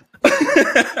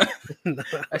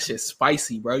 That shit's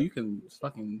spicy, bro. You can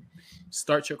fucking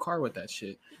start your car with that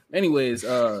shit. Anyways,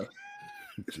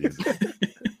 Jesus.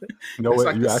 You know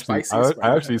what? Like I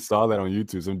actually saw that on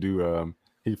YouTube. Some dude,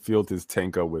 he filled his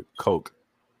tank up with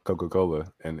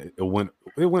Coca-Cola, and it went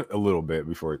a little bit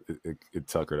before it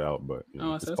tuckered out. But you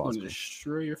know, that's going to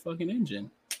destroy your fucking engine.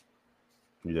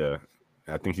 Yeah,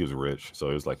 I think he was rich, so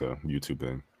it was like a YouTube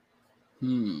thing.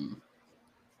 Yeah.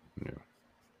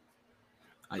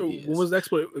 What was the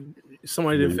expert?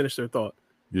 Somebody didn't finish their thought.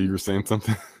 Yeah, you were saying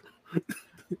something.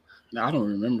 No, I don't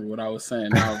remember what I was saying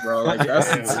now, bro. Like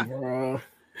bro.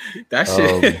 That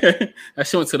shit, that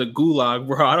shit went to the gulag,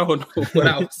 bro. I don't know what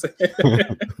I was saying.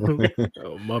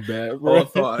 Oh, my bad, bro.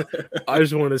 I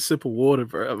just want a sip of water,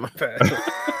 bro. My bad.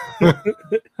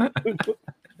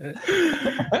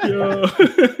 Yo.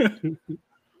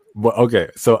 But okay,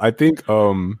 so I think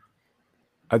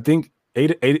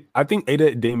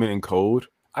Ada, Damon, and Code.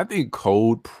 I think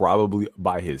Code probably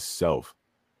by himself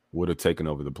would have taken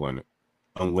over the planet,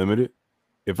 unlimited.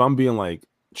 If I'm being like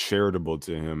charitable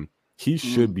to him, he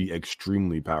should be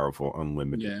extremely powerful,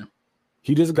 unlimited. Yeah,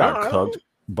 he just got cucked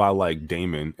by like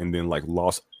Damon, and then like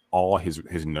lost all his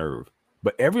nerve.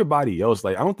 But everybody else,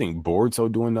 like I don't think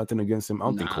Boruto doing nothing against him. I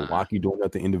don't think Kawaki doing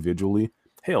nothing individually.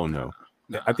 Hell no.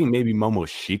 I think maybe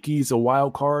Momoshiki's a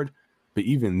wild card, but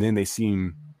even then he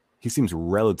seems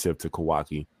relative to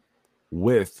Kawaki,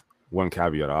 with one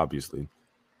caveat, obviously.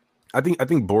 I think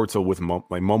Boruto with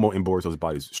Momo in Boruto's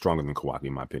body is stronger than Kawaki,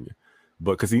 in my opinion.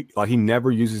 But because he never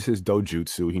uses his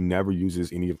dojutsu, he never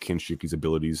uses any of Kinshiki's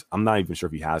abilities. I'm not even sure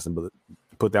if he has them, but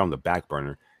put that on the back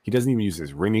burner. He doesn't even use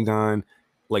his Rinnegan.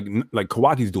 Like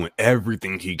Kawaki's doing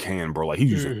everything he can, bro. Like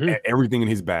he's using everything in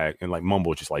his bag, and like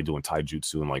Momo's just like doing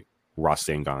taijutsu and like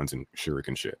Rasengans and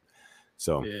Shuriken shit.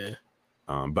 So yeah.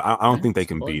 But I don't think they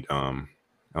can beat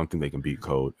I don't think they can beat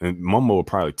Code, and Momo will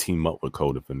probably team up with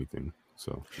Code if anything.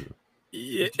 So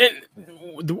yeah, and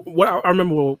what I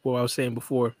remember what I was saying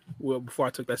before I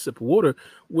took that sip of water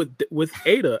with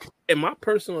Ada. In my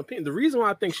personal opinion, the reason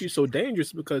why I think she's so dangerous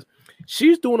is because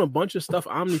she's doing a bunch of stuff,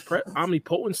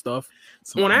 omnipotent stuff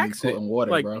on accident.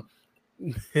 Water, like, bro.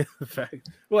 Fact,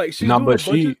 like she's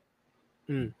doing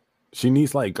she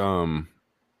needs like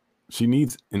she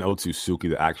needs an Otsutsuki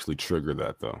to actually trigger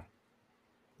that though,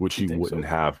 which she wouldn't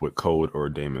have with Code or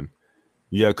Damon.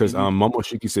 Yeah, because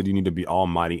Momoshiki said you need to be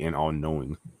almighty and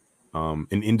all-knowing. And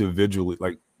individually,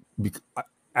 like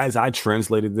as I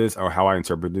translated this or how I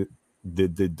interpreted it,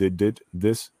 did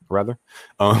this rather.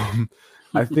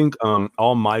 I think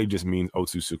all mighty just means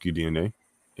Otsutsuki DNA,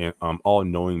 and all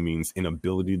knowing means an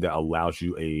ability that allows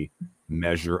you a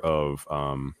measure of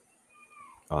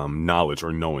knowledge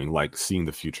or knowing, like seeing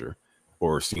the future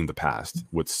or seeing the past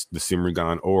with the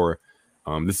Simrigan, or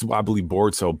this is why I believe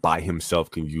Boruto by himself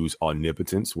can use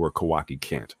omnipotence where Kawaki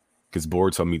can't, because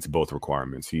Boruto meets both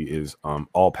requirements. He is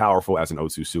all powerful as an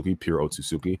Otsutsuki, pure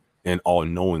Otsutsuki, and all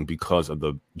knowing because of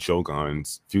the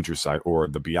Jogan's future sight or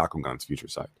the Byakugan's future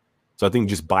sight. So I think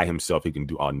just by himself he can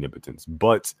do omnipotence,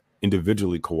 but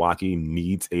individually Kawaki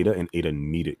needs Ada, and Ada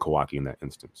needed Kawaki in that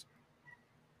instance.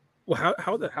 Well,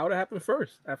 how that happened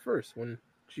first? At first, when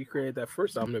she created that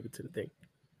first omnipotent thing,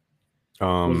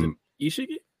 was it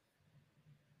Ishiki?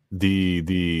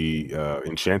 The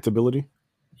enchantability?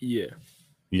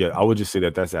 Yeah, I would just say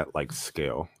that that's at like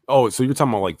scale. Oh, so you're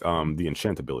talking about like the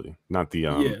enchantability, not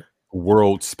the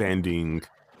world spanning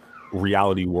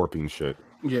reality warping shit.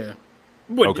 Yeah.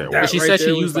 Okay. But she said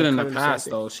she used it in the past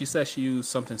though. She said she used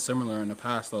something similar in the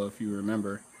past though, if you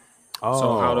remember. Oh,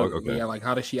 so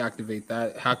how does she activate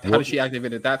that? How did she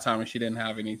activate it that time when she didn't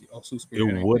have any Otsutsuki?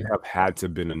 It would have had to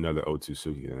have been another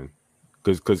Otsutsuki then,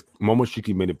 because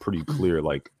Momoshiki made it pretty clear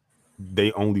like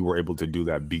they only were able to do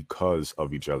that because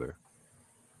of each other.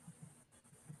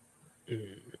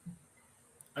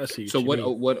 I see. So what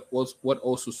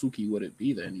Otsutsuki would it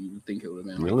be then? You think it would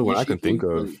have been the only one I can think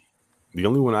of? Really? The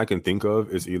only one I can think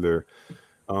of is either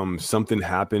something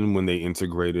happened when they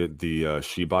integrated the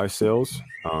Shibai cells,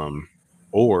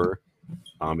 or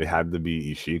it had to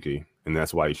be Ishiki, and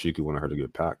that's why Ishiki wanted her to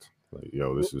get packed. Like,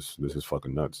 yo, this is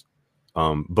fucking nuts.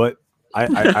 But I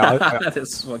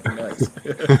that's fucking nuts.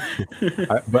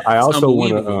 But I also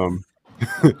want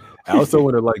to I also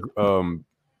want to like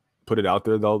put it out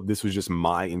there though. This was just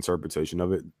my interpretation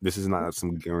of it. This is not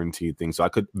some guaranteed thing, so I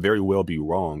could very well be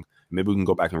wrong. Maybe we can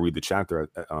go back and read the chapter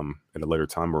at a later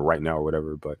time or right now or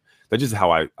whatever. But that's just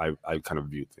how I kind of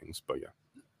view things. But yeah.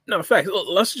 No, in fact,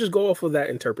 let's just go off of that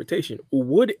interpretation.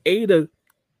 Would Ada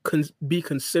be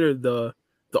considered the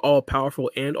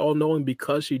all-powerful and all-knowing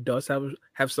because she does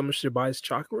have some of Shibai's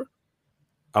chakra?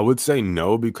 I would say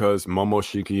no, because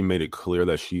Momoshiki made it clear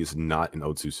that she is not an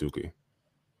Otsutsuki.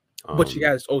 But she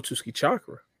has Otsutsuki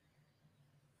chakra.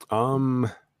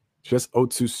 Just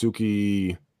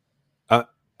Otsutsuki.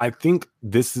 I think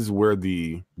this is where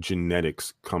the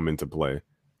genetics come into play,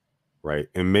 right?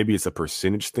 And maybe it's a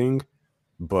percentage thing,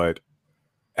 but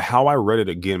how I read it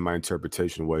again, my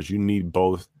interpretation was you need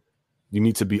both. You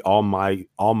need to be almighty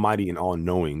and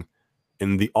all-knowing,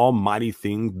 and the almighty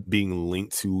thing being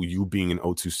linked to you being an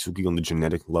Otsutsuki on the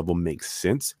genetic level makes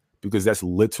sense, because that's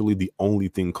literally the only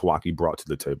thing Kawaki brought to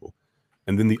the table.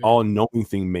 And then the all-knowing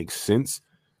thing makes sense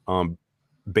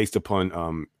based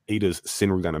upon Ada's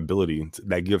Senrigan ability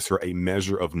that gives her a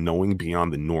measure of knowing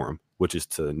beyond the norm, which is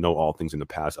to know all things in the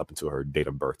past up until her date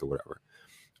of birth or whatever.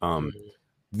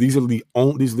 These are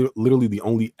literally the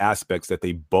only aspects that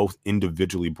they both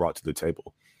individually brought to the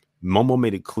table. Momo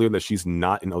made it clear that she's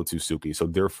not an Otsutsuki, so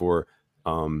therefore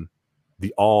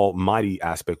the almighty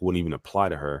aspect wouldn't even apply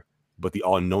to her, but the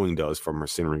all-knowing does from her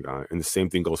Senrigan. And the same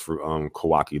thing goes for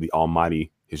Kawaki. The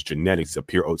almighty, his genetics, is a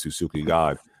pure Otsutsuki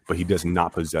god, but he does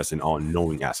not possess an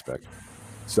all-knowing aspect.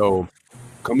 So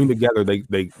coming together, they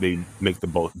make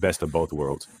the best of both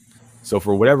worlds. So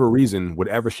for whatever reason,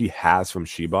 whatever she has from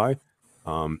Shibai,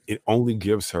 it only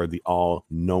gives her the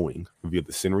all-knowing via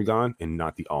the Senrigan and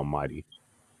not the almighty,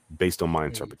 based on my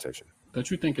interpretation.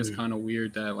 Don't you think it's kind of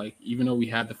weird that, like, even though we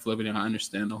had to flip it and I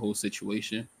understand the whole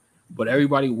situation, but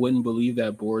everybody wouldn't believe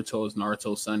that Boruto is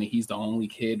Naruto's son and he's the only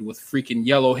kid with freaking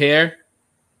yellow hair?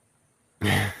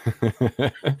 I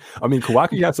mean,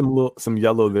 Kawaki has some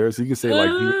yellow there, so you can say like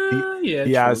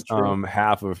he has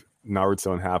half of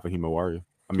Naruto and half of Himawari.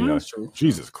 I mean,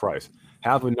 Jesus Christ,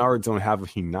 half of Naruto and half of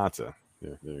Hinata.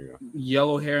 Yeah, there you go.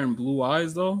 Yellow hair and blue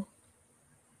eyes, though.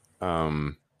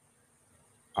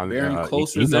 Very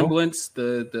close resemblance. He's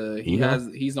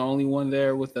the only one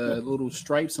there with the little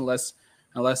stripes, unless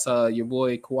your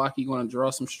boy Kawaki going to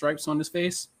draw some stripes on his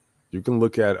face. You can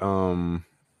look at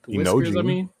Inojin. I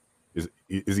mean, is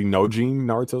Inojin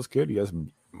Naruto's kid? He has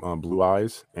blue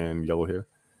eyes and yellow hair.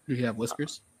 Do he have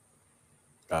whiskers?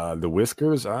 The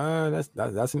whiskers,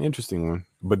 that's an interesting one.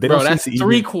 But they that's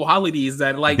three qualities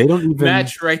that like they don't even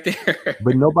match right there.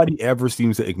 But nobody ever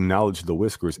seems to acknowledge the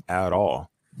whiskers at all.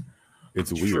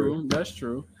 It's weird. That's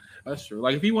true.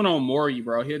 Like if he went on Mori,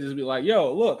 bro, he'd just be like,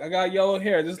 "Yo, look, I got yellow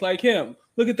hair, just like him.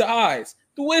 Look at the eyes,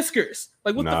 the whiskers.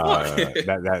 Like what the fuck?"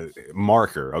 that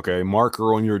marker, okay,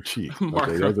 marker on your cheek.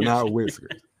 Okay, those are not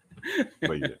whiskers.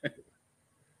 But yeah.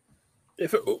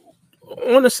 If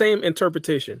on the same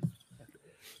interpretation,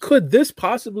 Could this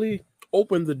possibly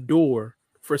open the door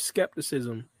for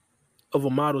skepticism of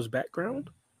Amato's background?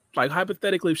 Like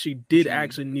hypothetically, if she did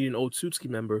actually need an Otsutsuki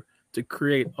member to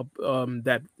create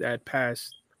that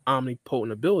past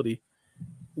omnipotent ability,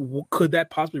 could that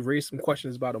possibly raise some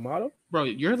questions about Amato? Bro,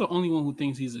 you're the only one who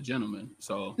thinks he's a gentleman.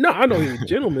 So No, I know he's a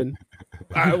gentleman.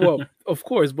 Well, of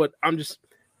course, but I'm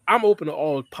open to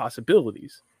all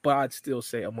possibilities. But I'd still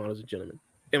say Amato's a gentleman.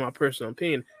 In my personal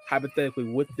opinion, hypothetically,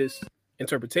 with this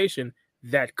interpretation,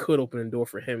 that could open the door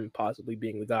for him possibly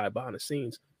being the guy behind the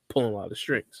scenes pulling a lot of the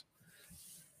strings.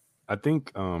 I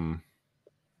think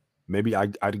maybe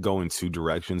I'd go in two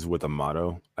directions with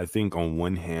Amato. I think on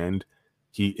one hand,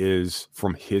 he is,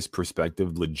 from his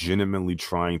perspective, legitimately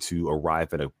trying to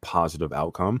arrive at a positive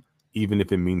outcome, even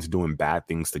if it means doing bad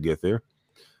things to get there.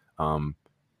 And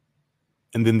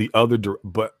then the other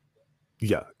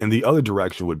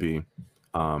direction would be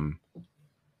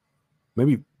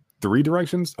maybe three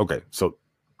directions. Okay, so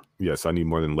yes, I need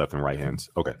more than left and right hands.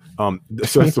 Okay, so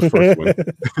that's the first one.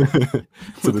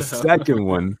 So the second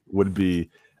one would be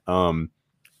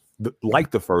like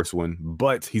the first one,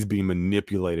 but he's being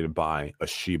manipulated by a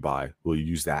Shibai. We'll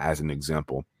use that as an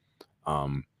example,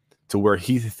 to where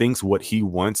he thinks what he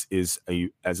wants is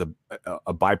a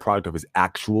byproduct of his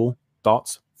actual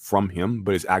thoughts from him,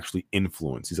 but it's actually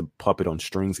influence. He's a puppet on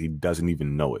strings. He doesn't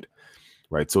even know it,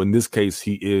 right? So in this case,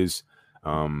 he is.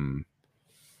 I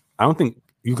don't think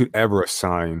you could ever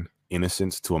assign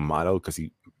innocence to Amato because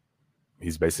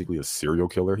he's basically a serial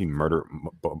killer. He murdered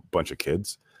a bunch of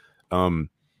kids. I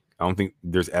don't think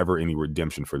there's ever any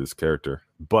redemption for this character,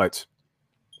 but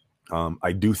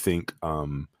I do think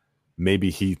maybe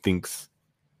he thinks,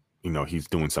 he's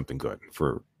doing something good,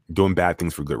 for doing bad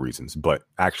things for good reasons, but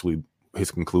actually his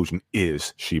conclusion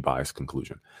is Shibai's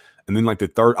conclusion. And then like the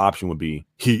third option would be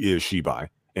he is Shibai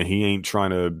and he ain't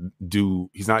trying to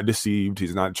he's not deceived.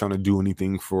 He's not trying to do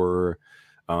anything for,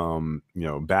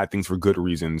 bad things for good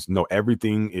reasons. No,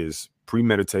 everything is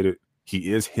premeditated.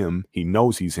 He is him. He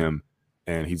knows he's him.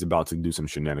 And he's about to do some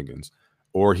shenanigans.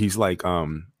 Or he's like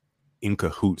in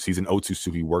cahoots. He's an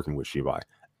Otsutsuki working with Shibai.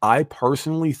 I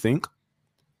personally think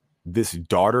this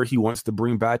daughter he wants to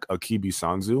bring back, Akibi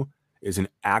Sanzu, is an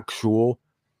actual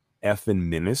effing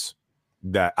menace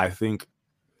that I think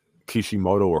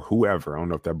Kishimoto or whoever, I don't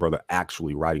know if that brother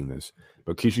actually writing this,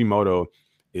 but Kishimoto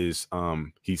is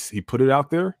he put it out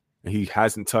there and he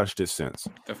hasn't touched it since.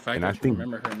 The fact that you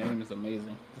remember her name is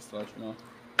amazing. Just to let you know.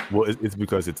 Well, it's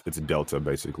because it's a Delta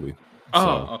basically.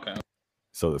 Oh, okay.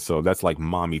 So that's like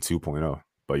Mommy 2.0.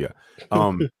 But yeah.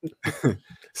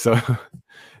 So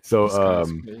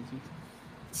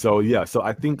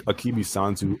I think Akibi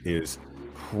Sanzu is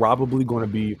probably going to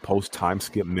be post time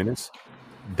skip minutes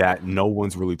that no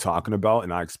one's really talking about,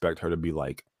 and I expect her to be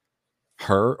like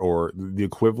her or the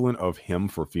equivalent of him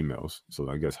for females. So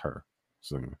I guess her.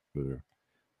 So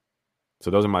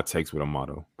those are my takes with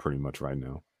Amato pretty much right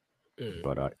now.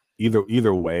 But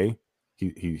either way,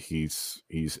 he's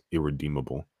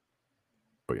irredeemable.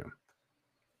 But yeah,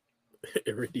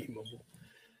 irredeemable.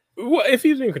 Well, if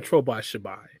he's being controlled by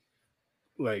Shibai,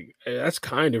 like that's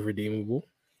kind of redeemable.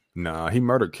 Nah, he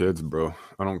murdered kids, bro.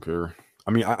 I don't care.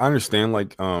 I mean, I understand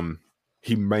like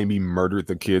he maybe murdered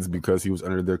the kids because he was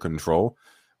under their control,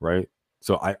 right?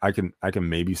 So I can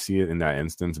maybe see it in that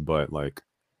instance, but like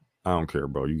I don't care,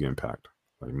 bro. You getting packed.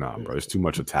 Like, nah, bro. It's too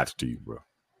much attached to you, bro.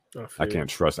 I can't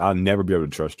trust. I'll never be able to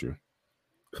trust you.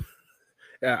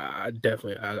 Yeah, I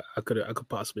definitely. I could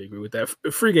possibly agree with that.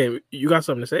 Free game. You got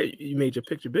something to say? You made your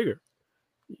picture bigger.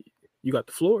 You got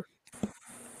the floor.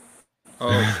 Oh,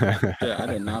 yeah. I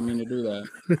did not mean to do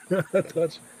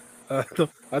that.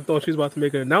 I thought she was about to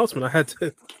make an announcement. I had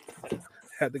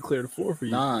to clear the floor for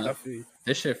you. Nah,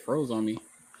 this shit froze on me.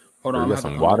 Hold on. You got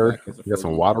some water. You got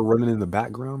some water running in the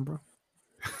background, bro.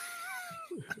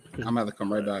 I'm gonna have to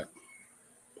come right back.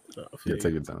 Yeah,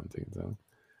 take your time.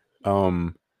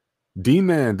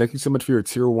 D-Man, thank you so much for your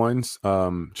tier 1's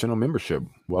channel membership.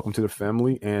 Welcome to the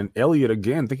family. And Elliot,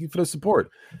 again, thank you for the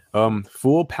support.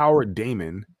 Full Power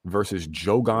Damon versus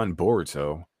Jogan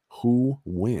Boruto. Who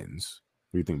wins?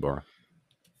 What do you think, Bar?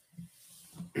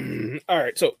 All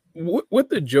right, so with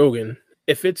the Jogan,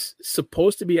 if it's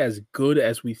supposed to be as good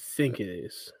as we think it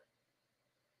is,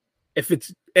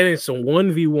 it's a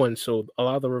 1v1, so a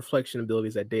lot of the reflection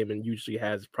abilities that Damon usually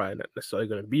has is probably not necessarily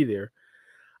going to be there.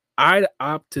 I'd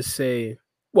opt to say,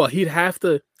 well, he'd have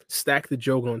to stack the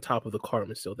Jogan on top of the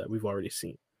Carmen still that we've already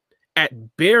seen. At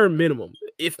bare minimum,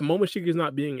 if Momoshiki is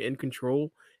not being in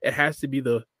control, it has to be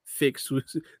the fake true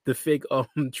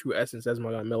essence, as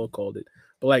my guy Mello called it.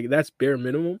 But like that's bare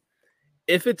minimum.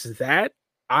 If it's that,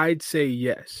 I'd say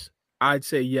yes.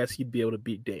 He'd be able to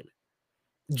beat Damon.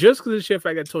 just because of the sheer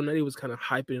fact that Tonetti was kind of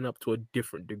hyping it up to a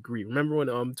different degree. Remember when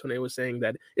Tonetti was saying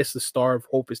that it's the star of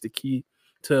hope is the key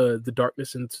to the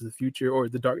darkness into the future, or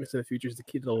the darkness in the future is the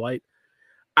key to the light.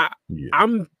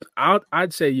 Yeah.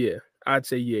 I'd say yeah. I'd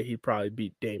say yeah. He'd probably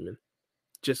beat Damon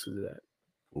just because of that.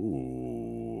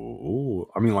 Ooh.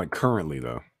 I mean, like currently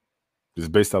though,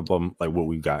 just based up on like what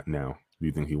we got now, do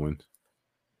you think he wins?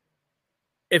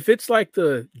 If it's like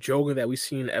the Jogan that we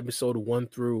see in episode 1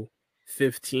 through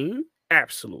 15,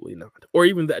 absolutely not. Or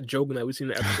even that Jogan that we see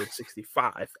in episode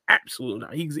 65, absolutely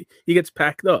not. He gets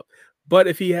packed up. But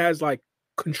if he has like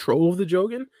control of the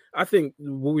Jogan, I think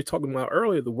what we were talking about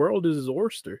earlier, the world is his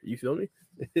oyster. You feel me?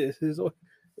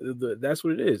 That's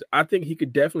what it is. I think he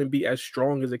could definitely be as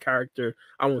strong as a character.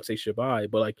 I won't say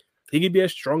Shibai, but like he could be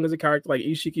as strong as a character like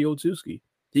Ishiki Otsuki.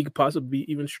 He could possibly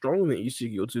be even stronger than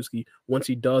Ishiki Otsuki once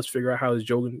he does figure out how his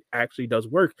Jogan actually does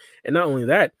work. And not only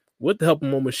that, with the help of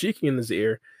Momoshiki in his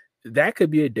ear, that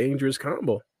could be a dangerous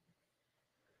combo.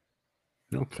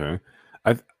 Okay.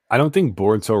 I don't think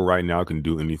Boruto right now can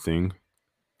do anything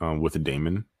with a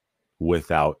Damon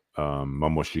without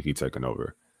Momoshiki taking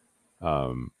over.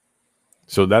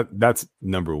 So that's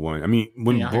number one. I mean,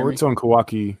 when Boruto and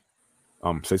Kawaki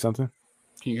say something?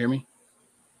 Can you hear me?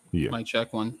 Yeah. Mic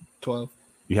check 112.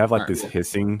 You have like this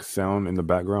hissing sound in the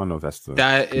background. No, that's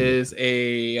that is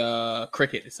a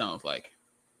cricket. It sounds like.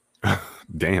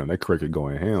 Damn, that cricket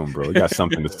going ham, bro. You got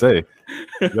something to say.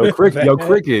 Yo,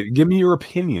 cricket, give me your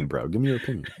opinion, bro. Give me your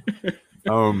opinion.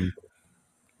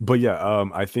 But yeah,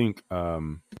 I think what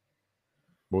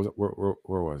was it?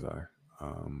 Where was I?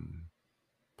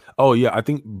 Oh yeah, I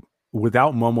think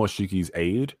without Momoshiki's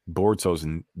aid, Boruto's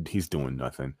he's doing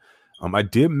nothing. I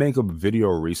did make a video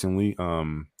recently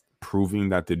proving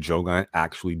that the Jogan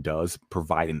actually does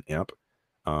provide an imp.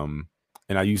 And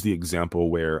I used the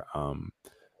example where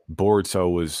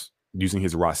Boruto was using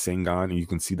his Rasengan, and you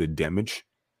can see the damage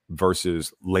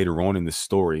versus later on in the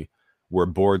story where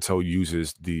Boruto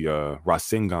uses the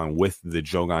Rasengan with the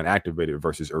Jogan activated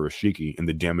versus Urashiki, and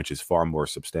the damage is far more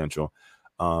substantial.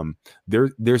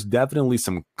 There's definitely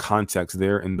some context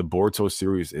there, and the Boruto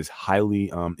series is highly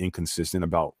inconsistent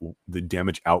about the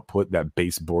damage output that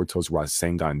base Boruto's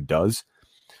Rasengan does.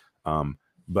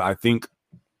 But I think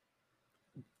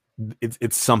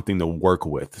it's something to work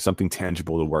with, something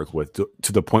tangible to work with,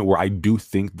 to the point where I do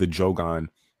think the Jogan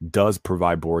does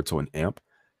provide Boruto an amp.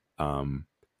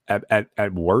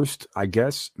 At worst, I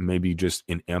guess, maybe just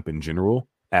an amp in general.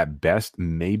 At best,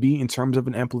 maybe in terms of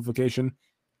an amplification,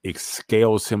 it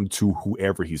scales him to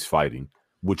whoever he's fighting,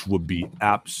 which would be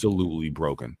absolutely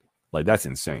broken. Like, that's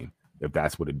insane if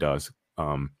that's what it does.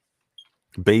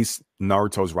 Base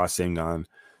Naruto's Rasengan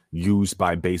used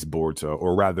by base Boruto,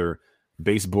 or rather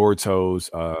base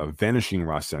Boruto's vanishing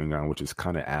Rasengan, which is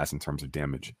kind of ass in terms of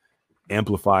damage,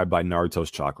 amplified by Naruto's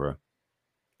chakra,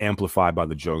 amplified by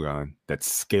the Jogan, that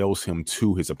scales him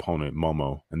to his opponent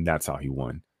Momo, and that's how he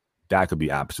won. That could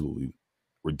be absolutely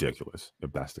ridiculous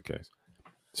if that's the case.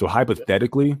 So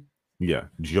hypothetically, yeah,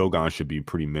 Jogan should be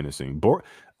pretty menacing.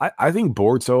 I think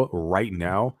Boruto right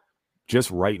now,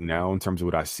 just right now, in terms of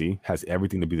what I see, has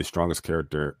everything to be the strongest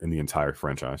character in the entire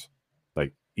franchise.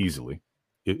 Like, easily.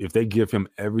 If they give him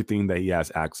everything that he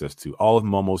has access to, all of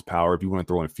Momo's power, if you want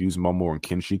to throw in Fuse Momo and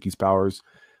Kinshiki's powers,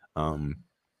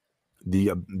 the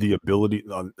ability,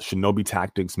 Shinobi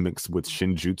tactics mixed with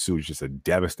Shinjutsu is just a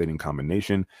devastating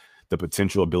combination. The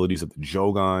potential abilities of the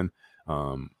Jogan,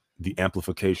 the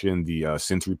amplification, the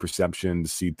sensory perception to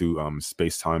see through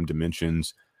space-time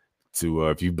dimensions, to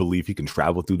if you believe he can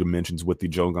travel through dimensions with the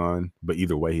Jogan, but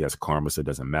either way, he has karma, so it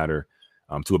doesn't matter.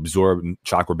 To absorb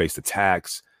chakra-based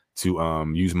attacks, to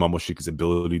use Momoshiki's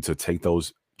ability to take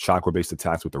those chakra-based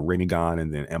attacks with the Rinnegan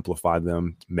and then amplify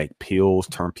them, make pills,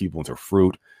 turn people into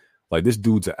fruit. Like, this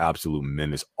dude's an absolute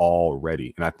menace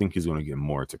already, and I think he's going to get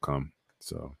more to come.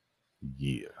 So,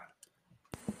 yeah.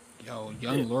 Yo,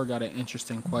 Young Lord got an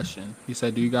interesting question. He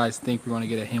said, do you guys think we're going to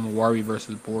get a Himawari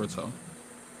versus Boruto?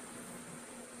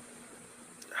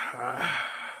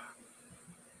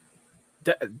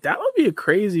 That would be a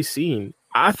crazy scene.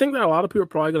 I think that a lot of people are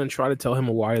probably going to try to tell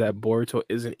Himawari that Boruto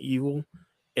isn't evil.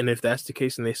 And if that's the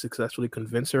case and they successfully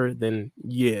convince her, then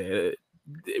yeah,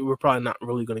 we're probably not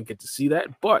really going to get to see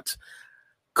that. But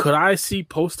could I see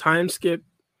post-time skip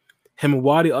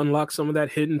Himawari unlock some of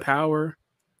that hidden power?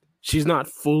 She's not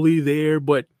fully there,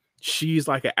 but she's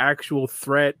like an actual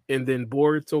threat. And then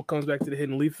Boruto comes back to the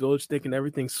Hidden Leaf Village thinking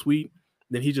everything's sweet.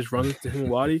 Then he just runs to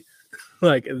Himawari.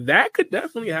 Like, that could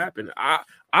definitely happen. I'd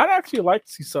actually like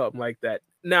to see something like that.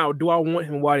 Now, do I want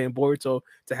Himawari and Boruto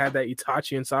to have that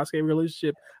Itachi and Sasuke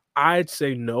relationship? I'd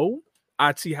say no.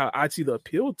 I'd see the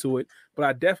appeal to it, but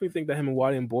I definitely think that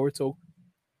Himawari and Boruto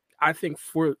I think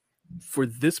for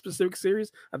this specific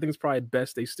series, I think it's probably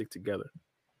best they stick together.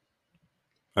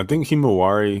 I think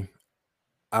Himawari,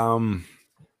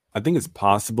 I think it's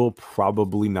possible,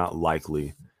 probably not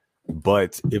likely.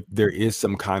 But if there is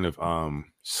some kind of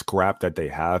scrap that they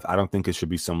have, I don't think it should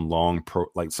be some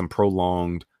some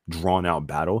prolonged, drawn out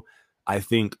battle. I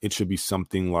think it should be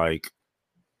something like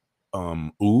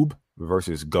Oob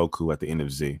versus Goku at the end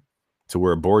of Z, to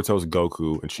where Boruto's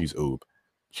Goku and she's Oob.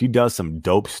 She does some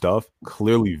dope stuff,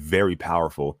 clearly very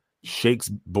powerful, shakes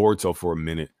Boruto for a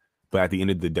minute, but at the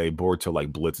end of the day, Boruto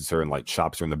like blitzes her and like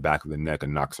chops her in the back of the neck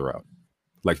and knocks her out.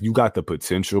 Like, you got the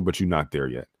potential, but you're not there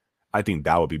yet. I think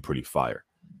that would be pretty fire.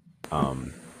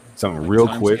 Something Like real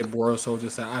times quick. get Boruto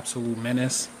just an absolute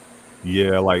menace.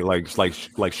 Yeah, like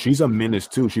she's a menace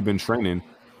too. She's been training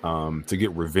to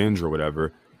get revenge or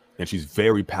whatever, and she's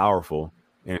very powerful.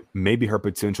 And maybe her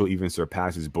potential even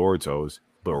surpasses Boruto's.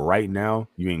 But right now,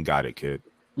 you ain't got it, kid.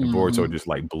 And Boruto just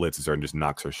like blitzes her and just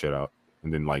knocks her shit out,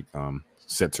 and then like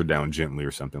sets her down gently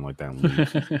or something like that. And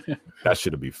leaves. That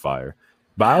should be fire.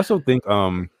 But I also think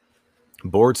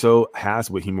Boruto has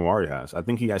what Himawari has. I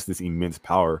think he has this immense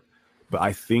power, but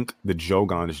I think the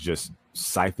Jogan is just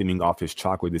siphoning off his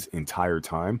chakra this entire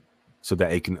time so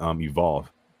that it can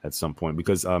evolve at some point.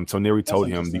 Because Toneri told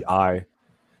him the eye.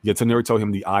 Yeah, Toneri told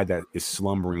him the eye that is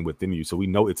slumbering within you. So we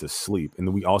know it's asleep. And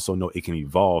then we also know it can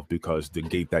evolve because the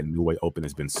gate that New Way open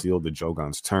has been sealed. The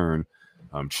Jogan's turn,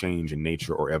 change in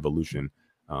nature or evolution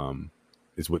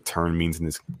is what turn means in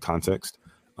this context.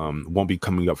 Won't be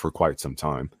coming up for quite some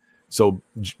time. So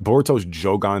Boruto's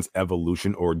Jogan's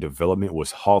evolution or development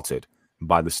was halted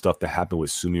by the stuff that happened with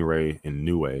Sumire and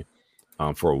Nue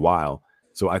for a while.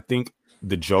 So I think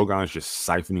the Jogan is just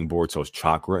siphoning Boruto's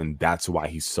chakra, and that's why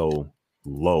he's so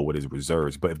low with his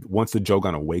reserves. But once the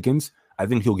Jogan awakens, I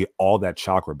think he'll get all that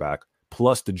chakra back,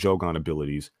 plus the Jogan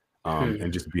abilities,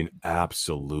 and just be an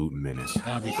absolute menace.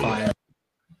 That'd be fire.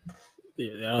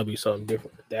 Yeah, that'll be something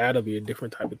different. That'll be a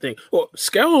different type of thing. Well,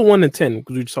 scale of 1 to 10,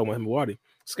 because we just talking about Himawari.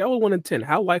 Scale of 1 to 10,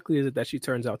 how likely is it that she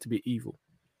turns out to be evil?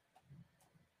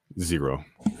 0.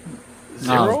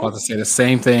 I was about to say the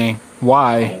same thing.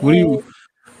 Why? What do you?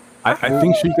 I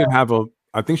think she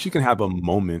can have a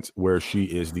moment where she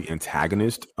is the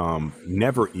antagonist,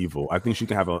 never evil. I think she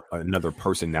can have another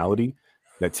personality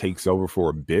that takes over for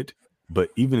a bit. But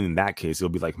even in that case, it'll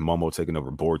be like Momo taking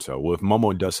over Boruto. Well, if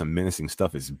Momo does some menacing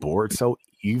stuff, is Boruto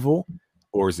evil,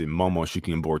 or is it Momo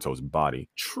shaking Boruto's body?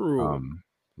 True.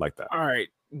 Like that. All right.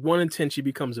 1 in 10, she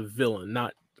becomes a villain,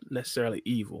 not necessarily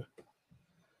evil.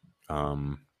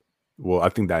 Well, I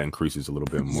think that increases a little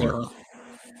bit more. 0.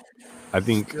 I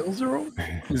think Still 0?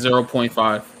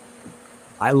 0.5.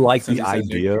 I like the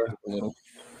idea.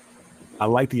 I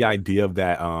like the idea of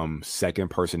that second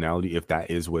personality, if that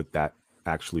is what that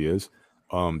actually is,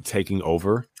 taking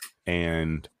over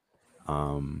and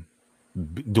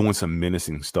doing some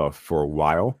menacing stuff for a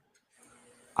while.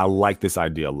 I like this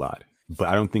idea a lot, but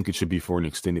I don't think it should be for an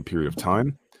extended period of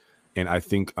time. And I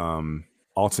think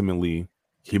ultimately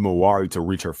Himawari, to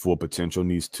reach her full potential,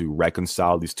 needs to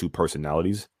reconcile these two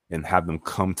personalities and have them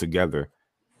come together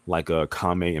like a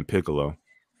Kame and Piccolo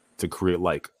to create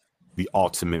like the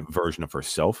ultimate version of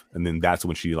herself. And then that's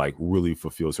when she like really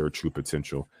fulfills her true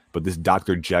potential. But this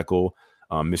Dr. Jekyll,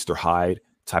 Mr. Hyde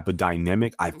type of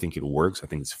dynamic, I think it works. I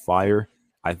think it's fire.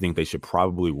 I think they should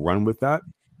probably run with that,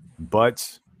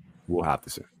 but we'll have to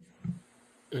see.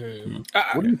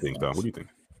 What do you think, though? What do you think?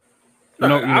 You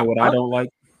know what I don't like?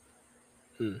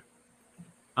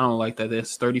 I don't like that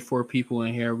there's 34 people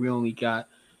in here. We only got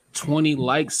 20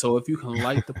 likes. So if you can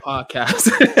like the podcast,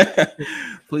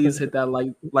 please hit that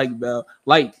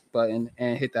like button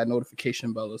and hit that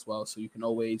notification bell as well, so you can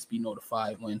always be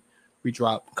notified when we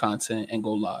drop content and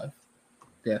go live.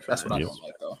 Yeah, that's what I don't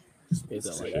like, though.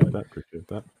 Appreciate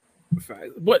that.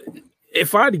 But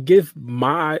if I had to give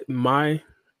my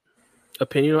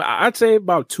opinion, I'd say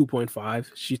about 2.5.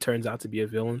 She turns out to be a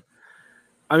villain.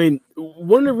 I mean,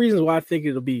 one of the reasons why I think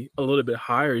it'll be a little bit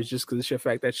higher is just because it's the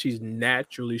fact that she's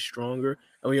naturally stronger.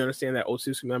 And we understand that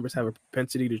Otsutsu members have a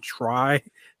propensity to try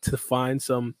to find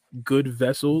some good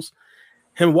vessels.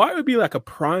 And why would be like a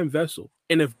prime vessel?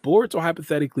 And if Boruto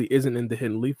hypothetically isn't in the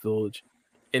Hidden Leaf Village,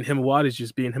 and Himawari is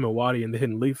just being Himawari in the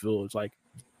Hidden Leaf Village, like,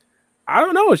 I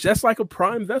don't know. It's just like a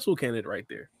prime vessel candidate right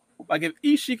there. Like if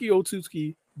Ishiki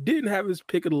Otsutsuki didn't have his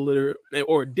pick of the litter,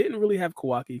 or didn't really have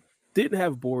Kawaki, didn't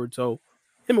have Boruto,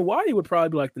 Himawari would probably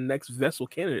be like the next vessel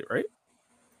candidate, right?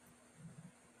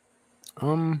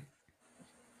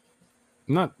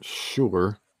 Not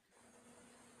sure.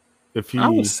 I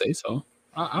would say so.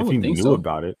 I would think knew so.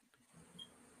 about it.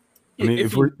 I mean,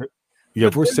 if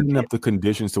we're setting up the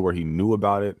conditions to where he knew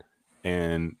about it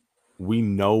and we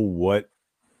know what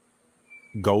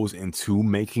goes into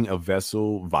making a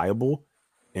vessel viable,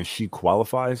 and she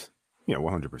qualifies, yeah,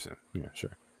 100%. Yeah,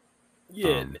 sure.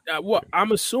 Yeah, well,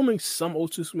 I'm assuming some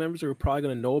Otsutsu members are probably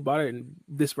going to know about it, and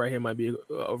this right here might be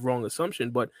a wrong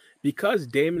assumption, but because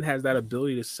Damon has that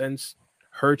ability to sense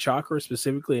her chakra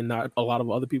specifically, and not a lot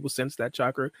of other people sense that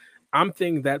chakra, I'm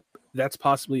thinking that that's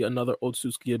possibly another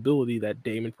Otsutsuki ability that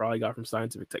Damon probably got from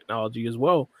scientific technology as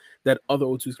well, that other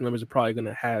Otsutsuki members are probably going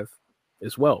to have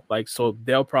as well. Like, so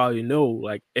they'll probably know,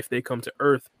 like, if they come to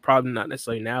Earth, probably not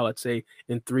necessarily now, let's say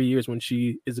in 3 years when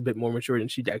she is a bit more mature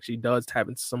and she actually does tap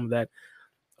into some of that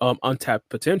untapped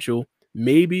potential,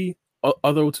 maybe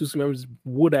other Otsutsu members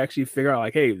would actually figure out,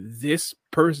 like, hey, this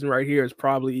person right here is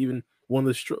probably even one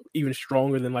of the even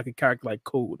stronger than like a character like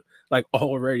Code, like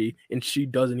already, and she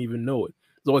doesn't even know it.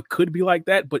 So it could be like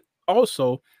that, but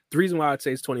also the reason why I'd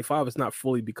say it's 25 is not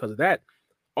fully because of that.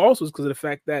 Also, is because of the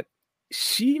fact that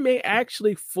she may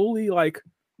actually fully like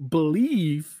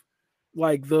believe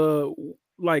like the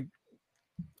like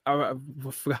I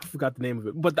forgot the name of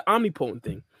it, but the omnipotent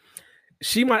thing.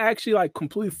 She might actually like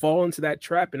completely fall into that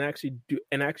trap and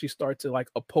actually start to like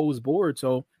oppose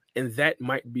Boruto, and that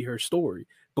might be her story.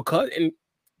 Because and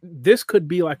this could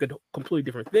be like a completely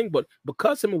different thing, but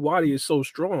because Himawari is so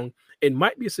strong, it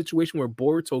might be a situation where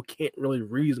Boruto can't really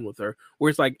reason with her. Where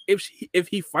it's like if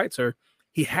he fights her,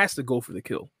 he has to go for the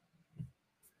kill.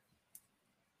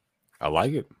 I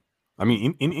like it. I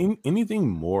mean, in anything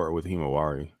more with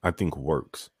Himawari, I think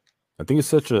works. I think it's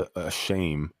such a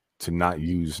shame to not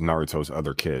use Naruto's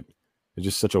other kid. It's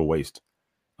just such a waste.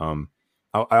 Um,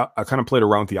 I kind of played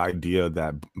around with the idea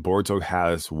that Boruto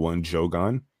has one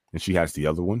Jogan and she has the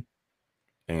other one,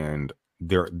 and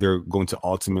they're going to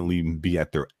ultimately be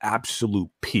at their absolute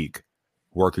peak,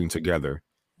 working together,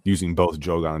 using both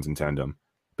Jogans in tandem.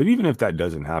 But even if that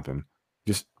doesn't happen,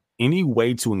 just any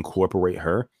way to incorporate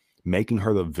her, making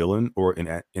her the villain or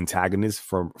an antagonist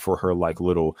for her like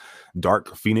little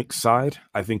dark phoenix side,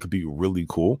 I think could be really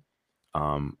cool.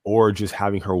 Or just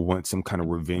having her want some kind of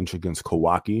revenge against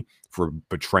Kawaki for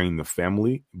betraying the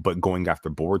family, but going after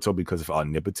Boruto because of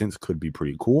omnipotence could be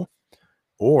pretty cool.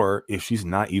 Or if she's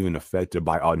not even affected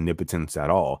by omnipotence at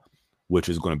all, which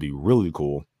is going to be really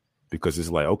cool because it's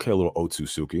like, okay, a little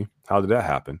Otsutsuki, how did that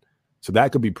happen? So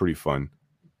that could be pretty fun.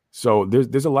 So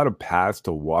there's a lot of paths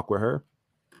to walk with her.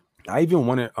 I even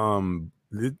wanted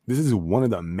this is one of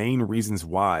the main reasons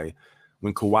why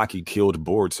when Kawaki killed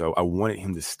Boruto, I wanted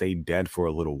him to stay dead for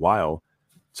a little while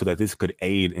so that this could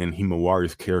aid in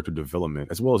Himawari's character development,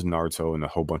 as well as Naruto and a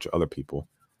whole bunch of other people.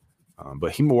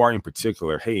 But Himawari in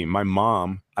particular, hey, my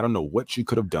mom, I don't know what she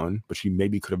could have done, but she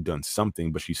maybe could have done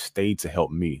something, but she stayed to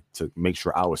help me, to make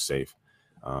sure I was safe.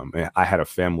 And I had a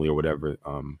family or whatever,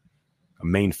 a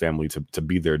main family to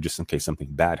be there just in case something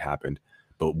bad happened.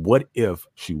 But what if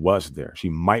she was there? She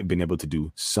might have been able to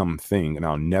do something, and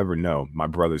I'll never know. My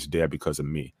brother's dead because of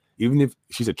me. Even if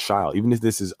she's a child, even if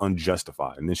this is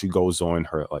unjustified, and then she goes on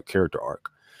her like character arc.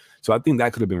 So I think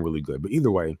that could have been really good. But either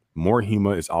way, more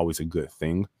Hema is always a good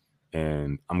thing.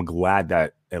 And I'm glad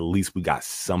that at least we got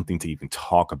something to even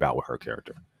talk about with her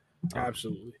character.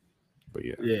 Absolutely. But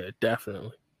yeah,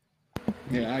 definitely.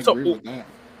 Yeah, I agree with that.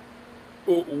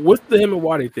 With the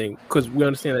Himawari thing, because we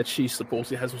understand that she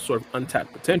supposedly has some sort of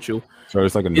untapped potential. So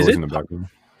there's like a noise in the background.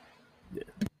 Yeah.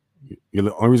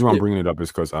 The only reason why I'm bringing it up is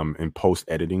because in post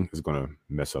editing is going to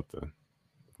mess up the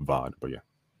VOD. But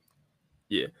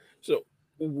yeah. So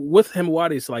with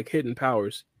Himawari's like hidden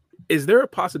powers, is there a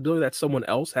possibility that someone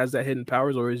else has that hidden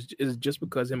powers, or is it just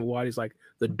because Himawari is like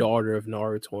the daughter of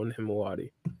Naruto and Himawari?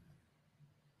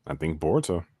 I think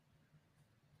Boruto.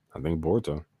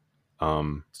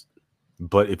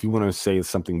 But if you want to say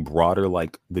something broader,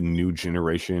 like the new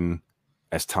generation,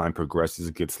 as time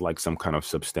progresses, gets like some kind of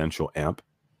substantial amp,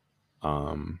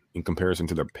 in comparison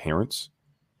to their parents.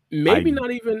 Maybe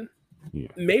not even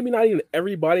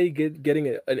everybody getting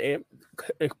an amp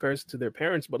in comparison to their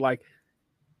parents, but like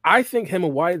I think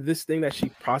Himawari, this thing that she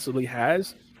possibly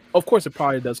has, of course, it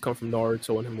probably does come from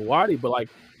Naruto and Himawari, but like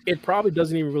it probably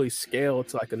doesn't even really scale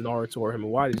to like a Naruto or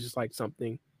Himawari. It's just like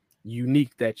something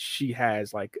unique that she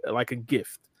has, like a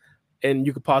gift. And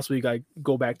you could possibly like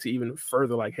go back to even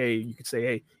further, like, hey, you could say,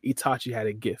 hey, Itachi had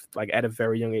a gift, like at a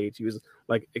very young age. He was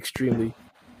like extremely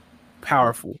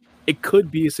powerful. It could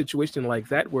be a situation like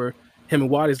that where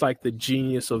Himawari is like the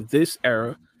genius of this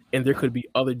era, and there could be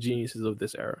other geniuses of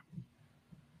this era.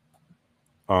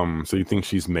 So you think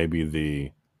she's maybe the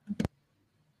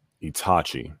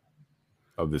Itachi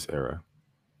of this era,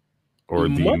 or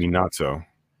the Minato?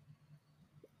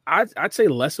 I'd say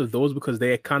less of those because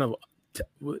they had kind of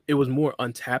it was more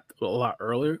untapped a lot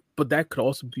earlier, but that could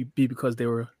also be because they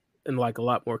were and like a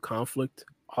lot more conflict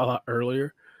a lot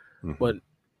earlier. Mhm. But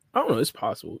I don't know, it's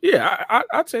possible. Yeah,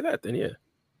 I'd say that then. Yeah.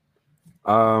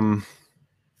 I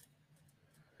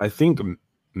think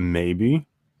maybe,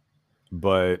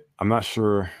 but I'm not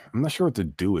sure. I'm not sure what to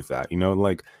do with that. You know,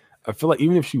 like I feel like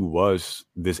even if she was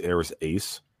this era's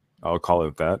ace, I'll call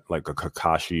it that, like a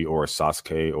Kakashi or a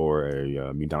Sasuke or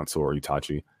a Minato or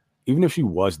Itachi. Even if she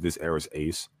was this era's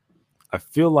ace, I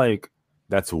feel like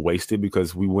that's wasted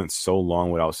because we went so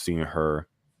long without seeing her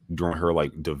during her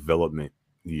like development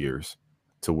years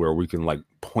to where we can like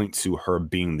point to her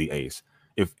being the ace.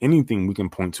 If anything, we can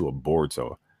point to a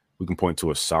Boruto, we can point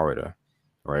to a Sarada,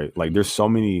 right? Like there's so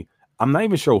many. I'm not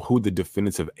even sure who the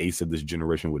definitive ace of this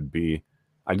generation would be.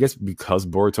 I guess because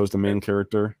Boruto's the main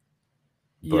character,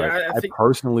 but Yeah, I I think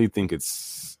personally think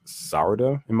it's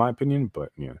Sarada in my opinion.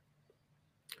 But yeah,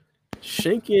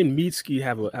 Shinki and Mitsuki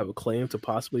have a claim to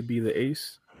possibly be the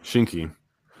ace. Shinki.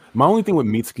 My only thing with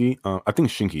Mitsuki, I think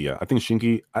Shinki, yeah. I think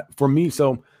Shinki, for me,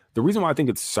 so the reason why I think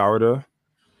it's Sarada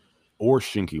or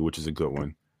Shinki, which is a good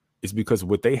one, is because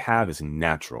what they have is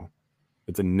natural.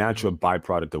 It's a natural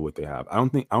byproduct of what they have. I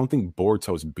don't think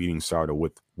Boruto's beating Sarada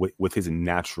with his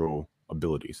natural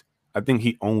abilities. I think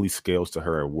he only scales to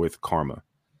her with karma.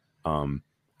 Um,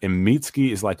 and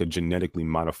Mitsuki is like a genetically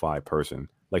modified person.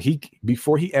 Like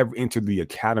before he ever entered the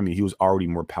academy, he was already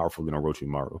more powerful than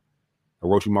Orochimaru.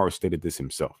 Orochimaru stated this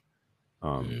himself.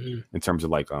 Mhm. In terms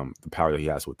of like the power that he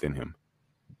has within him.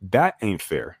 That ain't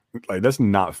fair. Like that's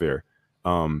not fair.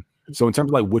 So in terms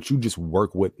of like what you just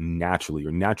work with naturally,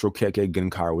 your natural Kekkei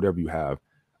Genkai or whatever you have,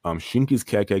 Shinki's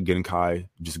Kekkei Genkai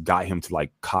just got him to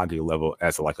like Kage level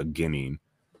as like a Genin,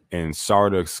 and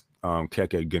Sarada's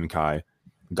Kekkei Genkai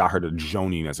got her to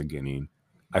Jonin as a Genin.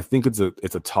 I think it's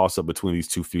a toss up between these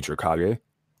two future Kage,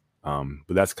 but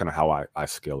that's kind of how I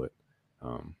scale it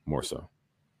more so.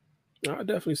 I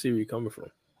definitely see where you're coming from.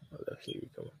 I definitely see where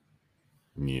you're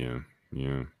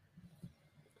coming.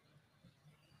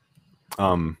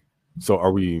 Yeah. So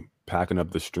are we packing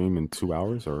up the stream in 2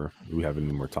 hours, or do we have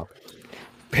any more topics?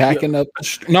 Packing up.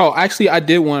 No, actually, I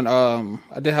did one.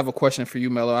 I did have a question for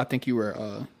you, Mello. I think you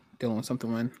were dealing with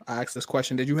something when I asked this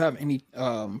question. Did you have any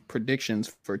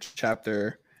predictions for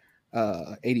chapter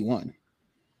 81?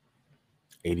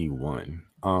 81.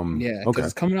 Yeah, because Okay.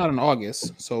 it's coming out in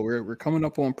August, so we're coming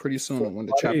up on pretty soon when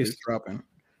the chapter's dropping.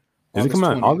 Is it coming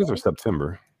out in 20th. August or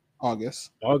September?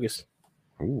 August. August.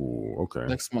 Ooh, okay.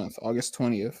 Next month, August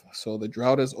 20th. So the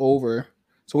drought is over.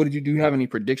 So what do you have any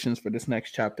predictions for this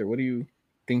next chapter? What do you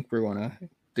think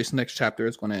this next chapter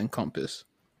is gonna encompass?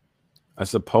 I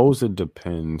suppose it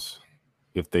depends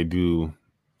if they do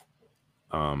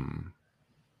an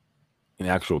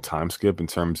actual time skip in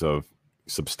terms of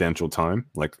substantial time,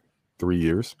 like 3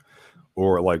 years,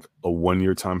 or like a 1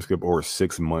 year time skip, or a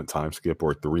 6 month time skip,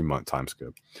 or a 3 month time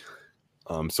skip.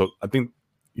 So I think,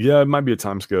 yeah, it might be a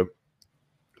time skip,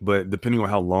 but depending on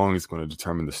how long, it's going to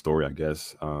determine the story, I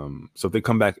guess. So if they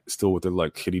come back still with their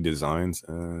like kitty designs,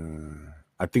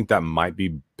 I think that might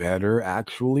be better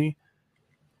actually.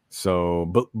 So,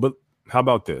 but how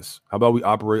about this? How about we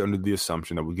operate under the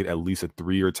assumption that we get at least a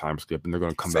 3 year time skip, and they're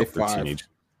going to come Say back with their 5. teenage.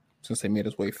 Since they made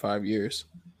us wait 5 years.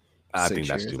 I 6 think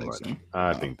that's years, too much. actually.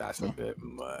 I think that's a bit A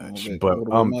much. little But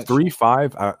bit much.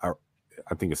 3-5,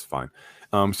 I think it's fine.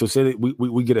 So say that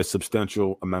we get a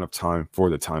substantial amount of time for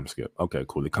the time skip. Okay,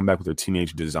 cool. They come back with their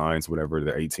teenage designs, whatever,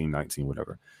 they're 18, 19,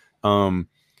 whatever.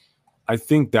 I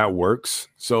think that works.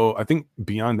 So I think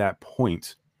beyond that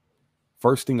point,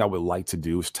 first thing I would like to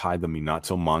do is tie the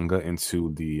Minato manga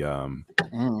into the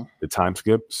time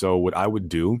skip. So what I would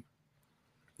do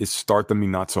is start the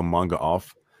Minato manga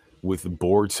off with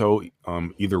Boruto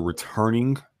either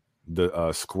returning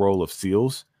the scroll of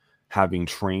seals, having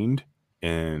trained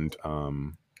and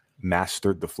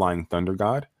mastered the flying thunder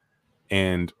god,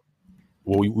 and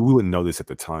well, we wouldn't know this at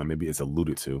the time. Maybe it's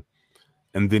alluded to.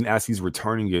 And then as he's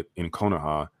returning it in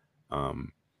Konoha,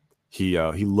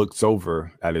 he looks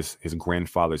over at his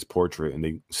grandfather's portrait, and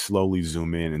they slowly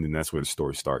zoom in, and then that's where the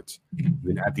story starts.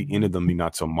 Then at the end of the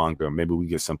Minato manga, maybe we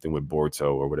get something with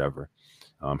Boruto or whatever.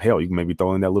 Hell, you can maybe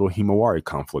throw in that little Himawari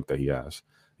conflict that he has.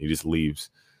 He just leaves.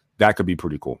 That could be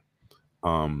pretty cool.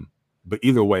 But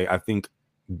either way, I think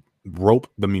rope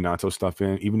the Minato stuff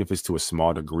in, even if it's to a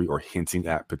small degree or hinting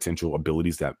at potential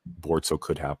abilities that Boruto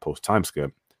could have post time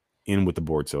skip, in with the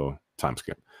Boruto time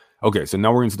skip. Okay, so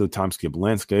now we're into the time skip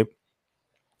landscape.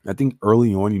 I think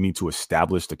early on you need to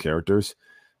establish the characters.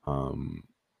 I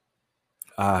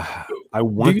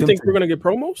want. Do you think we're gonna get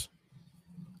promos?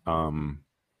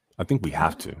 I think we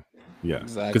have to. Yeah,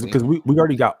 Exactly. because we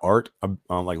already got art,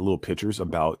 like little pictures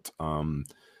about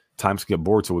time skip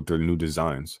Boruto with their new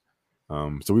designs.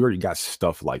 So we already got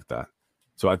stuff like that.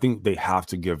 So I think they have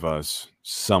to give us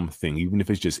something, even if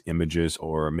it's just images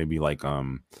or maybe like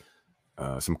some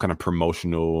kind of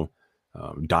promotional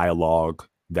dialogue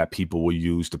that people will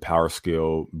use to power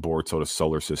scale Boruto to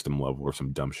solar system level or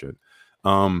some dumb shit.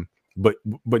 Um, but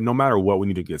no matter what, we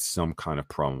need to get some kind of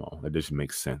promo that just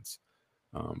makes sense.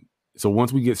 So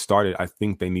once we get started, I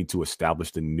think they need to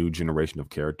establish the new generation of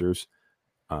characters.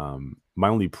 My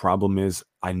only problem is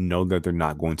I know that they're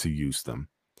not going to use them.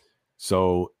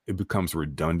 So it becomes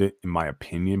redundant in my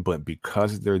opinion, but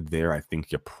because they're there, I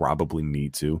think you probably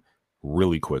need to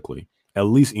really quickly. At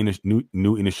least new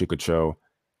Inishikacho,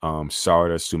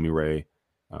 Sarada, Sumire,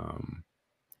 um,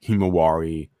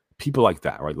 Himawari, people like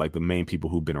that, right? Like the main people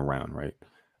who've been around, right?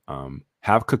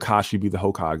 Have Kakashi be the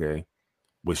Hokage,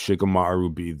 with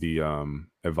Shikamaru be the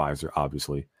advisor,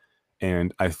 obviously.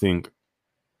 And I think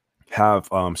have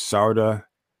Sarada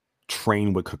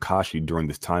train with Kakashi during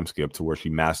this time skip to where she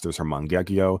masters her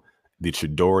Mangekyo, the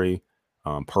Chidori,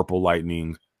 Purple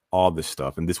Lightning, all this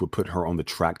stuff. And this would put her on the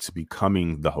track to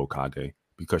becoming the Hokage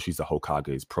because she's the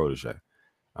Hokage's protege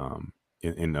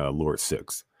in Lord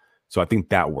 6. So I think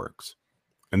that works.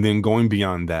 And then going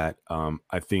beyond that,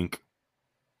 I think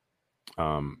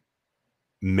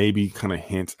maybe kind of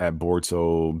hint at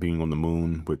Boruto being on the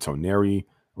moon with Toneri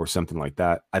or something like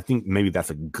that. I think maybe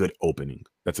that's a good opening.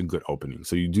 That's a good opening.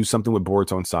 So you do something with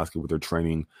Boruto and Sasuke with their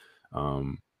training,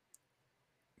 Toneri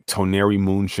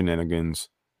moon shenanigans,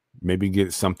 maybe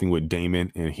get something with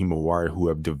Damon and Himawari who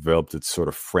have developed its sort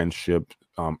of friendship,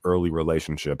 early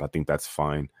relationship. I think that's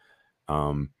fine.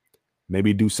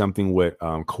 Maybe do something with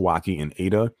Kawaki and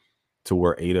Ada to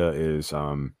where Ada is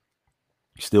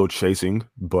still chasing,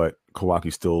 but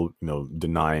Kawaki's still,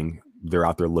 denying. They're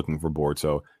out there looking for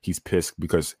Boruto. He's pissed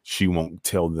because she won't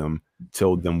tell them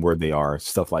where they are,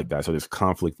 stuff like that. So there's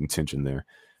conflict and tension there.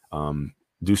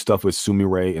 Do stuff with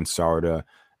Sumire and Sarada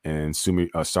and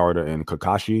Sarada and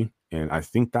Kakashi, and I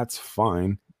think that's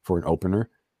fine for an opener.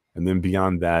 And then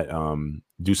beyond that,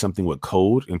 do something with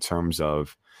Code in terms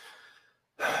of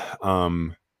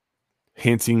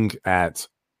hinting at.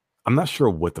 I'm not sure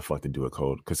what the fuck to do with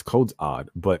Code because Code's odd,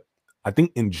 but I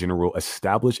think in general,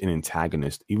 establish an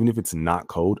antagonist, even if it's not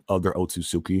Code, other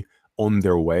Otsutsuki on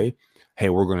their way. Hey,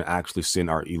 we're going to actually send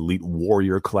our elite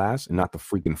warrior class and not the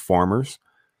freaking farmers.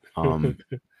 I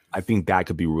think that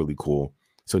could be really cool.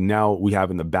 So now we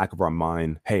have in the back of our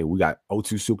mind, hey, we got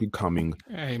Otsutsuki coming.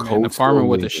 Hey man, the farmer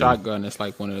with the shotgun is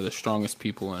like one of the strongest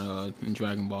people in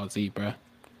Dragon Ball Z, bro.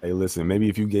 Hey, listen, maybe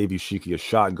if you gave Ishiki a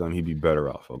shotgun, he'd be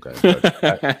better off. Okay, but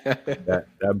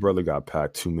that brother got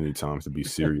packed too many times to be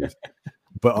serious.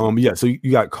 But yeah, so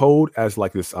you got Code as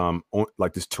like this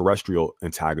terrestrial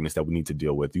antagonist that we need to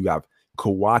deal with. You have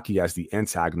Kawaki as the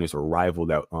antagonist or rival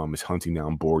that is hunting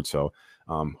down Boruto,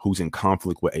 who's in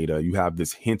conflict with Ada. You have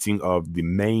this hinting of the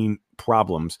main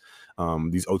problems,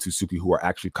 these Otsutsuki who are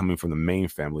actually coming from the main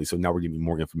family. So now we're getting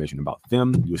more information about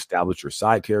them. You establish your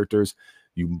side characters.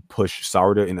 You push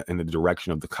Sarada in the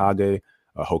direction of the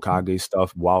Hokage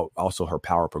stuff, while also her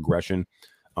power progression.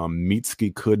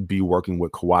 Mitsuki could be working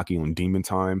with Kawaki on Demon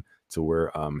Time to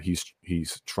where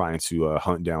he's trying to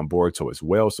hunt down Boruto as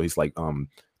well. So he's like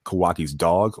Kawaki's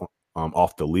dog,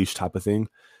 off the leash type of thing,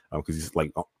 because he's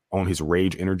like on his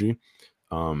rage energy.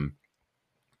 There's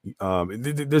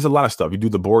a lot of stuff. You do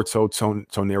the Boruto,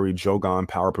 Toneri, Jogan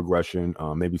power progression,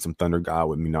 maybe some Thunder God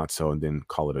with Minato, and then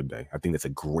call it a day. I think that's a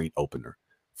great opener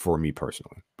for me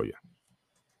personally. But yeah.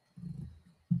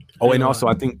 Oh, and also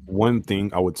I think one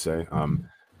thing I would say,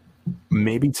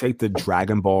 maybe take the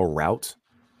Dragon Ball route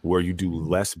where you do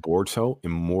less Boruto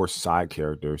and more side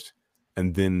characters,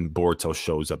 and then Boruto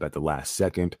shows up at the last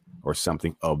second or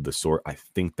something of the sort. I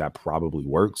think that probably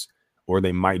works. Or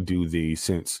they might do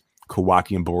since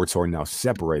Kawaki and Boruto are now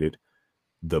separated,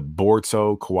 the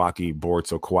Boruto, Kawaki,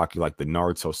 like the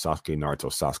Naruto,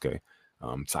 Sasuke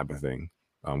type of thing.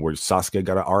 Where Sasuke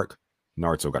got an arc,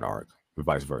 Naruto got an arc, and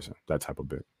vice versa. That type of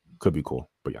bit. Could be cool,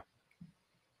 but yeah.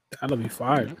 That'll be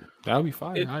fire. That'll be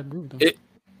fire. I agree with that.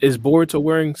 Is Boruto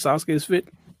wearing Sasuke's fit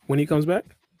when he comes back?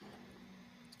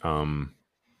 I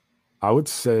would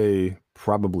say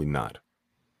probably not.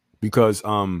 Because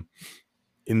in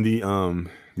the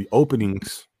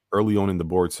openings early on in the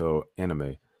Boruto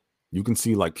anime, you can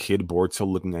see like kid Boruto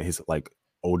looking at his like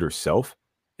older self,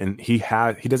 and he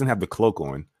doesn't have the cloak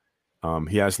on.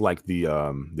 He has like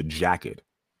the jacket,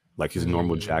 like his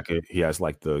normal jacket. He has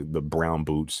like the brown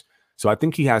boots. So I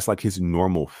think he has like his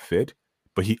normal fit,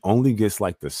 but he only gets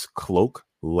like this cloak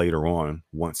later on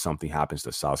once something happens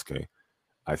to Sasuke,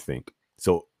 I think.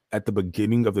 So at the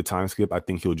beginning of the time skip, I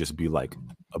think he'll just be like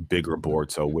a bigger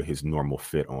Boruto with his normal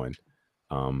fit on.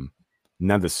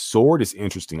 Now the sword is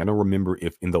interesting. I don't remember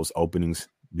if in those openings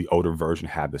the older version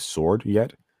had the sword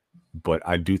yet, but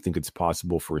I do think it's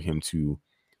possible for him to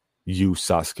use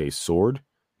Sasuke's sword.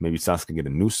 Maybe Sasuke get a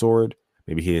new sword.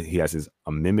 Maybe he has his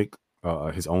a mimic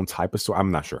his own type of sword.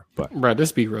 I'm not sure, but Bro,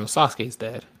 just be real. Sasuke's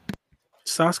dead.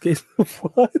 Sasuke,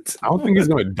 what? I don't think he's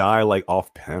gonna die like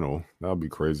off panel. That would be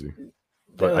crazy.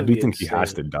 But That I would do be think he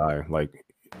has insane. to die. Like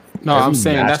No, every I'm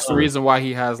saying that's the master. reason why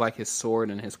he has like his sword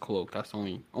and his cloak. That's the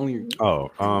only Yeah.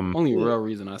 real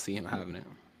reason I see him having it.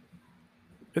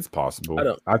 It's I possible.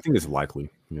 don't. I think it's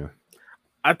likely. Yeah.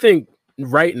 I think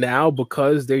right now,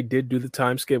 because they did do the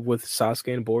time skip with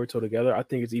Sasuke and Boruto together, I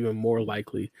think it's even more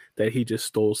likely that he just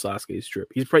stole Sasuke's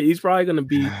strip. He's probably going to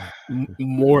be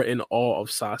more in awe of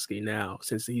Sasuke now,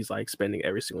 since he's like spending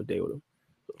every single day with him.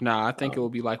 Nah, I think it will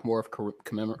be like more of what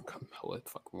the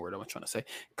fucking word am I trying to say?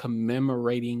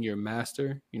 Commemorating your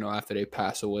master. You know, after they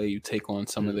pass away, you take on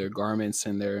some of their garments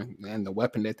and the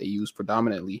weapon that they use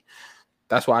predominantly.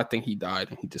 That's why I think he died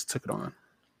and he just took it on.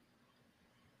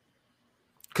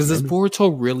 Because does Maybe.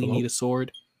 Boruto really need a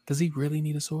sword? Does he really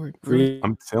need a sword? Really?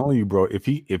 I'm telling you, bro. If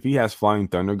he has Flying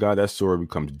Thunder God, that sword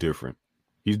becomes different.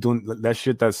 He's doing that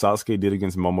shit that Sasuke did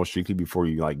against Momoshiki before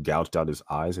he like gouged out his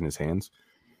eyes and his hands.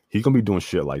 He's gonna be doing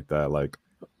shit like that. Like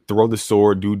throw the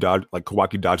sword, dude dodge like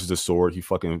Kawaki dodges the sword, he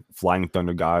fucking Flying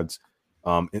Thunder Gods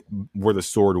where the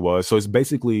sword was. So it's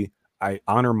basically I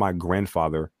honor my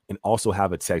grandfather and also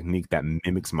have a technique that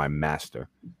mimics my master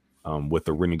with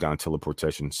the Rinnegan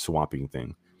teleportation swamping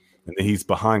thing. And then he's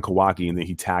behind Kawaki and then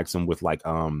he tags him with like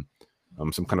some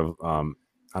kind of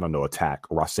I don't know, attack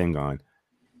or Rasengan.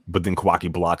 But then Kawaki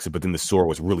blocks it, but then the sword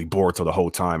was really Boruto the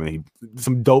whole time, and he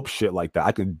some dope shit like that.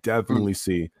 I can definitely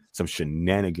see some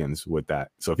shenanigans with that.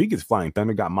 So if he gets Flying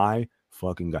Thunder, got my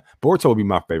fucking god, Boruto would be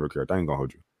my favorite character. I ain't gonna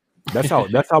hold you. That's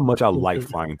how much I like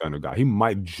Flying Thunder God. He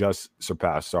might just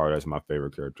surpass Sarda as my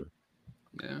favorite character.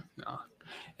 Yeah. No.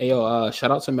 Hey yo,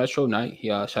 shout out to Metro Knight. He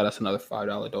shout us another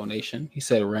 $5 donation. He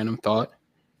said random thought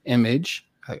image.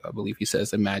 I believe he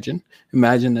says imagine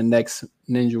the next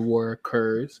ninja war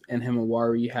occurs and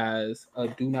Himawari has a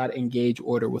do not engage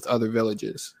order with other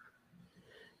villages.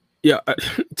 Yeah,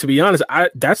 to be honest,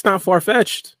 that's not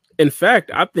far-fetched. In fact,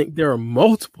 I think there are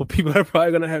multiple people that are probably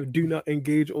going to have do not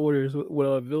engage orders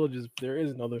with villages if there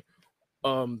is another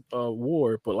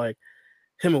war. But like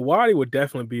Himawari would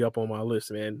definitely be up on my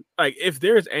list, man. Like if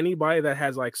there's anybody that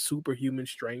has like superhuman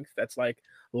strength that's like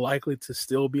likely to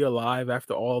still be alive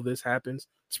after all this happens,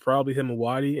 it's probably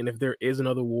Himawari. And if there is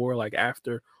another war, like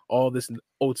after all this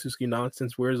Otsuki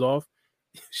nonsense wears off,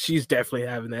 she's definitely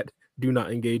having that do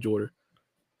not engage order.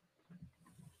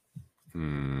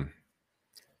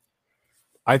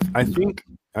 I think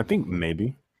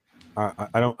maybe. I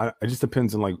don't. It just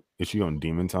depends on like is she on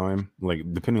demon time? Like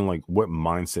depending on like what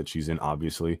mindset she's in,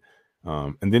 obviously,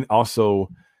 and then also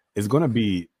it's going to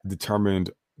be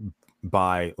determined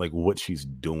by like what she's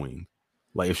doing.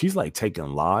 Like if she's like taking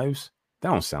lives, that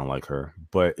don't sound like her.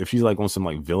 But if she's like on some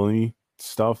like villainy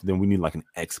stuff, then we need like an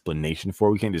explanation for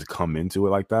it. We can't just come into it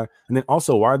like that. And then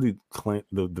also, why are the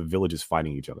villages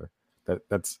fighting each other?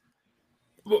 That's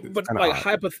but like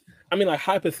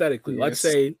hypothetically, Yes.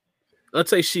 let's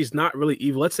say she's not really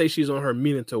evil. Let's say she's on her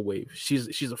Minato wave.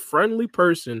 She's a friendly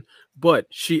person, but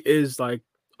she is like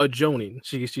a Jonin.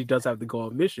 She does have to go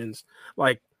on missions.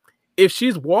 Like if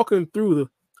she's walking through the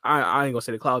I ain't gonna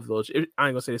say the Cloud Village. I ain't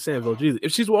gonna say the Sand Village either.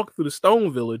 If she's walking through the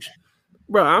Stone Village,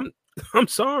 bro, I'm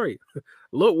sorry.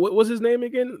 Look, what was his name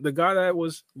again? The guy that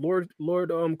was Lord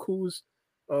Ku's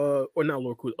or not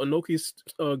Lord Ku's, Anoki's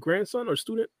grandson or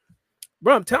student.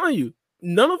 Bro, I'm telling you,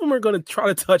 none of them are gonna try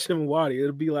to touch him. Wadi.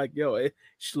 It'll be like, yo,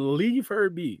 leave her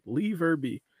be. Leave her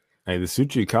be. Hey, the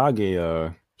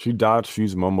Tsuchikage, she dodged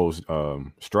Fuse Momo's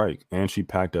strike and she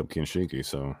packed up Kinshiki,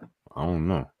 so I don't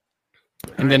know.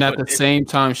 And then at the same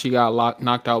time, she got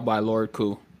knocked out by Lord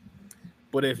Ku.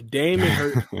 But if Damon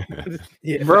hurt,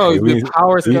 yeah. Bro, the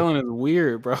power scaling is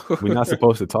weird, bro. We're not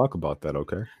supposed to talk about that,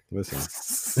 okay?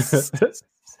 Listen.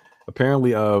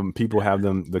 Apparently, people have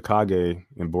the Kage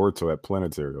and Boruto at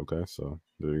Planetary, okay? So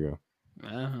there you go.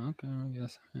 Okay, I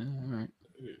guess. Yeah, all right.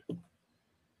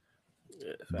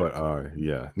 But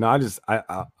yeah. No,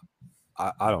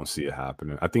 I don't see it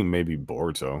happening. I think maybe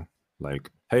Boruto.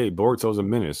 Like, hey, Boruto's a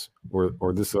menace.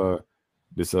 Or this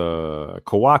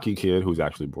Kawaki kid who's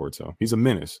actually Boruto. He's a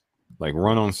menace. Like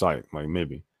run on sight. Like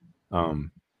maybe.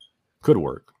 Could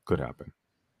work. Could happen.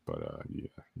 But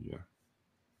yeah.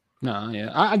 No, yeah,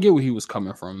 I get where he was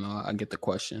coming from. Though I get the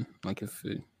question. Like if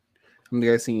I'm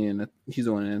guessing he's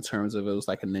doing it in terms of it was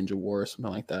like a ninja war or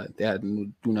something like that. They had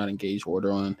do not engage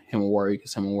order on Himawari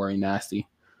because Himawari nasty.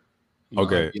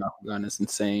 Okay, Byakugan is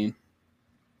insane.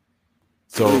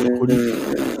 So, who do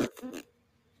you,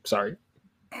 Sorry.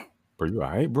 bro, you all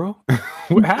right, bro?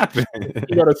 What happened?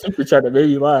 You got a super chat that made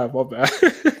me laugh. My bad.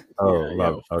 Oh,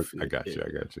 Yeah, I got you.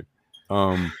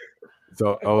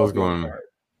 So I I was love your going. part.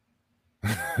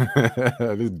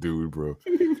 This dude, bro.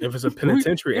 if it's a Can we-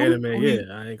 penitentiary can we anime, please-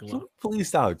 yeah, I ain't gonna Can lie. we please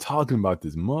stop talking about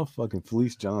this motherfucking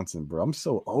Felice Johnson, bro? I'm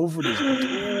so over this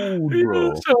dude, Yeah,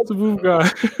 bro. shout out to Move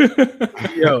God.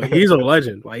 Yo, he's a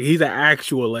legend. Like he's an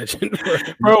actual legend, bro.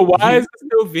 Bro, why is there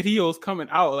still videos coming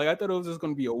out? Like I thought it was just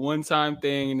gonna be a one-time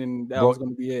thing, and that Bro, was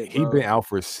gonna be it. He Bro. been out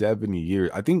for 70 years.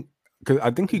 I think he He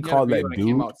had a called video that that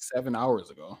came dude. out 7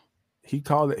 hours ago. He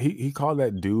called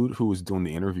that dude who was doing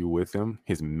the interview with him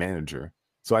his manager.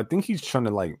 So I think he's trying to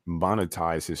like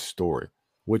monetize his story,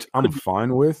 which I'm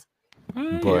fine with.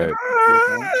 But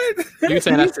You're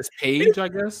saying that's his page, I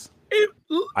guess.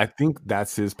 I think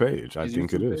that's his page. I His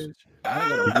think it YouTube is. page? I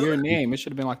got a weird name. It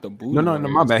should have been like the Booty. No, my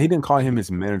Warriors. bad. He didn't call him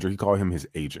his manager. He called him his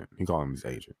agent.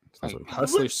 That's Like what-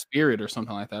 Hustler Spirit or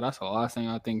something like that. That's the last thing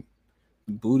I think.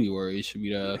 Booty Warriors should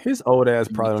be the. His old ass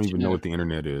probably don't even know what the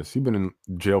internet is. He's been in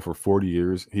jail for 40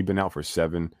 years. He's been out for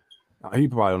 7. He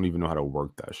probably don't even know how to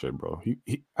work that shit, bro.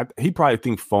 He probably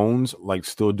think phones like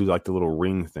still do like the little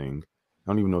ring thing.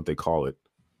 I don't even know what they call it.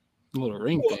 Little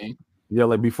ring thing. Yeah,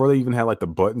 like before they even had like the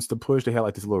buttons to push, they had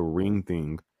like this little ring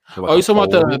thing. So, like, Oh, you talking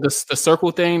about pole. the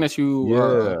circle thing that you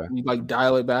Yeah. you like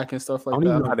dial it back and stuff I like don't that?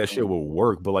 even know how that shit will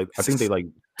work, but like I think they like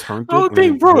turned it. I don't and then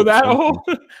think, bro, did that something. whole.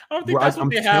 I don't think Bro, that's what I'm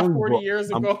they had telling you, 40 bro, years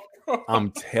ago.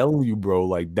 I'm telling you, bro,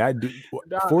 like that dude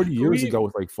Nah, 40 years we- ago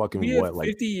was like fucking We had what, like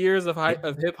 50 years of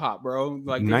hip hop, bro.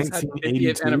 Like they just had the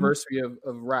 50th 1982? anniversary of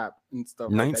rap and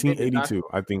stuff. Like that. 1982.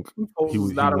 I think Phones he was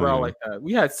was not went around in. like that.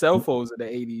 We had cell phones in the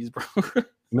 80s, bro.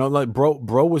 No, like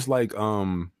bro was like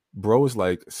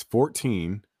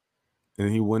 14 and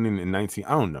he went in 19.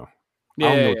 I don't know. I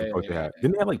don't know what the fuck they had.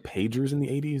 Didn't they have like pagers in the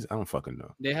 80s? I don't fucking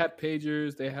know. They had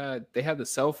pagers. They had the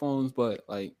cell phones, but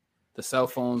like the cell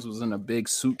phones was in a big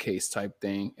suitcase type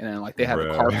thing, and then like they had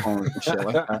the car phones and shit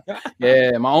like that.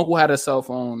 Yeah, my uncle had a cell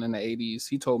phone in the 80s.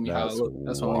 He told me how it looked.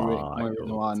 That's the only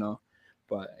reason why I know.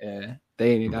 But yeah,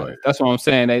 that's what I'm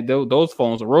saying. Those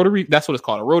phones are rotary. That's what it's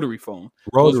called, a rotary phone.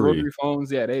 Those rotary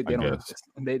phones, yeah, they don't exist.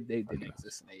 They didn't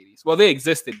exist in the 80s. Well, they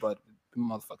existed, but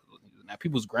motherfuckers wasn't using that.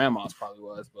 People's grandmas probably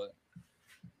was, but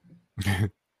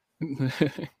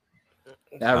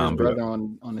the average brother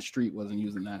on the street wasn't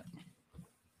using that.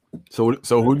 So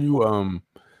who do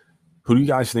you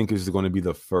guys think is going to be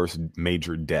the first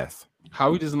major death?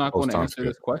 How is not going to answer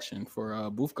this question for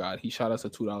Booth God? He shot us a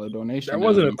 $2 donation. That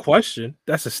wasn't a question.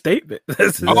 That's a statement.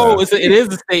 It is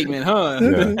a statement, huh?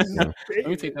 Yeah. Let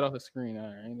me take that off the screen. All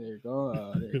right, there you go.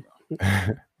 There you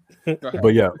go.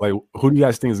 But yeah, like who do you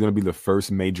guys think is going to be the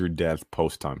first major death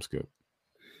post time skip?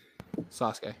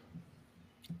 Sasuke.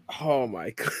 Oh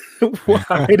my god!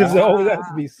 Why does it always have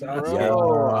to be Sasuke?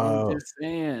 Bro, I'm just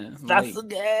saying.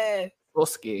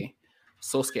 Sasuke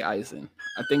Aizen.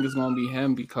 I think it's gonna be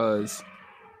him because.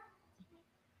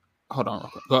 Hold on, real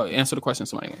quick. Go answer the question,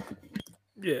 somebody.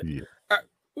 Yeah.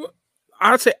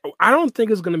 I'd say I don't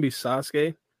think it's gonna be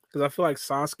Sasuke because I feel like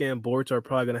Sasuke and Boruto are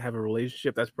probably gonna have a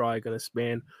relationship that's probably gonna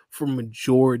span for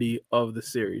majority of the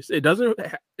series. It doesn't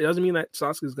mean that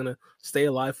Sasuke is gonna stay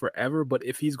alive forever, but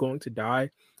if he's going to die,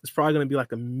 it's probably gonna be like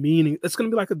it's gonna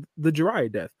be like the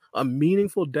Jiraiya death, a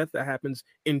meaningful death that happens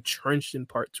entrenched in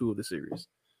part 2 of the series.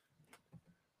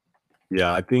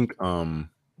 Yeah, I think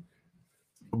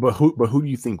but who do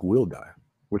you think will die?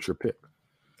 What's your pick?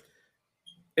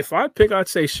 If I pick, I'd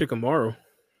say Shikamaru.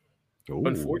 Ooh,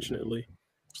 unfortunately,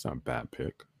 it's not a bad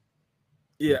pick.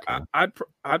 Yeah, Okay.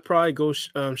 I'd probably go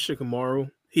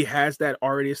Shikamaru. He has that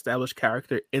already established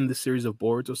character in the series of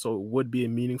Boruto, so it would be a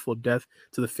meaningful death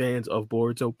to the fans of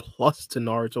Boruto plus to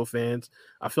Naruto fans.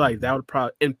 I feel like that would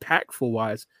probably, impactful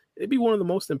wise, it'd be one of the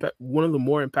more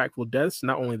impactful deaths.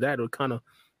 Not only that, it would kind of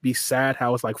be sad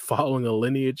how it's like following a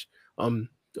lineage.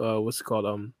 What's it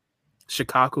called?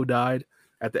 Shikaku died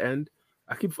at the end.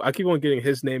 I keep on getting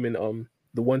his name and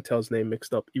the One Tail's name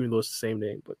mixed up, even though it's the same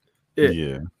name. But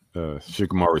yeah.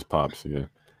 Shikamaru's pops.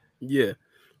 Yeah.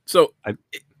 So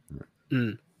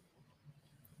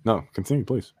no, continue,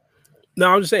 please. No,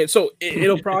 I'm just saying. So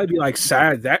it'll probably be like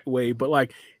sad that way, but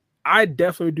like I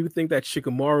definitely do think that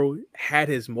Shikamaru had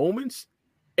his moments,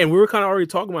 and we were kind of already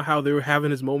talking about how they were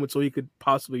having his moments so he could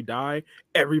possibly die.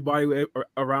 Everybody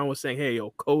around was saying, "Hey,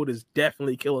 yo, Code is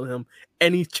definitely killing him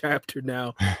any chapter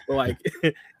now." But like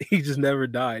he just never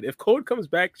died. If Code comes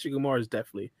back, Shikamaru is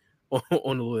definitely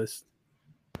on the list.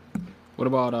 What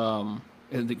about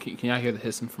can y'all hear the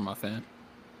hissing from my fan?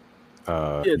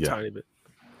 Yeah, tiny bit.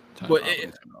 But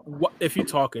if you're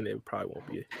talking, it probably won't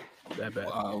be that bad.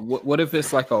 What if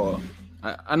it's like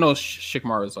I know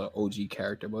Shikamaru is an OG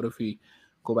character, but if we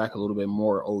go back a little bit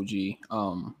more OG,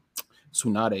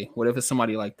 Tsunade, what if it's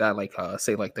somebody like that, like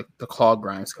say like the Claw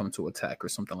Grimes come to attack or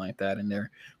something like that, and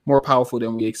they're more powerful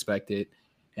than we expected,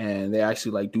 and they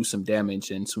actually like do some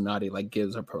damage, and Tsunade like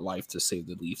gives up her life to save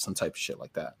the leaf, some type of shit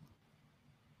like that.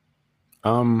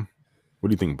 What do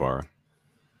you think, Bar?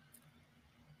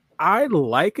 I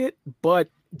like it, but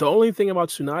the only thing about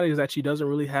Tsunade is that she doesn't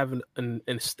really have an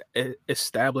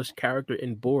established character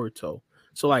in Boruto,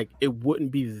 so like it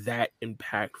wouldn't be that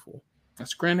impactful.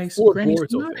 That's Granny Boruto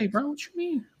Tsunade, fans. bro. What you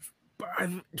mean?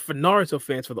 For Naruto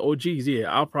fans, for the OGs,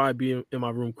 yeah, I'll probably be in my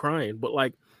room crying. But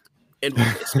like, and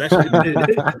especially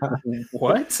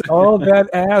what? Oh, that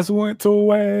ass went to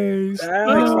waste.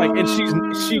 like,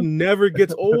 and she never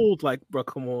gets old. Like, bro,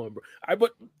 come on, bro.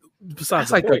 But besides,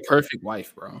 that's like the perfect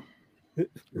wife, bro.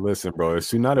 Listen, bro, if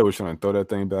Tsunade was trying to throw that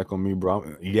thing back on me,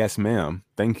 bro, yes, ma'am.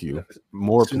 Thank you.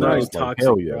 More Tsunade's please. Like, toxic,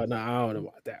 hell yeah. bro. Nah, I don't know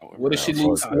about that one. What if she bro.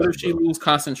 lose? What if she lose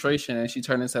concentration and she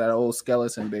turn into that old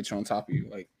skeleton bitch on top of you?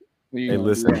 Like, hey,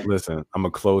 listen. I'm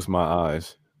gonna close my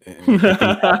eyes and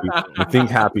think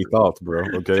happy thoughts, bro.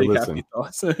 Okay, listen.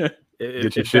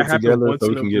 Get your shit together so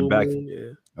we can get back.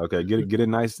 Okay, get it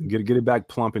nice, get it back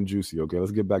plump and juicy. Okay,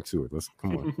 let's get back to it. Let's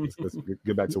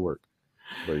get back to work.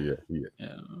 But yeah.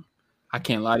 I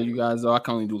can't lie to you guys though. I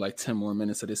can only do like 10 more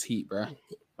minutes of this heat, bro.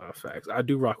 Facts. I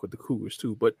do rock with the Cougars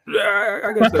too, but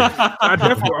I guess I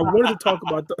wanted to talk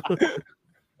about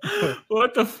the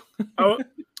what the.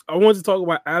 I wanted to talk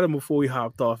about Adam before we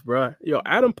hopped off, bro. Yo,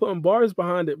 Adam putting bars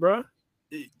behind it, bro.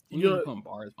 You know, putting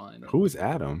bars behind it. Who is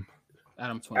Adam?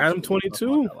 Adam 22. Adam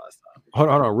 22. Hold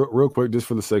on, real quick, just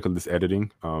for the sake of this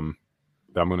editing, that I'm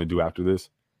gonna do after this.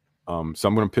 So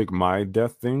I'm gonna pick my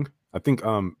death thing. I think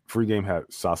Free Game had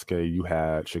Sasuke, you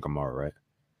had Shikamaru, right?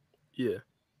 Yeah.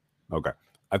 Okay.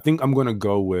 I think I'm gonna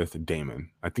go with Damon.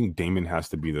 I think Damon has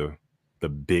to be the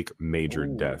big major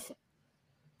death.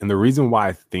 And the reason why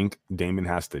I think Damon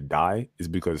has to die is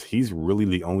because he's really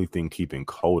the only thing keeping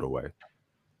Code away.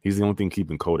 He's the only thing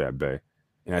keeping Code at bay.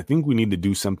 And I think we need to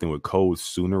do something with Code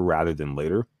sooner rather than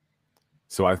later.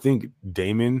 So I think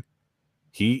Damon,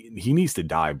 he needs to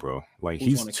die, bro. Like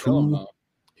he's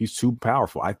too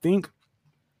powerful. I think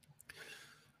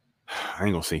I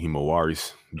ain't gonna say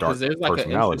Himawari's dark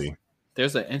personality.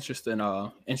 There's an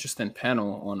interesting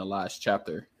panel on the last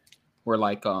chapter where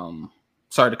like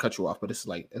sorry to cut you off, but it's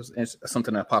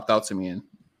something that popped out to me and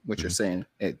what you're saying,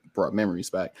 it brought memories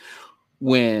back.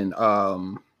 When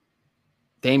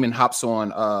Damon hops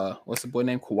on what's the boy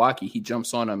named Kawaki, he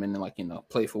jumps on him and then, like, you know,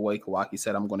 playful way Kawaki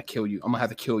said, I'm gonna kill you, I'm gonna have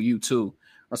to kill you too,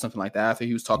 or something like that, after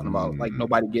he was talking about like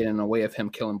nobody getting in the way of him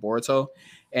killing Boruto.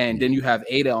 And then you have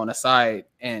Ada on the side,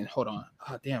 and hold on,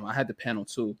 oh damn, I had the panel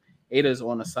too. Ada's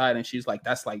on the side and she's like,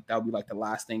 that would be like the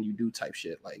last thing you do type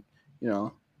shit, like, you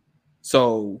know.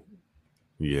 So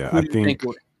yeah, who do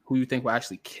you think will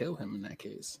actually kill him in that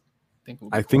case?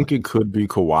 I think it could be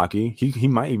Kawaki. He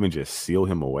might even just seal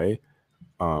him away.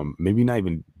 Maybe not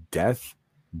even death,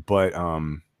 but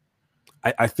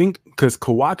I think because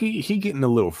Kawaki, he getting a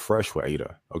little fresh with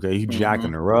Ada. Okay, he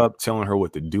jacking her up, telling her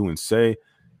what to do and say.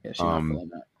 Yeah, she's not feeling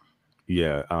that.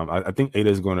 Yeah, I think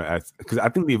Ada's going to ask, because I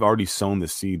think they've already sown the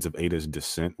seeds of Ada's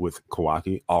descent with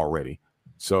Kawaki already.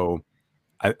 So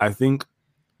I think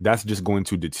that's just going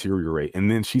to deteriorate, and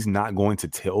then she's not going to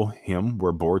tell him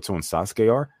where Boruto and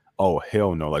Sasuke are. Oh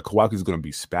hell no! Like Kawaki's going to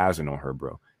be spazzing on her,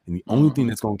 bro. And the only thing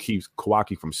that's going to keep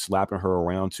Kawaki from slapping her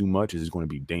around too much is going to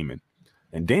be Damon.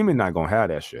 And Damon not going to have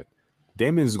that shit.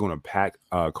 Damon is going to pack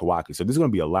Kawaki. So there's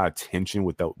going to be a lot of tension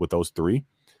with those three.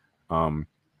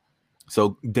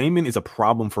 So Damon is a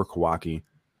problem for Kawaki.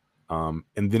 And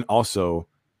then also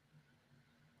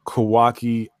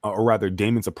Kawaki, or rather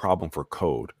Damon's a problem for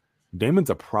Code. Damon's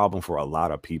a problem for a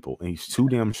lot of people. And he's too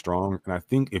damn strong. And I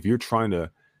think if you're trying to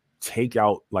take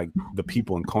out like the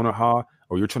people in Konoha,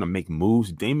 or you're trying to make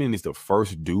moves, Damon is the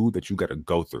first dude that you got to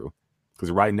go through,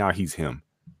 because right now he's him.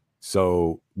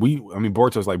 So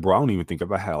Boruto's like, bro, I don't even think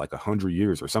if I had like 100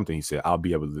 years or something, he said, I'll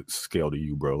be able to scale to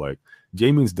you, bro. Like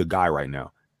Damon's the guy right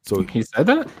now. So he said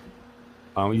that.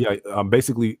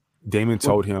 Basically Damon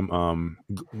told him,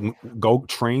 go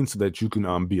train so that you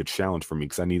can be a challenge for me,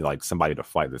 because I need like somebody to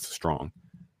fight that's strong,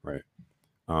 right?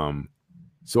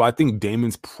 So I think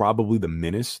Damon's probably the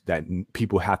menace that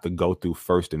people have to go through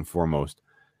first and foremost.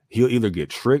 He'll either get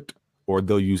tricked or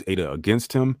they'll use Ada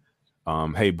against him.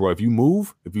 Hey, bro, if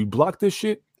you block this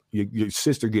shit, your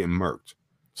sister getting murked.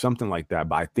 Something like that.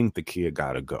 But I think the kid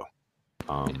gotta go.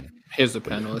 Here's the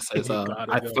panel. It says,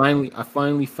 I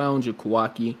finally found you,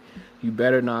 Kawaki. You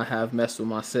better not have messed with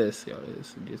my sis. Yo,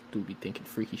 this dude be thinking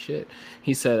freaky shit.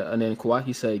 He said, and then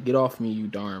Kawaki said, "Get off me, you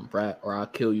darn brat, or I'll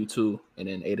kill you too." And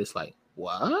then Ada's like,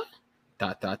 "What? ...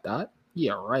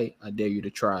 Yeah, right. I dare you to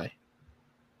try."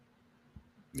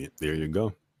 Yeah, there you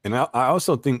go. And I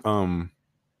also think,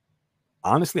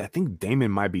 honestly, I think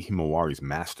Damon might be Himawari's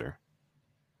master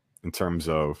in terms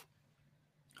of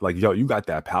like, yo, you got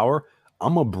that power.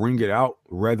 I'm gonna bring it out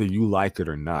whether you like it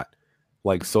or not.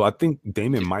 Like, so I think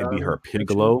Damon might be her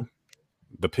Piccolo,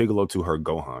 the Piccolo to her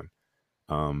Gohan.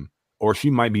 Or she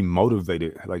might be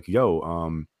motivated, like,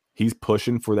 yo, he's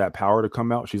pushing for that power to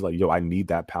come out. She's like, yo, I need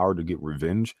that power to get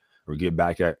revenge or get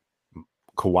back at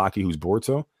Kawaki, who's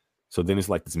Boruto. So then it's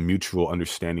like this mutual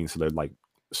understanding. So they're like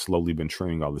slowly been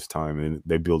training all this time and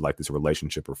they build like this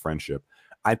relationship or friendship.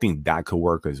 I think that could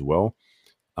work as well.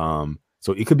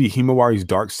 So it could be Himawari's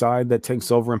dark side that takes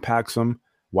over and packs him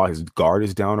while his guard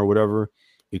is down or whatever.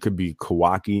 It could be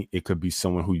Kawaki. It could be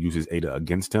someone who uses Ada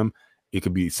against him. It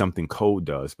could be something Code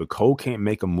does, but Code can't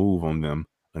make a move on them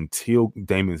until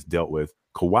Damon's dealt with.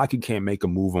 Kawaki can't make a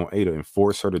move on Ada and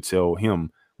force her to tell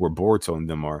him where Boruto and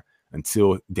them are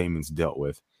until Damon's dealt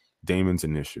with. Damon's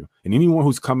an issue. And anyone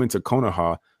who's coming to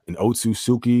Konoha and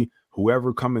Otsutsuki,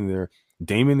 whoever coming there,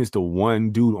 Damon is the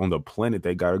one dude on the planet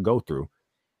they got to go through.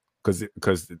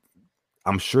 Because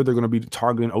I'm sure they're going to be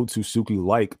targeting Otsutsuki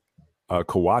like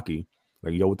Kawaki.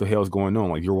 Like, yo, what the hell's going on?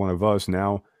 Like, you're one of us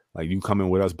now. Like, you coming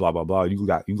with us, blah, blah, blah. You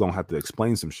going to have to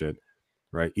explain some shit,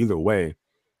 right? Either way,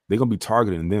 they're going to be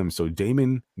targeting them. So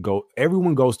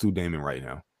everyone goes through Damon right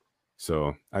now.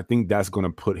 So I think that's going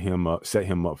to put him up, set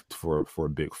him up for a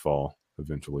big fall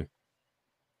eventually.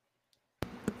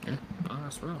 Yeah,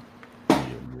 that's real.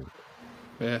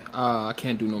 Yeah, I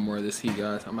can't do no more of this heat,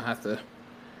 guys. I'm going to have to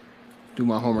do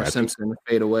my Homer Simpson and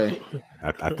fade away.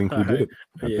 I think we did it.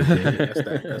 Yeah,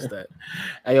 that's that.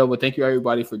 Hey, yo, but thank you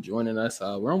everybody for joining us.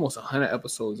 We're almost 100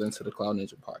 episodes into the Cloud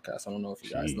Ninja podcast. I don't know if you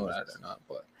guys know that or not,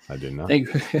 but I did not.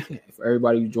 Thank you for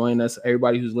everybody who joined us.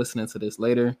 Everybody who's listening to this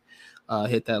later,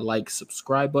 hit that like,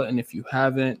 subscribe button if you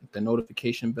haven't. The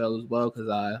notification bell as well, because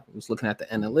I was looking at the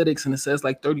analytics and it says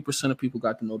like 30% of people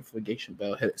got the notification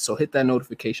bell. So hit that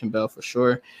notification bell for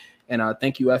sure. And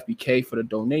thank you, FBK, for the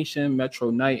donation, Metro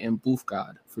Knight, and Booth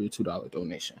God for your $2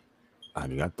 donation.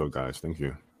 Arigato, guys. Thank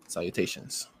you.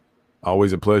 Salutations.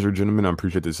 Always a pleasure, gentlemen. I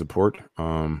appreciate the support.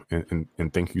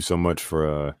 And thank you so much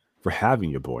for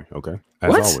having your boy. Okay,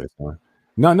 as always.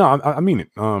 No, I mean it.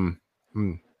 I'm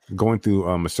going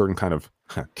through a certain kind of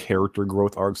character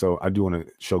growth arc, so I do want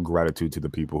to show gratitude to the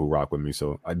people who rock with me.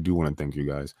 So I do want to thank you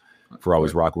guys for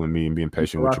always rocking with me and being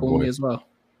patient with your boy. Me as well.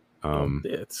 Yeah,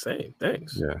 it's the same.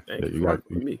 Thanks. Yeah,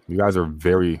 you guys are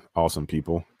very awesome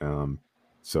people.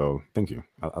 So thank you.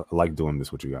 I like doing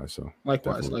this with you guys. So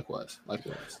likewise.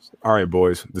 All right,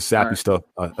 boys. The sappy stuff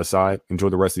aside, enjoy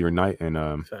the rest of your night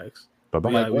and Thanks. Bye-bye.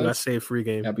 Yeah, we got save free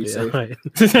game. Yeah, be safe.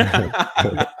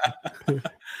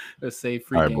 Let's save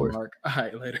free game, boys. Mark. All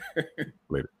right,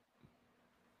 later.